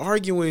sitting over here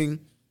arguing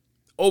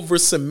over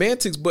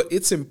semantics, but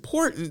it's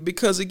important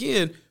because,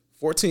 again,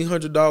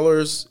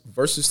 $1,400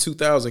 versus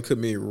 $2,000 could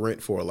mean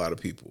rent for a lot of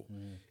people.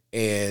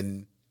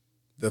 And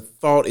the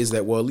thought is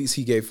that, well, at least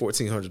he gave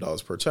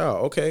 $1,400 per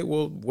child. Okay,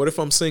 well, what if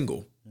I'm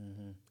single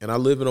and I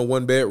live in a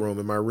 1-bedroom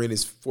and my rent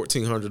is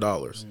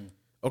 $1,400?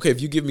 Okay,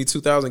 if you give me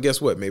 $2,000, guess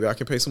what? Maybe I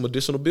can pay some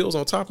additional bills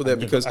on top of that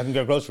because I can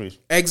get groceries.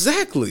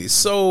 Exactly.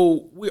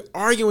 So we're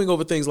arguing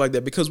over things like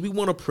that because we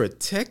want to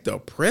protect the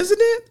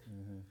president.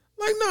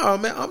 Like, no,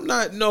 man, I'm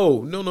not. No.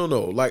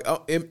 Like,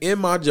 in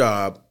my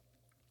job,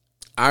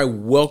 I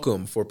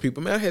welcome for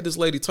people. Man, I had this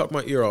lady talk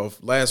my ear off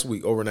last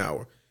week over an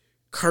hour,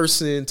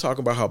 cursing,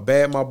 talking about how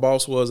bad my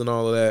boss was and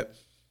all of that.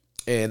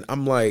 And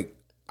I'm like,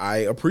 I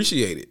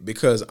appreciate it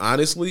because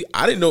honestly,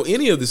 I didn't know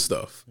any of this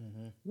stuff.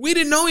 Mm-hmm. We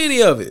didn't know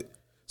any of it.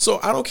 So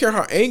I don't care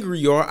how angry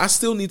you are. I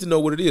still need to know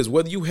what it is.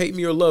 Whether you hate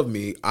me or love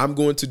me, I'm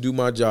going to do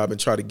my job and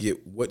try to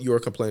get what you're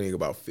complaining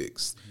about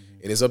fixed.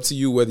 Mm-hmm. And it's up to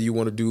you whether you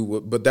want to do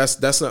what, but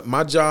that's not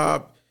my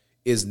job.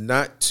 Is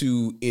not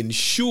to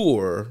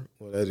ensure,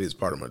 well, that is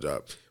part of my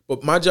job,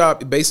 but my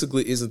job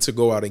basically isn't to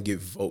go out and get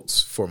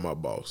votes for my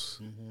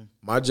boss. Mm-hmm.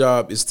 My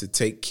job is to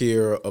take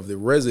care of the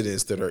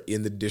residents that are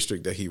in the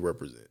district that he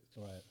represents.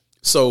 Right.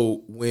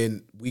 So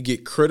when we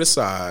get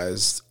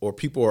criticized or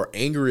people are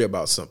angry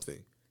about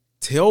something,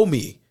 tell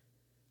me,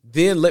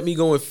 then let me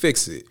go and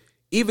fix it.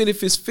 Even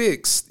if it's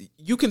fixed,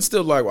 you can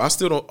still like, well, I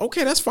still don't,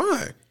 okay, that's fine.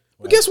 Right.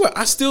 But guess what?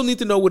 I still need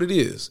to know what it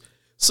is.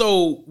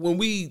 So when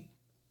we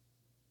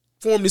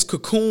form this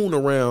cocoon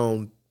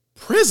around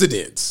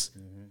presidents.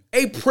 Mm-hmm.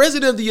 A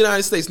president of the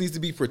United States needs to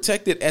be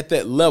protected at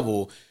that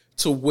level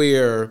to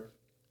where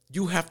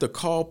you have to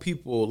call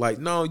people like,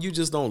 no, you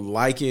just don't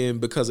like him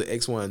because of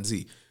X, Y, and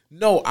Z.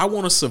 No, I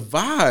want to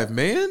survive,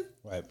 man.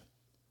 Right.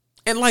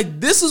 And like,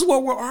 this is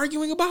what we're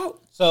arguing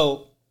about.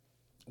 So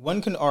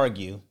one can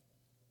argue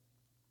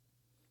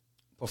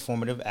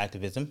performative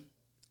activism.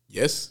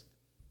 Yes.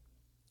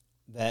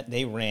 That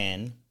they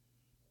ran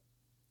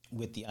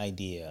with the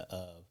idea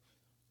of,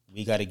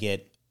 we got to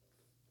get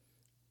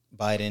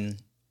Biden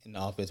in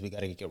office. We got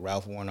to get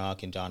Ralph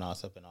Warnock and John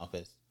Ossoff in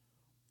office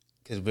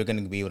because we're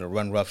going to be able to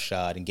run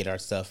roughshod and get our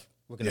stuff.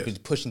 We're going to be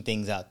pushing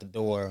things out the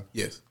door.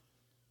 Yes.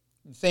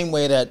 The same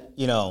way that,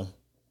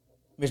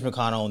 Mitch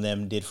McConnell and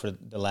them did for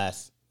the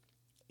last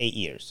 8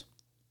 years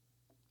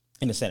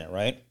in the Senate,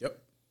 right? Yep.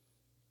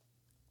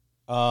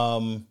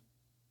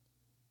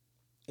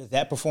 Is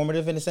that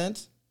performative in a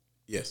sense?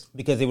 Yes.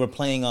 Because they were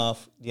playing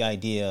off the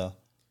idea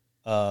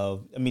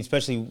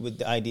especially with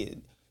the idea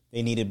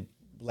they needed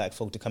black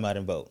folk to come out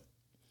and vote.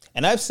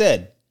 And I have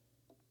said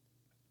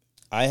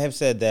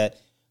that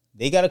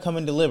they got to come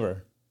and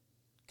deliver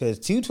because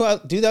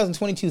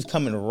 2022 is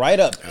coming right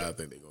up. I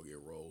think they're going to get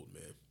rolled,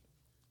 man.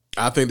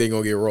 I think they're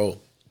going to get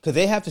rolled. Because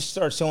they have to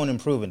start showing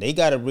improvement. They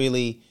got to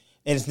really,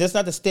 and it's just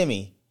not the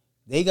STEMI.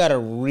 They got to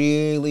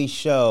really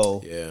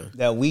show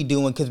that we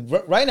doing, because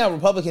right now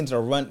Republicans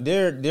are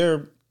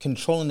they're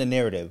controlling the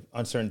narrative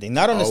on certain things.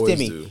 Not on the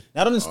STEMI.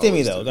 Not on the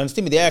STEMI, though. On the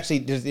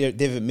STEMI,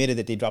 they've admitted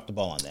that they dropped the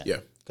ball on that. Yeah.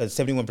 Because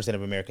 71%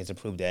 of Americans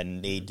approved that,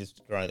 and they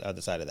just are on the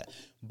other side of that.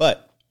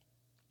 But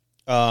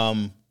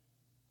the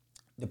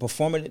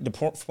performance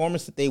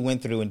that they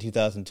went through in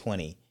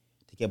 2020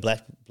 to get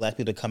black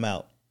people to come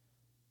out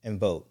and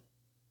vote,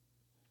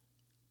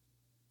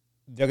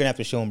 they're going to have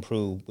to show and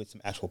prove with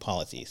some actual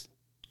policies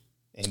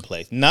in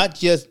place. Not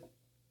just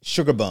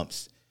sugar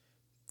bumps.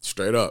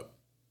 Straight up.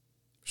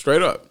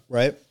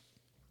 Right?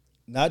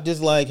 Not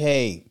just like,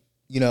 hey,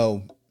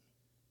 the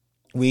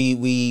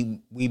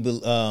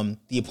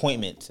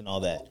appointments and all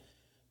that.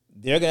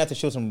 They're going to have to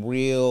show some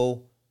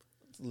real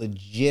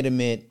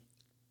legitimate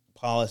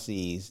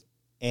policies,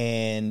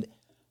 and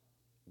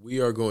we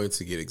are going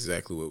to get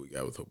exactly what we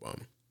got with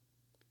Obama.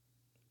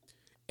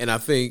 And I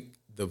think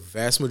the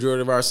vast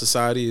majority of our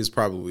society is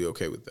probably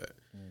okay with that.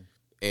 Mm.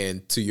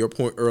 And to your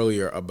point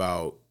earlier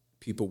about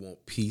people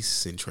want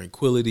peace and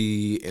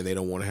tranquility, and they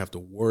don't want to have to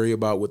worry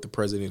about what the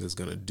president is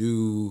going to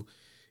do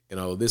and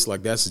all of this.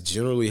 Like, that's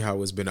generally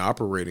how it's been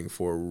operating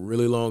for a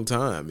really long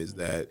time, is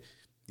that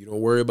you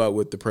don't worry about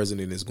what the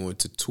president is going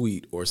to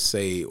tweet or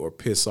say or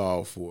piss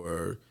off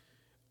or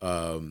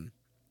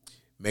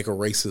make a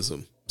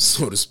racism,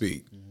 so to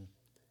speak. Mm-hmm.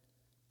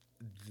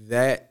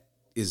 That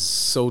is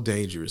so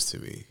dangerous to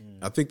me.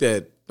 I think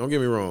that, don't get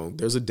me wrong,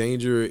 there's a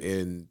danger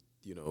in,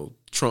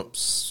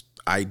 Trump's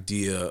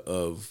idea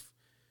of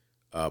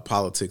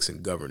politics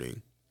and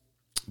governing.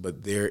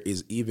 But there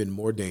is even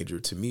more danger,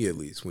 to me at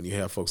least, when you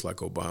have folks like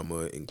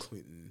Obama and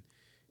Clinton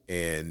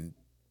and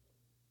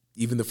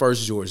even the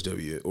first George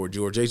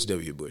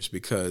H.W. Bush,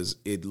 because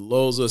it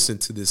lulls us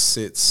into this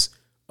sense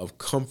of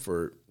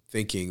comfort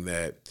thinking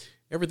that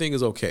everything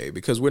is okay.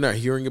 Because we're not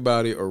hearing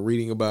about it or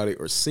reading about it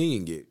or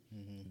seeing it,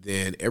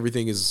 then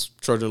everything is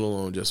trudging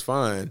along just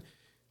fine.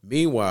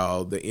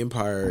 Meanwhile, the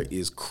empire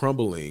is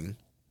crumbling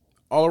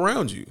all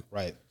around you.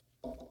 Right.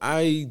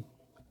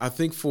 I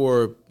think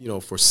for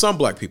some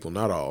black people,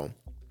 not all,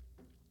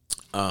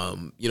 I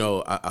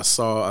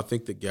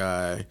think the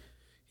guy,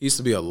 he used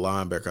to be a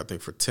linebacker, I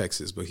think, for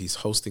Texas, but he's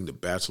hosting The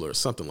Bachelor or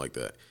something like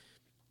that.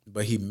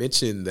 But he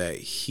mentioned that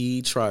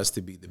he tries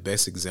to be the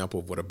best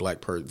example of what a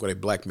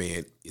black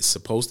man is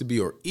supposed to be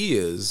or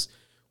is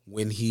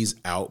when he's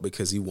out,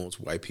 because he wants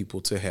white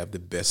people to have the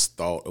best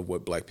thought of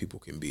what black people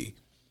can be.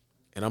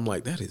 And I'm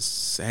like, that is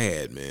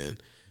sad, man.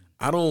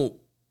 I don't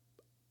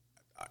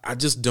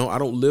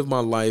live my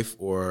life,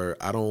 or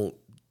I don't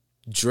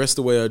dress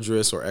the way I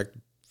dress or act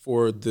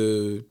for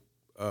the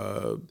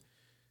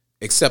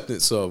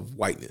acceptance of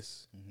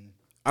whiteness. Mm-hmm.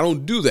 I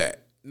don't do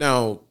that.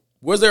 Now,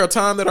 was there a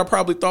time that I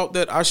probably thought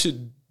that I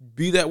should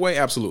be that way?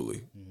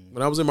 Absolutely. Mm-hmm.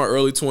 when I was in my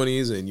early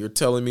 20s and you're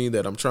telling me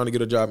that I'm trying to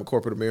get a job in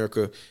corporate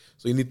America,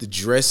 so you need to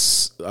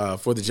dress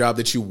for the job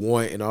that you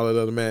want and all that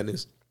other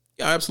madness.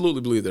 Yeah, I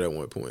absolutely believe that at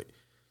one point.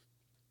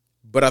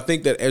 But I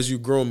think that as you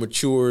grow and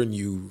mature and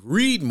you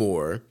read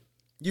more,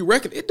 you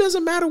reckon it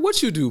doesn't matter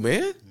what you do,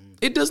 man.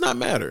 It does not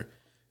matter.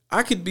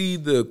 I could be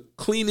the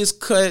cleanest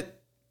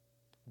cut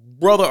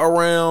brother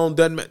around,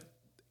 doesn't matter.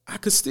 I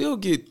could still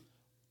get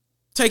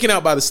taken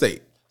out by the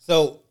state.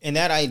 So in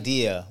that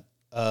idea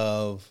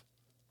of,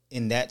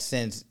 in that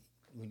sense,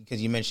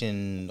 because you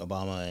mentioned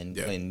Obama and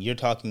Clinton, you're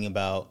talking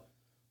about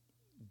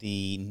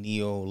the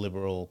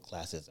neoliberal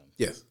classism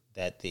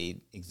that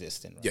they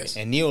exist in. Right? Yes.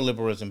 And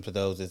neoliberalism, for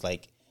those, is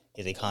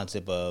a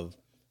concept of,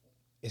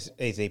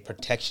 is a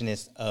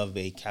protectionist of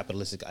a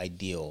capitalistic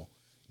ideal.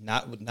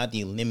 Not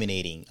the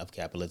eliminating of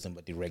capitalism,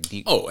 but the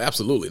Oh,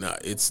 absolutely not.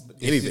 It's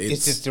anything.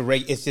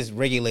 It's just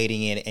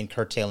regulating it and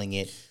curtailing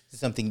it to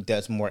something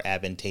that's more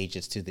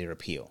advantageous to their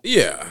appeal.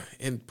 Yeah,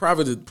 and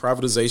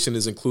privatization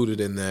is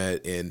included in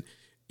that, and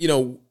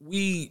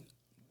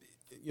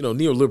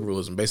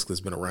neoliberalism basically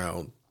has been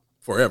around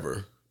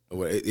forever.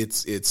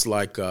 It's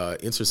like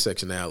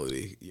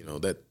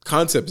intersectionality. That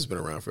concept has been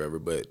around forever,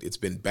 but it's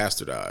been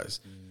bastardized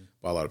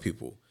by a lot of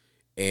people,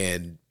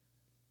 and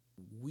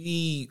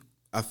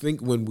I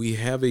think when we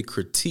have a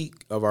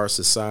critique of our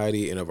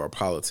society and of our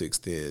politics,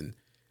 then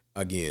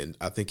again,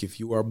 I think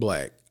if you are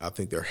black, I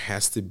think there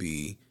has to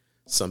be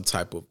some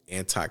type of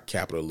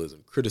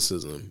anti-capitalism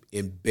criticism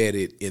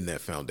embedded in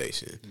that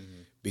foundation.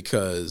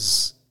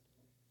 Because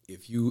I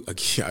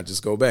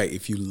just go back,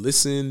 if you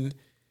listen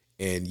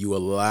and you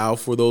allow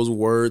for those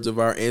words of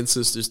our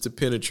ancestors to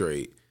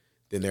penetrate,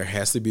 then there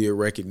has to be a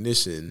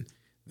recognition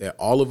that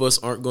all of us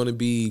aren't going to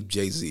be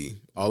Jay-Z.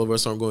 All of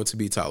us aren't going to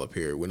be Tyler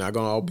Perry. We're not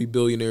going to all be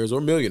billionaires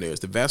or millionaires.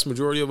 The vast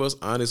majority of us,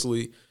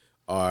 honestly,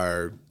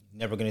 are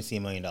never going to see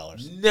 $1 million.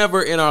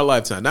 Never in our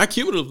lifetime. Not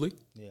cumulatively.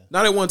 Yeah.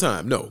 Not at one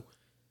time. No.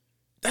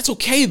 That's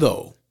okay,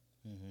 though.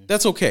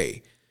 That's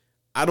okay.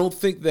 I don't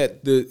think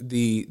that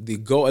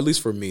the goal, at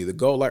least for me, the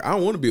goal, I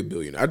don't want to be a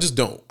billionaire. I just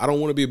don't. I don't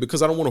want to be,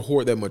 because I don't want to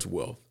hoard that much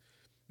wealth.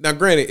 Now,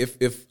 granted,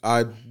 if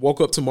I woke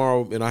up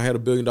tomorrow and I had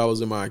 $1 billion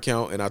in my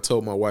account and I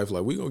told my wife,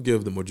 we're going to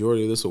give the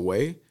majority of this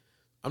away,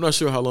 I'm not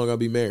sure how long I'll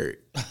be married.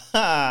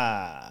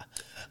 I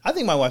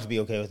think my wife would be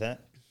okay with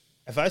that.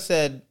 If I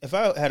had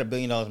 $1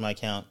 billion in my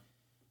account,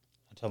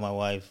 I told my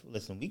wife,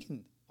 listen, we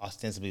can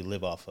ostensibly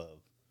live off of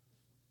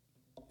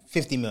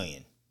 $50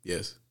 million.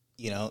 Yes.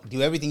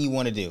 Do everything you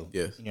want to do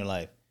in your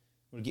life.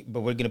 But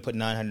we're going to put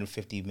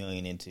 $950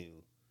 million into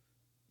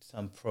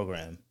some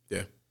program.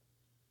 Yeah.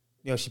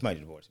 She might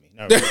divorce me.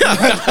 Right,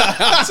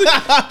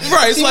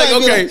 it's like,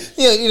 okay.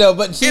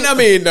 But and I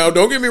mean, no,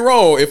 don't get me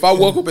wrong. If I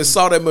woke up and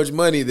saw that much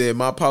money,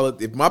 then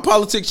if my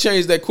politics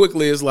changed that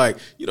quickly, it's like,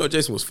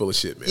 Jason was full of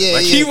shit, man.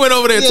 He went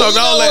over there and talked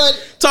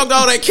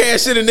all that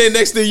cash shit, and then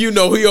next thing you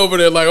know, he over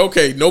there like,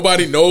 okay,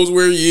 nobody knows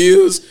where he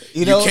is.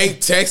 You can't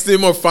text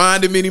him or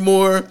find him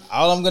anymore.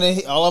 All I'm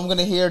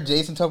gonna hear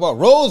Jason talk about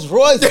Rolls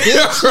Royce,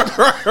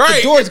 bitch. Right.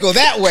 The doors go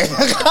that way.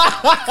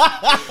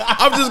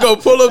 I'm just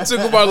gonna pull up to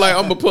Kumar,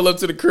 I'm gonna pull up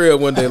to the crib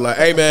one day,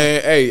 hey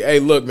man, hey,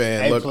 look,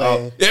 man, look,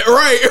 right.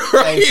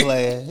 Hey,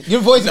 player, your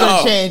voice is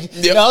gonna change.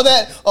 Yep.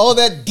 All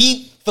that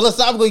deep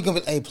philosophical. You can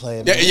be, hey,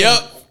 player. Man,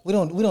 yep. We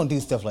don't do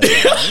stuff like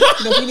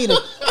that. We need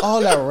all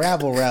that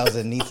rabble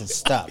rouser needs to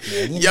stop,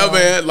 man. Man.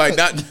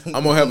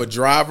 I'm gonna have a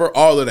driver,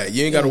 all of that.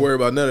 You ain't got to worry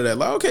about none of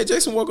that. Okay,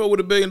 Jason woke up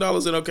with $1 billion,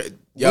 and okay,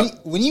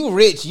 when you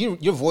rich,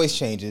 your voice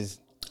changes.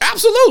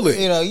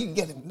 Absolutely. You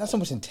get not so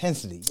much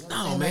intensity.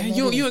 No, man.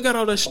 You ain't got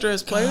all that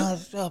stress, player.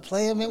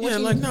 Player, man.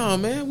 No,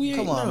 man. We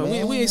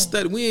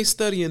ain't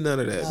studying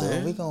none of that,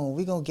 man. We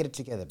gonna get it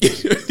together.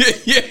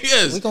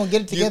 Yes. We gonna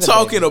get it together. You're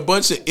talking a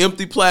bunch of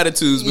empty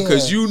platitudes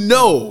because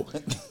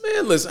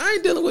man, listen, I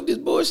ain't dealing with this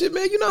bullshit,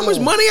 man. You know how much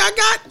money I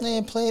got?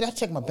 Man, player, I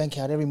check my bank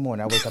account every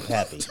morning. I wake up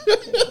happy.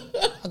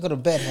 I go to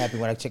bed happy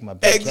when I check my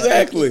bank account.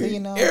 Exactly.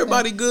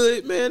 Everybody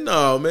good, man.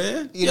 No,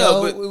 man.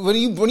 When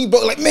you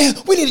broke, man,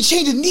 we need to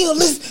change the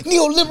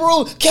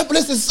neoliberal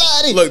capitalist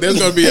society. Look, there's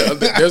gonna be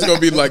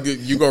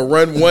you're gonna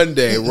run one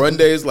day. One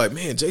day is like,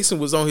 man, Jason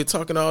was on here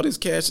talking all this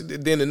cash.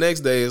 Then the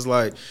next day is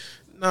like,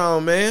 no,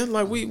 man,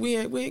 we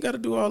ain't got to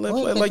do all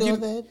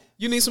that.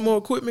 You need some more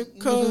equipment,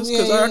 cause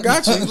I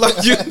got you.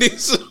 You need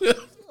some.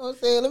 I'm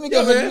saying, let me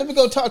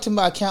go talk to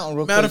my accountant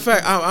real quick. Matter of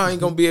fact, I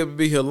ain't gonna be able to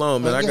be here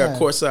long, man. I got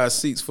courtside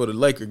seats for the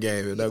Laker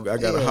game, and I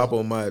got to hop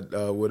on my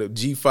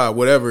G5,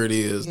 whatever it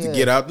is, to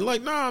get out.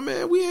 Nah,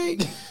 man, we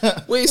ain't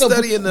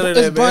studying none of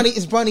that, man.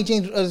 It's Bronny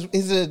James'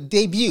 his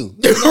debut,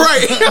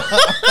 right?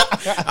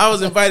 I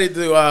was invited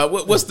to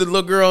what's the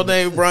little girl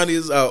name?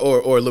 Bronny's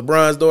or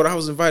LeBron's daughter. I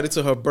was invited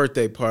to her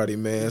birthday party,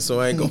 man. So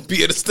I ain't gonna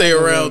be able to stay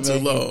around too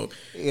long.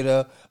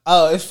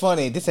 Oh, it's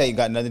funny. This ain't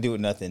got nothing to do with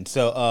nothing.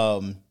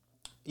 So,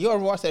 you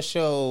ever watch that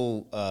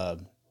show?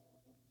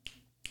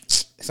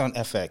 It's on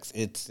FX.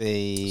 It's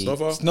a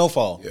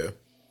Snowfall. Yeah.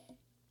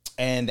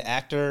 And the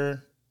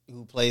actor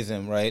who plays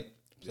him, right,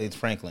 plays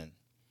Franklin.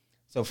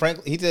 So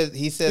Franklin, he says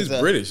he's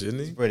British, isn't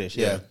he? He's British,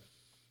 yeah.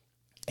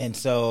 And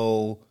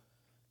so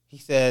He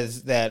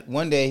says that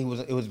one day it was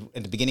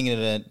at the beginning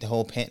of the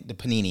whole the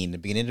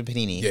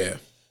Panini,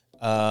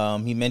 Yeah.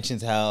 He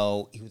mentions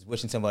how he was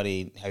wishing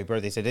somebody happy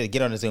birthday. He said, hey,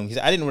 get on the Zoom. He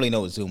said, I didn't really know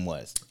what Zoom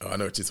was. Oh, I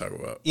know what you're talking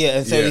about. Yeah,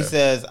 and so he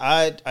says,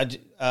 I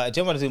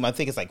jump on the Zoom. I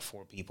think it's like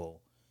 4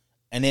 people.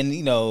 And then,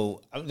 you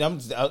know, I'm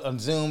on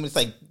Zoom. It's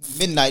like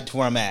midnight to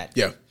where I'm at.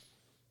 Yeah.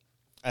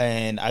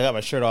 And I got my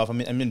shirt off. I'm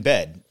in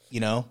bed, you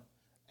know.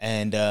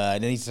 And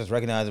then he starts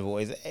recognizing the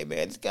voice. Hey,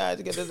 man, this guy.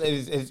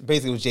 It's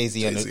basically was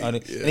Jay-Z. On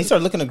it. Yeah. And he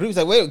started looking at the group. He's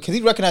like, wait, because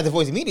he recognized the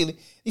voice immediately.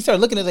 He started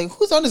looking at like,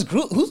 who's on this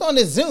group? Who's on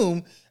this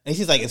Zoom? And he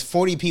sees like, it's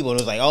 40 people. And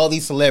it was like all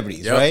these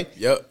celebrities, right?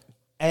 Yep.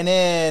 And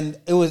then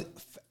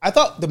I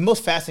thought the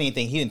most fascinating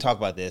thing, he didn't talk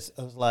about this.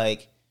 It was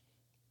like,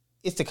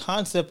 it's the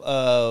concept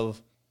of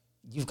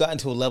you've gotten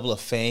to a level of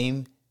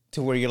fame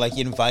to where you're like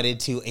invited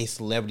to a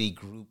celebrity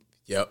group.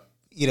 Yep.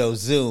 You know,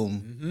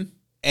 Zoom.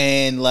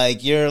 And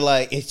like you're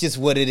like, it's just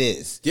what it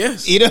is.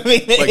 Yes. You know what I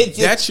mean? Like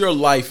that's your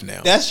life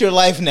now. That's your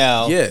life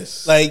now.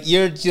 Yes. Like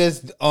you're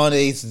just on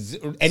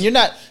and you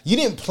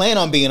didn't plan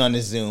on being on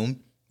this Zoom.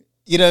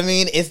 You know what I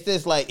mean? It's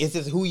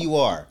just who you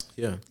are.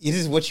 Yeah. It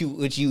is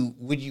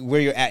where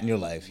you're at in your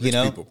life. Rich you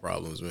know? people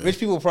problems, man. Rich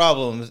people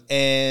problems.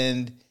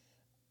 And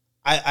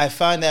I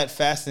find that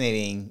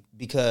fascinating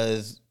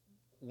because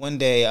one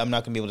day I'm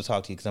not gonna be able to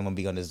talk to you because I'm gonna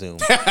be on the Zoom,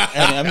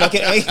 and I'm not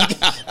gonna.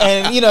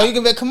 And you know you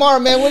can be like, Kamar,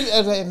 man. I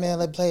was like, man,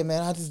 let's play,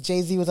 man. I just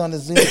Jay-Z was on the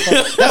Zoom.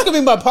 That's gonna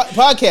be my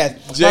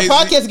podcast. Jay-Z. My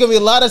podcast is gonna be a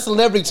lot of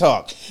celebrity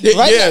talk.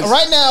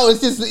 Right now, it's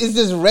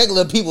just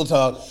regular people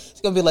talk. It's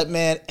gonna be like,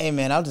 man, hey,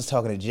 man, I was just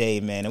talking to Jay,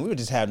 man, and we were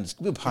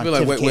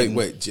pontificating.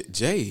 Wait,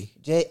 Jay.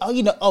 Oh,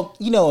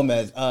 you know him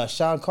as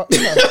Sean Carter.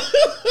 You know.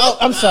 Oh,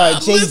 I'm sorry,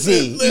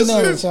 Jay-Z.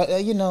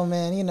 Listen. You know,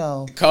 man. You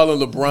know. Calling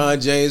LeBron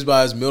James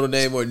by his middle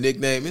name or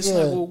nickname. It's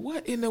like, well,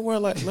 what in the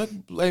world? Like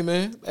hey,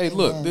 man. Hey,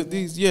 look, man.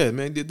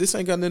 This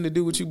ain't got nothing to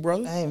do with you,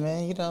 brother. Hey,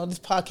 man, you know, this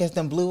podcast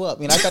done blew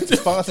up. You know, I got the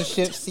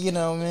sponsorships, you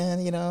know,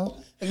 man, you know.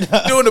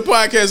 Doing the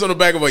podcast on the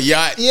back of a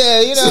yacht.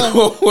 Yeah, you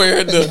know.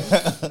 Somewhere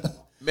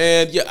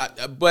man,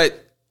 yeah,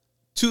 but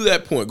to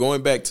that point,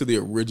 going back to the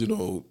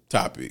original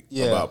topic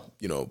about,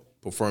 you know,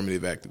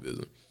 performative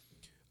activism,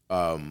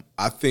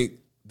 I think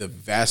the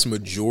vast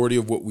majority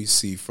of what we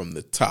see from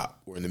the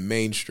top or in the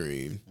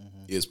mainstream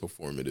is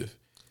performative.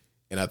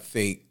 And I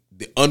think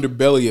the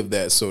underbelly of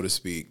that, so to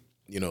speak,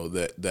 you know,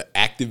 the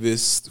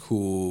activists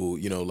who,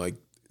 you know, like,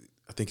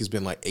 I think it's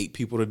been like 8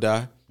 people to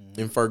die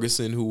in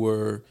Ferguson who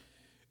were,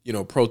 you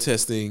know,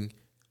 protesting,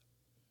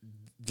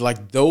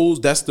 like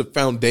that's the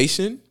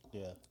foundation.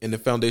 Yeah. And the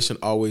foundation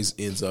always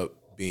ends up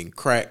being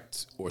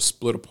cracked or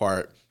split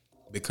apart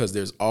because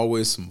there's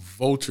always some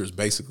vultures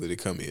basically to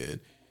come in,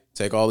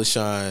 take all the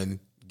shine,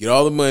 get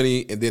all the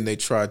money, and then they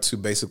try to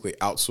basically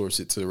outsource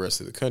it to the rest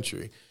of the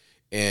country.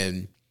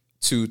 And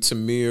to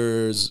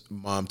Tamir's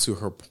mom, to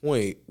her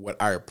point, what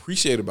I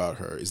appreciate about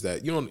her is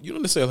that you don't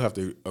necessarily have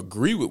to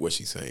agree with what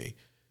she's saying.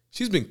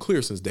 She's been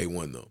clear since day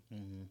one, though.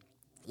 Mm-hmm.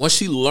 Once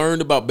she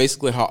learned about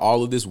basically how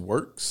all of this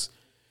works,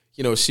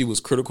 you know, she was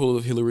critical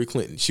of Hillary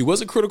Clinton. She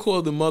wasn't critical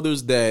of the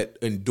mothers that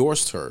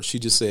endorsed her. She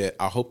just said,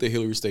 I hope that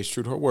Hillary stays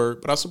true to her word,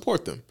 but I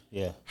support them.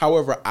 Yeah.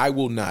 However, I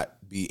will not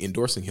be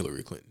endorsing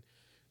Hillary Clinton.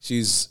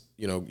 She's,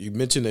 you know, you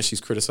mentioned that she's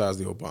criticized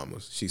the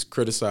Obamas. She's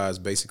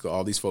criticized basically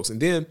all these folks.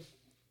 And then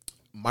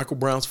Michael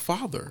Brown's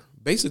father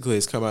basically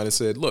has come out and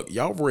said, look,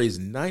 y'all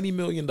raised $90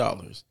 million.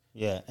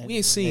 Yeah. We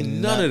ain't seen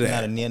none of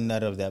that.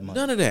 None of that money.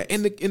 None of that.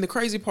 And the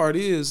crazy part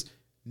is,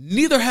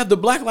 neither have the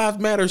Black Lives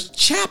Matter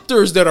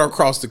chapters that are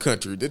across the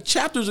country. The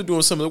chapters are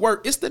doing some of the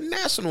work. It's the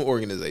national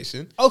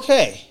organization.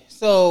 Okay.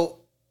 So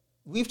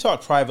we've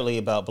talked privately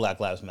about Black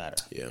Lives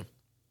Matter. Yeah.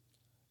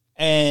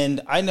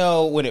 And I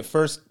know when it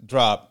first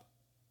dropped,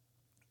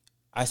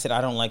 I said,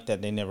 I don't like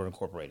that they never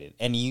incorporated.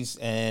 And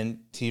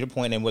to your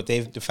point, and what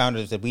the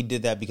founders said, we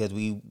did that because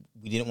we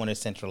didn't want to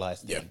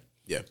centralize things.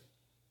 Yeah.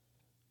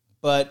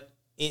 But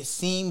it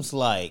seems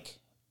like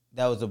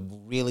that was a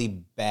really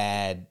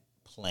bad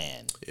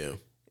plan. Yeah.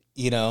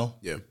 You know?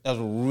 Yeah. That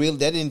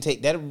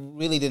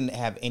really didn't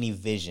have any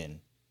vision.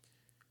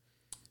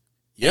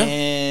 Yeah.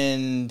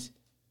 And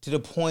to the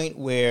point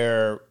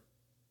where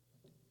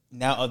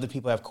now other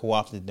people have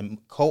co-opted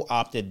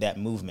that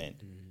movement.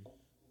 Mm-hmm.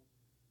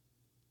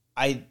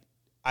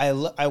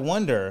 I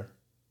wonder,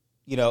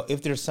 you know,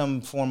 if there's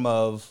some form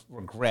of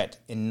regret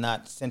in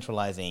not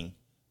centralizing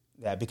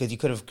that, because you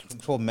could have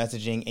controlled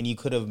messaging and you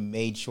could have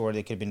made sure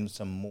there could have been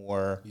some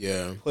more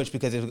push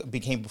because it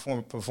became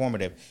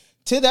performative.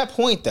 To that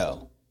point,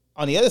 though,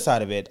 on the other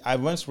side of it, I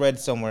once read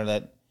somewhere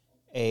that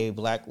a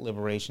Black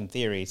liberation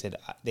theory said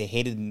they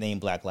hated the name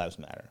Black Lives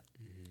Matter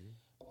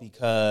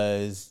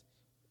because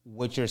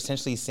what you're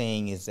essentially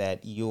saying is that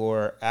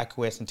you're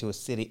acquiescing to a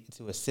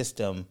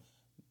system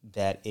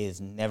that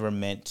is never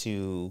meant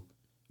to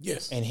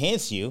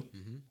enhance you.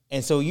 Mm-hmm.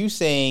 And so you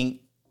saying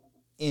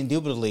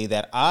indubitably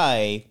that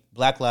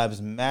Black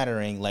Lives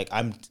Mattering, like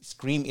I'm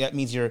screaming, that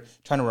means you're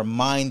trying to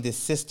remind this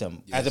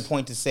system as a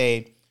point to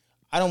say,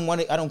 I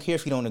don't care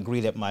if you don't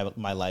agree that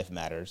my life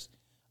matters.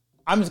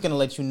 I'm just going to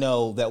let you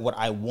know that what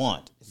I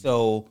want.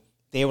 So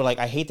they were like,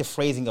 I hate the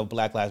phrasing of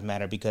Black Lives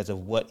Matter because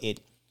of what it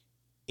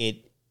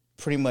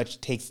pretty much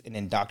takes an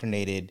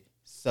indoctrinated,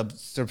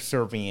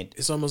 subservient.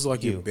 It's almost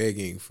like you're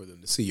begging for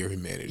them to see your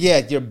humanity. Yeah,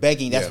 you're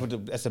begging.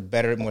 That's a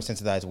better, more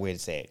sensitized way to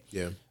say it.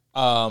 Yeah.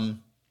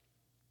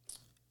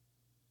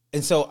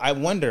 And so I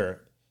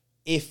wonder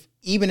if,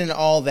 even in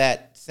all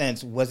that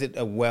sense, was it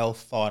a well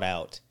thought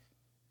out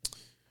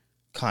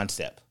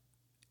concept?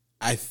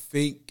 I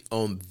think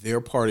on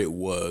their part it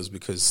was,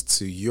 because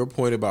to your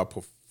point about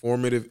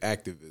performative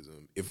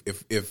activism,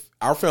 if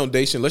our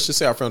foundation, let's just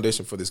say our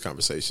foundation for this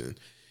conversation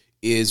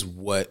is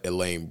what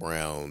Elaine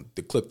Brown,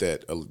 the clip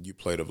that you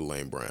played of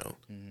Elaine Brown,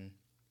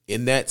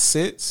 in that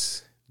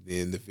sense,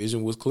 then the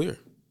vision was clear.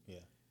 Yeah.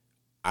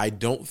 I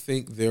don't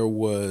think there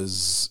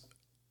was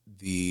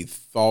the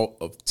thought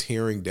of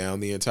tearing down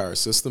the entire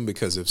system,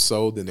 because if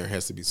so, then there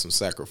has to be some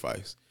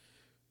sacrifice.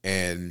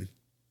 And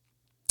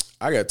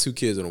I got 2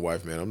 kids and a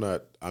wife, man.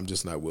 I'm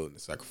just not willing to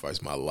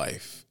sacrifice my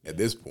life at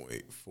this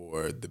point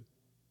for the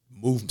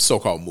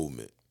so-called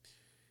movement.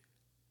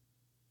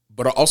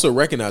 But I also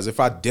recognize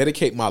if I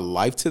dedicate my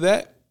life to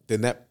that,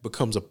 then that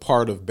becomes a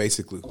part of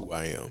basically who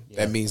I am. Yeah.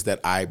 That means that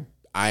I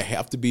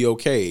have to be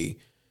okay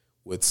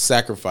with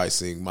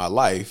sacrificing my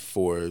life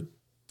for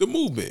the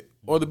movement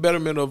or the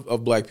betterment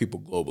of Black people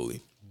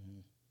globally.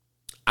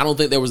 I don't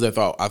think that was their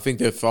thought. I think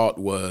their thought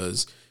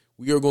was,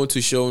 we are going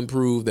to show and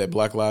prove that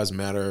Black Lives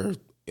Matter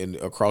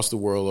across the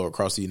world or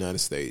across the United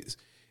States.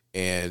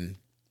 And,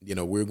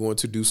 we're going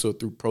to do so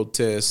through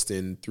protest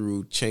and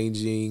through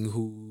changing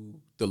who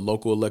the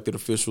local elected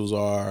officials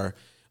are.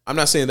 I'm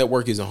not saying that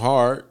work isn't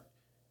hard.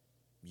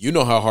 You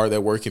know how hard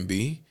that work can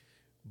be.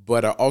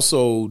 But I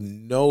also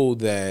know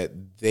that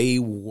they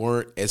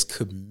weren't as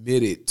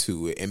committed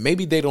to it. And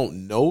maybe they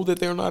don't know that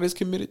they're not as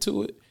committed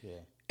to it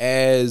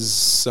as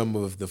some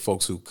of the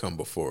folks who come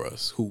before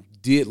us, who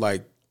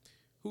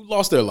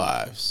lost their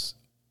lives.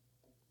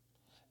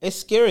 It's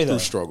scary, though. Through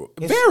struggle.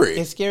 Very.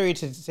 It's scary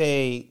to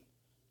say,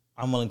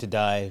 I'm willing to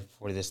die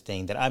for this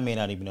thing that I may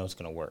not even know it's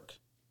going to work.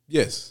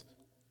 Yes.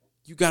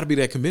 You got to be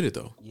that committed,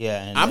 though.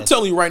 Yeah. And I'm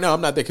telling you right now,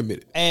 I'm not that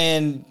committed.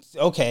 And,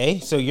 okay,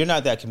 so you're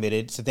not that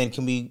committed. So then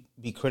can we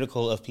be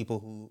critical of people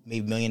who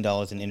made $1 million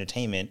in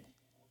entertainment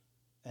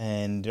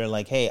and they're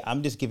like, hey,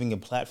 I'm just giving a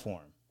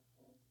platform.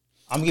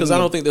 Because I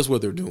don't think that's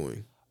what they're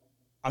doing.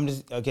 I'm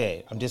just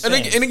saying.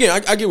 And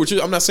again, I get what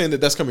I'm not saying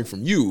that that's coming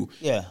from you.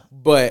 Yeah.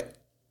 But,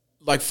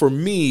 like, for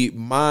me,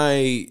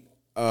 my,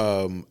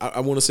 I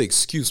want to say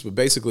excuse, but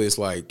basically it's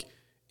like,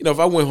 if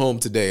I went home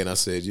today and I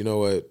said, you know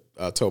what,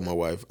 I told my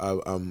wife, I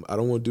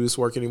don't want to do this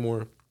work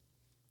anymore.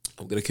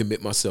 I'm going to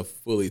commit myself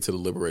fully to the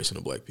liberation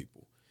of Black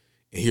people.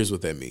 And here's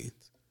what that means.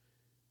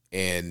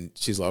 And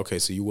she's like, okay,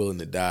 so you're willing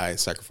to die and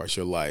sacrifice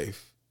your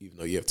life, even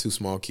though you have 2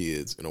 small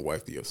kids and a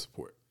wife that you have to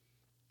support.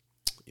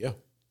 Yeah.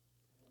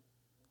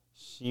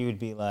 She would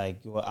be like,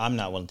 well, I'm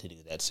not willing to do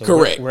that. So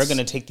correct. We're going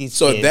to take these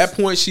So kids. At that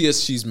point,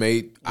 she's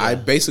made, yeah. I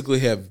basically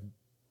have,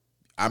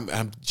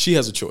 she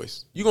has a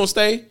choice. You going to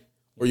stay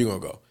or you going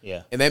to go?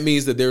 Yeah. And that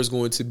means that there's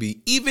going to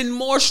be even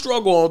more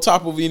struggle on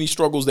top of any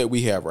struggles that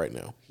we have right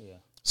now. Yeah.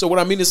 So what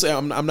I mean to say,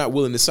 I'm not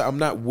willing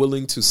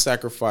to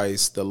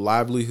sacrifice the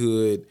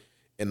livelihood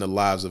and the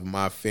lives of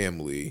my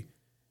family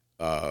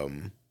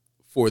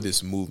for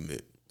this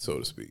movement, so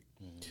to speak.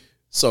 Mm-hmm.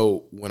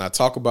 So when I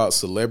talk about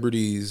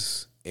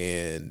celebrities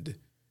and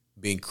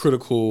being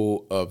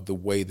critical of the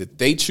way that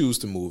they choose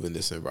to move in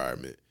this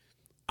environment,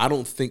 I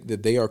don't think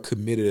that they are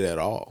committed at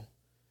all.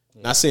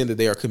 Yeah. Not saying that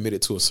they are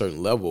committed to a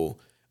certain level.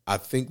 I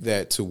think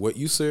that, to what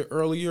you said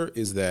earlier,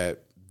 is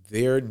that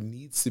there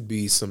needs to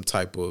be some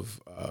type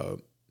of,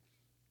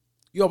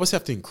 you always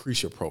have to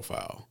increase your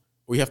profile,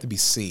 or you have to be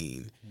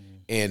seen.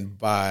 And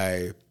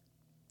by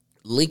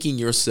linking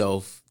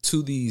yourself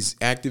to these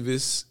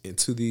activists and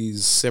to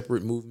these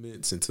separate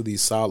movements and to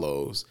these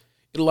silos,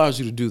 it allows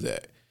you to do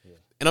that. Yeah.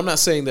 And I'm not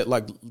saying that,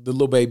 like the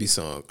Lil Baby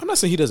song, I'm not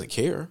saying he doesn't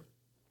care.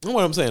 That's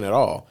what I'm saying at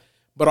all.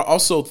 But I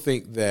also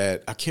think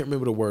that, I can't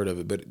remember the word of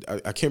it, but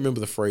I can't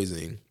remember the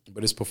phrasing,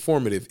 but it's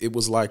performative. It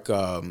was like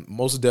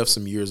Mos Def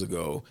some years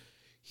ago.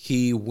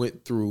 He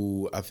went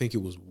through, I think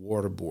it was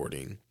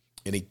waterboarding,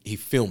 and he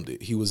filmed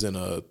it. He was in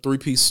a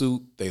 3-piece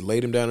suit. They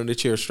laid him down in the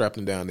chair, strapped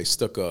him down. They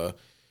stuck a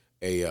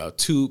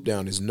tube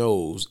down his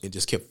nose and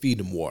just kept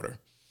feeding him water.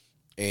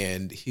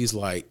 And he's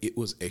like, it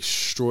was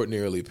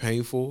extraordinarily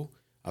painful.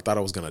 I thought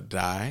I was going to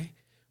die.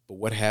 But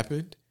what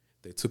happened?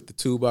 They took the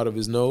tube out of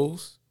his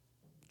nose,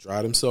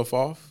 dried himself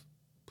off,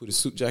 put his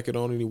suit jacket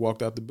on, and he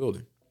walked out the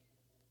building.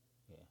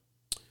 Yeah.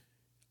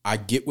 I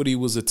get what he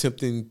was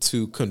attempting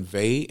to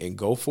convey and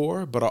go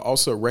for, but I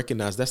also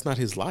recognize that's not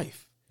his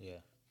life. Yeah.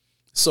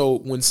 So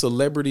when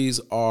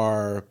celebrities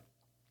are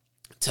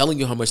telling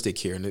you how much they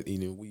care, and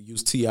we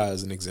use T.I.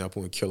 as an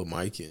example and Killer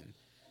Mike, and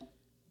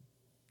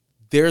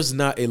there's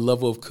not a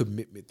level of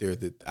commitment there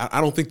that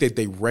I don't think that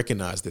they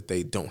recognize that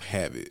they don't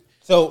have it.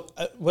 So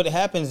what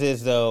happens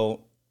is,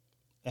 though,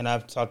 and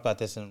I've talked about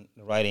this in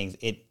the writings,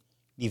 it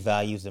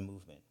devalues the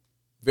movement.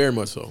 Very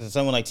much so.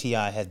 Someone like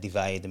T.I. has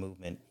devalued the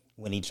movement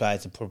when he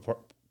tries to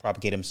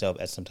propagate himself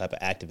as some type of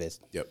activist.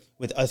 Yep.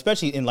 With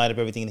especially in light of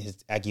everything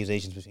his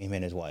accusations between him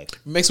and his wife.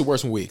 It makes it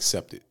worse when we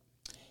accept it.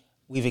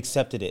 We've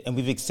accepted it, and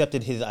we've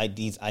accepted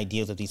these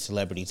ideals of these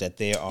celebrities that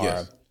they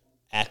are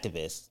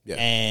activists,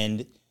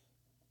 and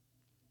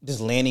just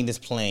landing this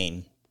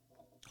plane.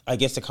 I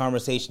guess the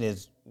conversation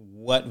is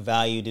what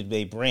value did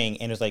they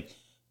bring, and it's like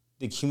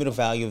the cumulative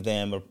value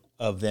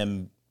of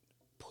them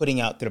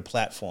putting out their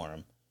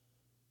platform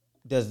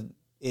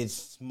is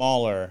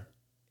smaller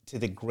to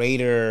the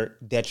greater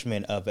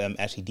detriment of them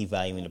actually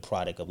devaluing the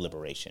product of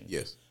liberation.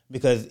 Yes,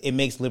 because it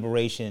makes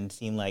liberation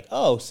seem like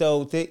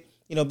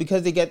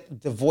because they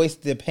get to voice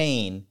their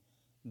pain,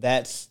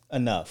 that's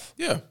enough.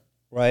 Yeah.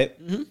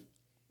 Right? Mm-hmm.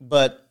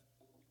 But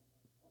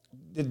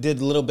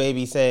did Lil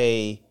Baby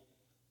say,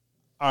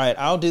 all right,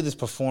 I'll do this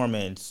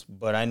performance,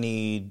 but I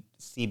need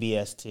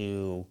CBS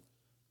to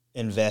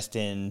invest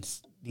in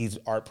these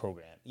art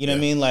programs. You know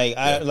what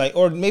I mean?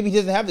 Or maybe he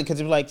doesn't have it because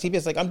it's like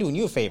CBS, like, I'm doing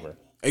you a favor.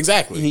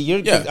 Exactly.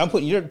 I'm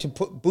putting you to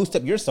boost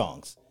up your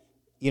songs.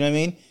 You know what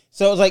I mean?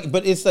 So it's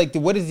like,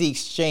 what is the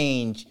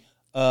exchange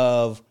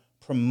of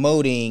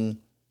promoting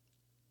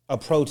a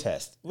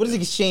protest? What is the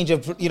exchange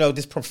of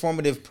this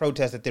performative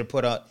protest that they're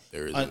put on?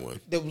 There isn't one.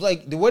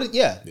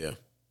 Yeah,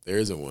 there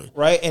isn't one.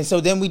 Right, and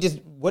so then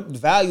what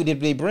value did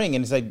they bring?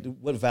 And it's like,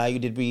 what value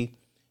did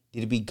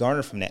we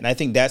garner from that? And I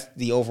think that's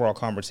the overall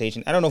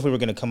conversation. I don't know if we were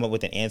going to come up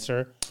with an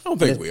answer. I don't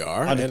think we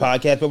are on the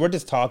podcast, but we're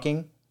just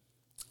talking.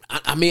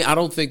 I mean, I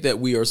don't think that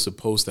we are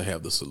supposed to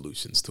have the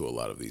solutions to a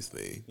lot of these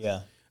things.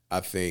 Yeah,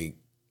 I think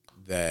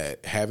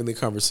that having the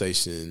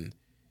conversation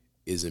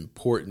is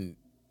important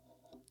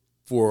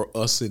for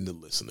us and the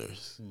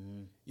listeners.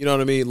 Mm-hmm. You know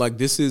what I mean? Like,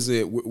 this is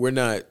it. We're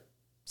not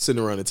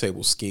sitting around the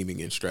table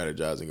scheming and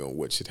strategizing on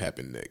what should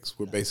happen next.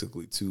 We're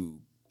basically two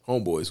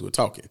homeboys who are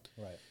talking.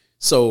 Right.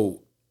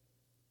 So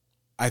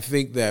I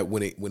think that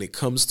when it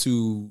comes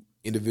to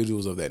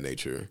individuals of that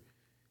nature,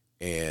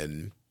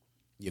 and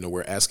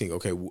we're asking,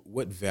 okay,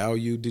 what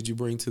value did you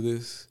bring to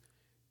this?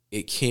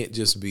 It can't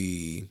just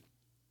be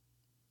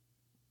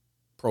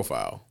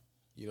profile.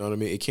 You know what I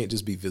mean? It can't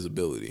just be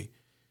visibility.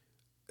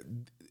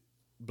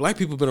 Black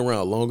people have been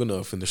around long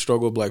enough, and the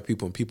struggle of black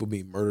people and people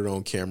being murdered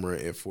on camera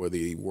and for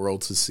the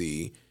world to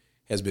see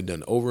has been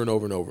done over and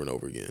over and over and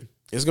over again.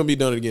 It's going to be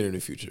done again in the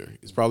future.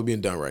 It's probably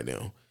being done right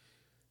now.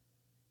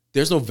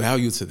 There's no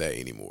value to that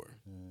anymore.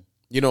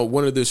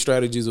 One of the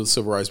strategies of the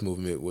civil rights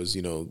movement was,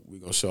 we're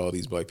going to show all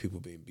these black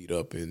people being beat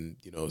up, and,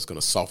 it's going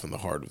to soften the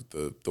heart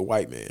of the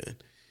white man.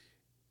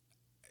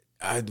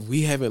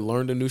 We haven't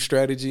learned a new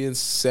strategy in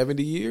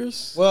 70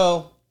 years.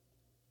 Well,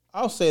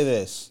 I'll say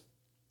this.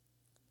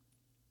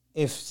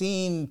 If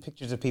seeing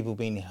pictures of people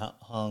being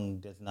hung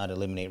does not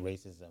eliminate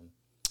racism,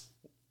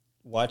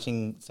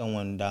 watching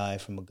someone die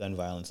from a gun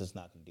violence is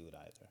not going to do it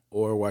either.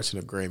 Or watching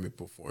a Grammy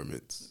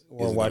performance.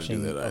 Or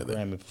watching a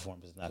Grammy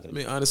performance is not going to do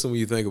it. I mean, honestly, when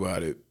you think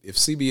about it, if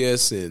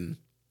CBS and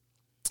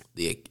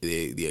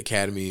the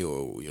Academy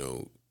or,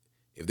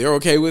 if they're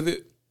okay with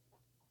it,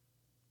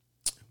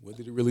 what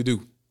did it really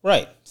do?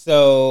 Right.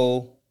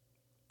 So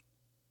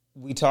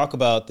we talk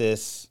about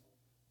this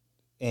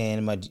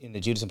in the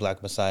Judas and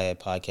Black Messiah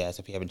podcast.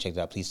 If you haven't checked it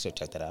out, please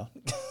check that out.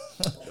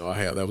 No, I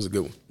have. That was a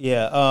good one.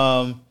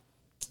 Yeah.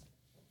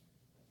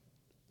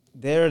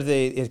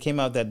 It came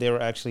out that they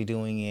were actually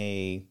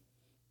doing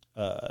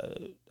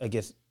I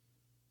guess,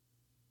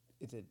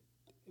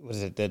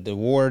 the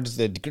awards,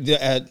 the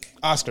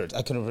Oscars.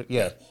 I couldn't.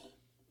 Yeah,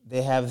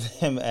 they have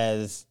them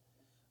as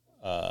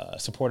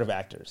supportive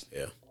actors.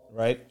 Yeah.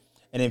 Right.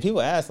 And then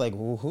people ask, like,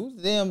 well,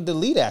 who's the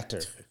lead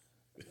actor?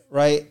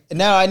 Right.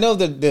 Now I know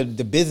the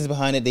business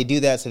behind it. They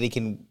do that so they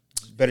can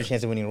better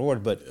chance of winning an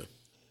award. But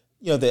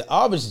the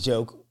obvious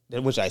joke,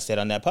 which I said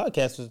on that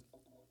podcast, was,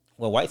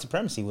 well, white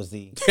supremacy was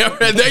the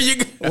there you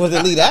go. was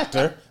the lead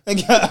actor.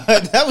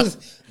 That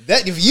was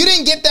that. If you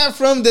didn't get that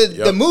from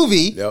the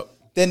movie,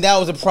 then that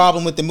was a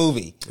problem with the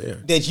movie. Yeah.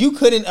 That you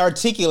couldn't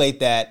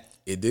articulate that.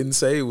 It didn't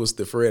say it was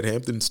the Fred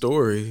Hampton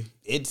story.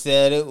 It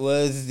said it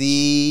was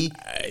the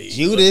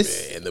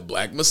Judas and the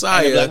Black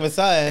Messiah.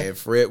 And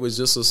Fred was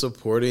just a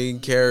supporting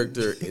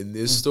character in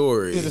this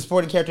story. He was a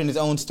supporting character in his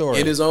own story.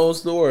 And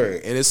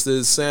it's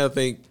the sad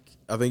thing.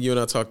 I think you and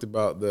I talked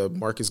about the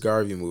Marcus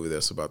Garvey movie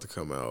that's about to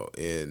come out.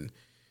 And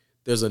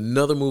there's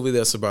another movie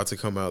that's about to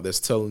come out that's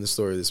telling the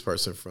story of this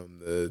person from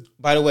the...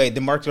 By the way,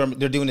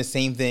 they're doing the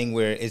same thing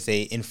where it's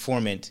a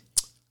informant.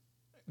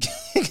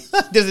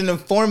 There's an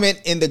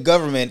informant in the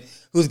government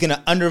who's going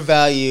to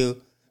undervalue...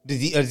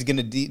 is going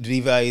to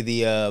devalue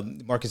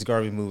the Marcus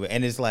Garvey movement.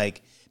 And it's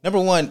like, number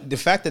one, the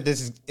fact that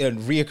this is a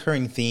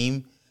reoccurring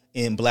theme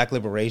in Black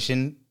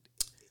liberation,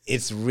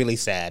 it's really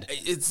sad.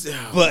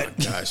 My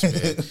gosh,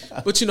 man.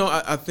 But,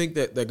 I think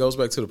that goes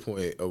back to the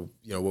point of,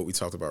 what we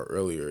talked about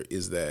earlier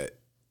is that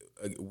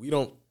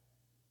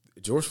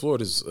George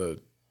Floyd is an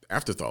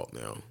afterthought now.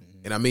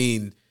 Mm-hmm. And I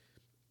mean,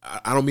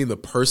 I don't mean the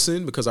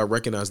person, because I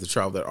recognize the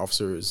trial of that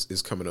officer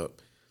is coming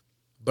up.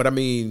 But I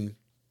mean,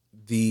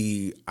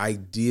 the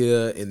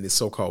idea and the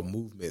so-called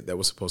movement that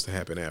was supposed to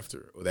happen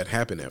after, or that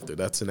happened after,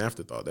 that's an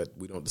afterthought. That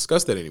we don't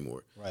discuss that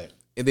anymore. Right.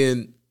 And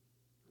then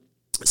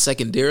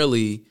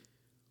secondarily,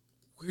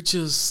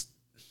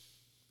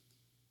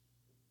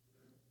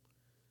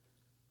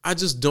 I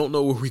just don't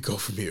know where we go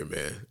from here,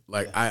 man.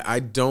 Like, I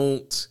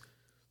don't,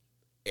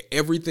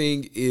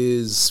 everything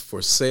is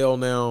for sale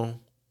now.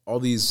 All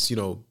these,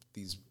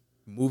 these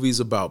movies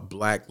about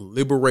black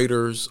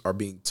liberators are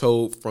being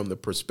told from the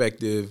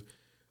perspective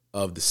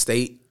of the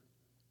state.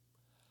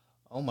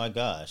 Oh my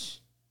gosh.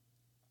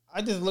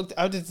 I just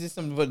did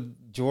something about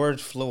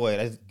George Floyd.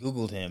 I just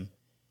Googled him.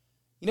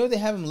 You know what they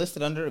have him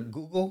listed under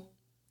Google?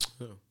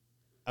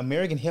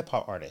 American hip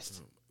hop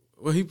artist.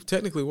 Well, he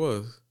technically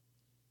was.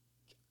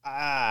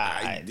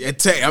 I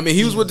mean,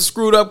 he was with the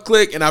Screwed Up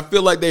Clique, and I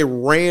feel like they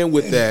ran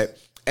with that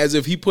as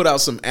if he put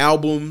out some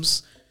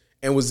albums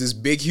and was this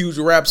big, huge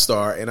rap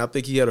star. And I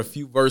think he had a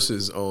few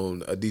verses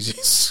on a DJ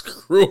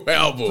Screw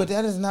album. But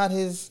that is not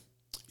his.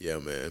 Yeah,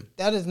 man.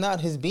 That is not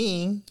his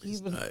being.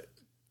 He's been,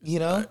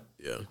 Yeah.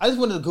 I just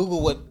wanted to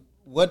Google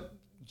what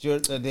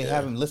they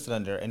have him listed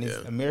under, and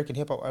it's American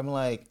hip hop. I'm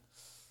like,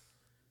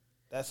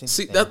 that's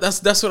insane. See,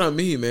 that's what I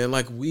mean, man.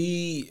 Like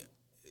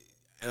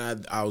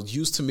I'll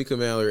use Tamika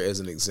Mallory as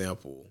an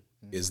example.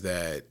 Is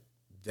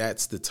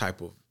that's the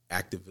type of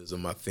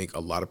activism I think a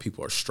lot of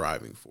people are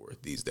striving for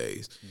these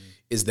days.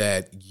 Is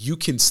that you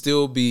can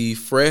still be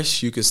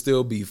fresh, you can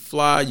still be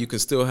fly, you can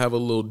still have a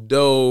little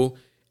dough,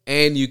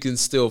 and you can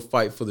still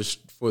fight for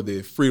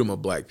the freedom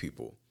of black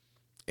people.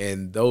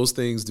 And those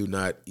things do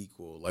not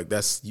equal. Like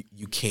that's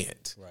you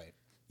can't. Right.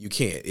 You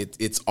can't.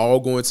 It's all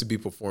going to be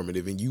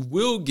performative, and you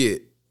will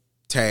get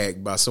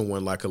tagged by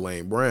someone like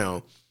Elaine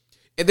Brown.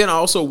 And then I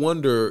also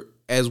wonder,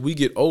 as we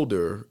get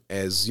older,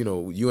 as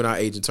you and I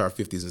age into our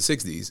 50s and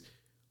 60s,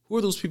 who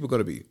are those people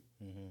going to be?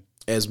 Mm-hmm.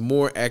 As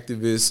more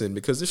activists, and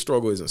because this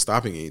struggle isn't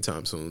stopping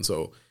anytime soon.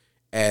 So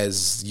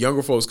as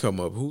younger folks come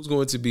up, who's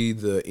going to be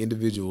the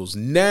individuals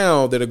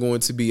now that are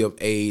going to be of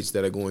age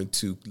that are going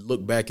to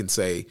look back and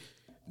say,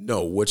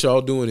 no, what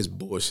y'all doing is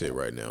bullshit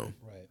right now.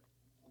 Right.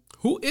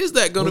 Who is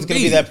that going to be?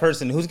 Who's going to be that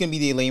person? Who's going to be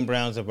the Elaine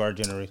Browns of our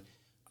generation?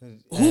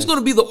 Who's going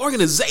to be the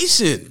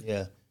organization?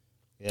 Yeah.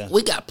 Yeah.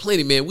 We got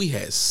plenty, man. We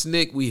had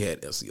SNCC, we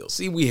had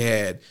SCLC, we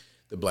had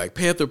the Black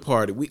Panther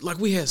Party.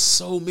 We had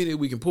so many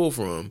we can pull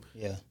from.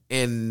 Yeah.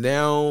 And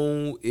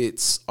now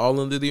it's all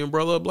under the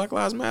umbrella of Black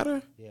Lives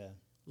Matter. Yeah.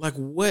 Like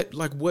what?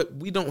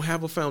 We don't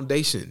have a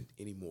foundation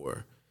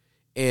anymore.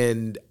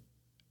 And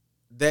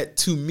that,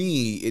 to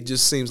me, it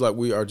just seems like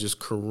we are just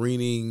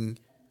careening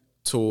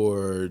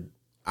toward,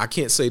 I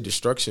can't say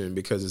destruction,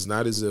 because it's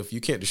not as if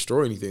you can't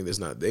destroy anything that's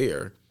not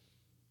there.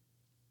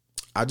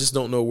 I just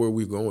don't know where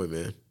we're going,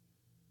 man.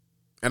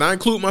 And I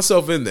include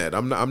myself in that.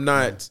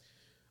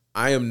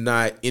 I am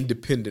not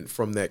independent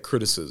from that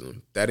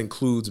criticism. That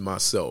includes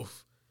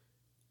myself.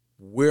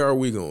 Where are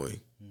we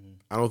going? Mm-hmm.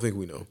 I don't think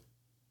we know.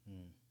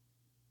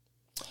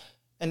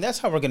 And that's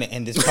how we're going to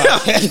end this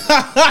podcast.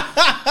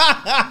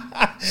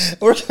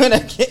 We're going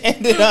to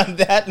end it on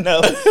that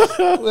note.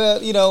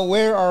 Well,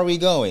 where are we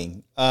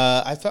going?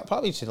 I thought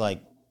probably should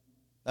that'd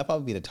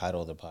probably be the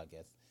title of the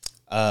podcast.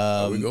 Where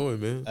are we going,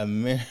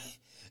 man?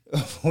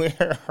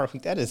 Where are we?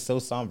 That is so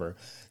somber.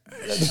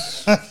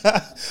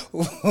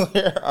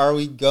 Where are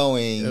we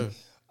going? Yeah.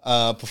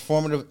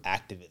 Performative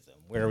activism.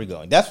 Where are we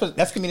going? That's going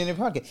to be in the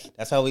podcast.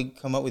 That's how we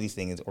come up with these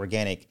things. It's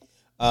organic.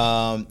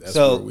 That's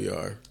where we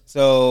are.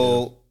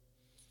 So,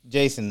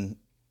 Jason,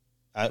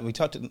 we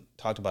talked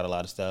about a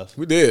lot of stuff.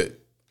 We did.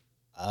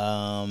 There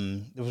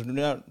was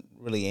not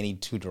really any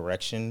two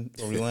direction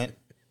where we went.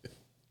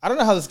 I don't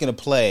know how this is going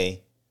to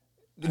play,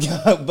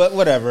 but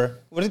whatever.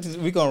 We're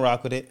going to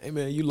rock with it. Hey,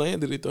 man, you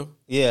landed it, though.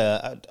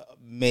 Yeah,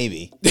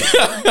 maybe. To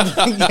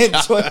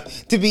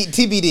be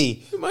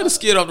TBD. You might have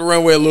skid off the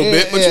runway a little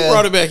bit, but you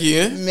brought it back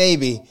in.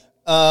 Maybe.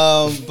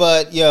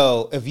 But,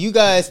 if you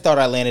guys thought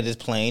I landed this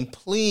plane,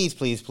 please,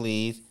 please,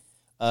 please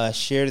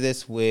share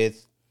this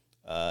with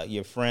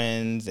your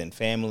friends and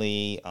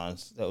family on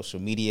social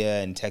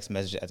media and text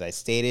message, as I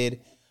stated.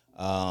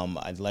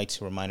 I'd like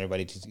to remind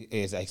everybody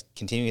as I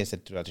continue to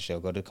said throughout the show,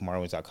 go to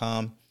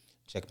KamarWilliams.com,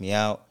 check me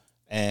out.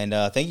 And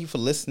thank you for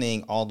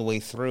listening all the way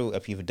through.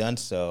 If you've done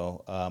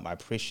so, I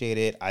appreciate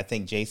it. I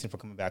thank Jason for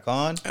coming back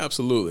on.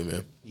 Absolutely,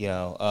 man.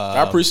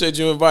 I appreciate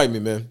you inviting me,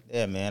 man.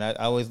 Yeah, man. I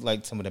always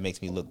like someone that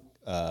makes me look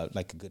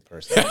like a good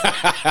person.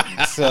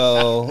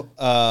 So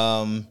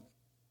I'd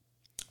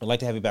like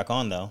to have you back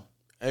on, though.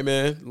 Hey,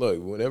 man,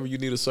 look, whenever you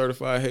need a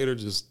certified hater,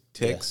 just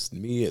text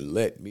me and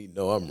let me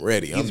know I'm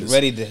ready. I'm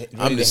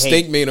the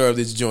stink meaner of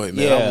this joint,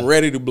 man. Yeah. I'm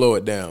ready to blow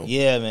it down.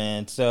 Yeah,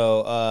 man.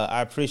 So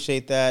I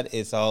appreciate that.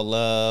 It's all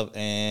love.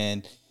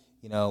 And,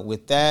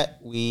 with that,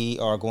 we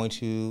are going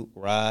to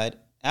ride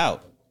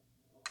out.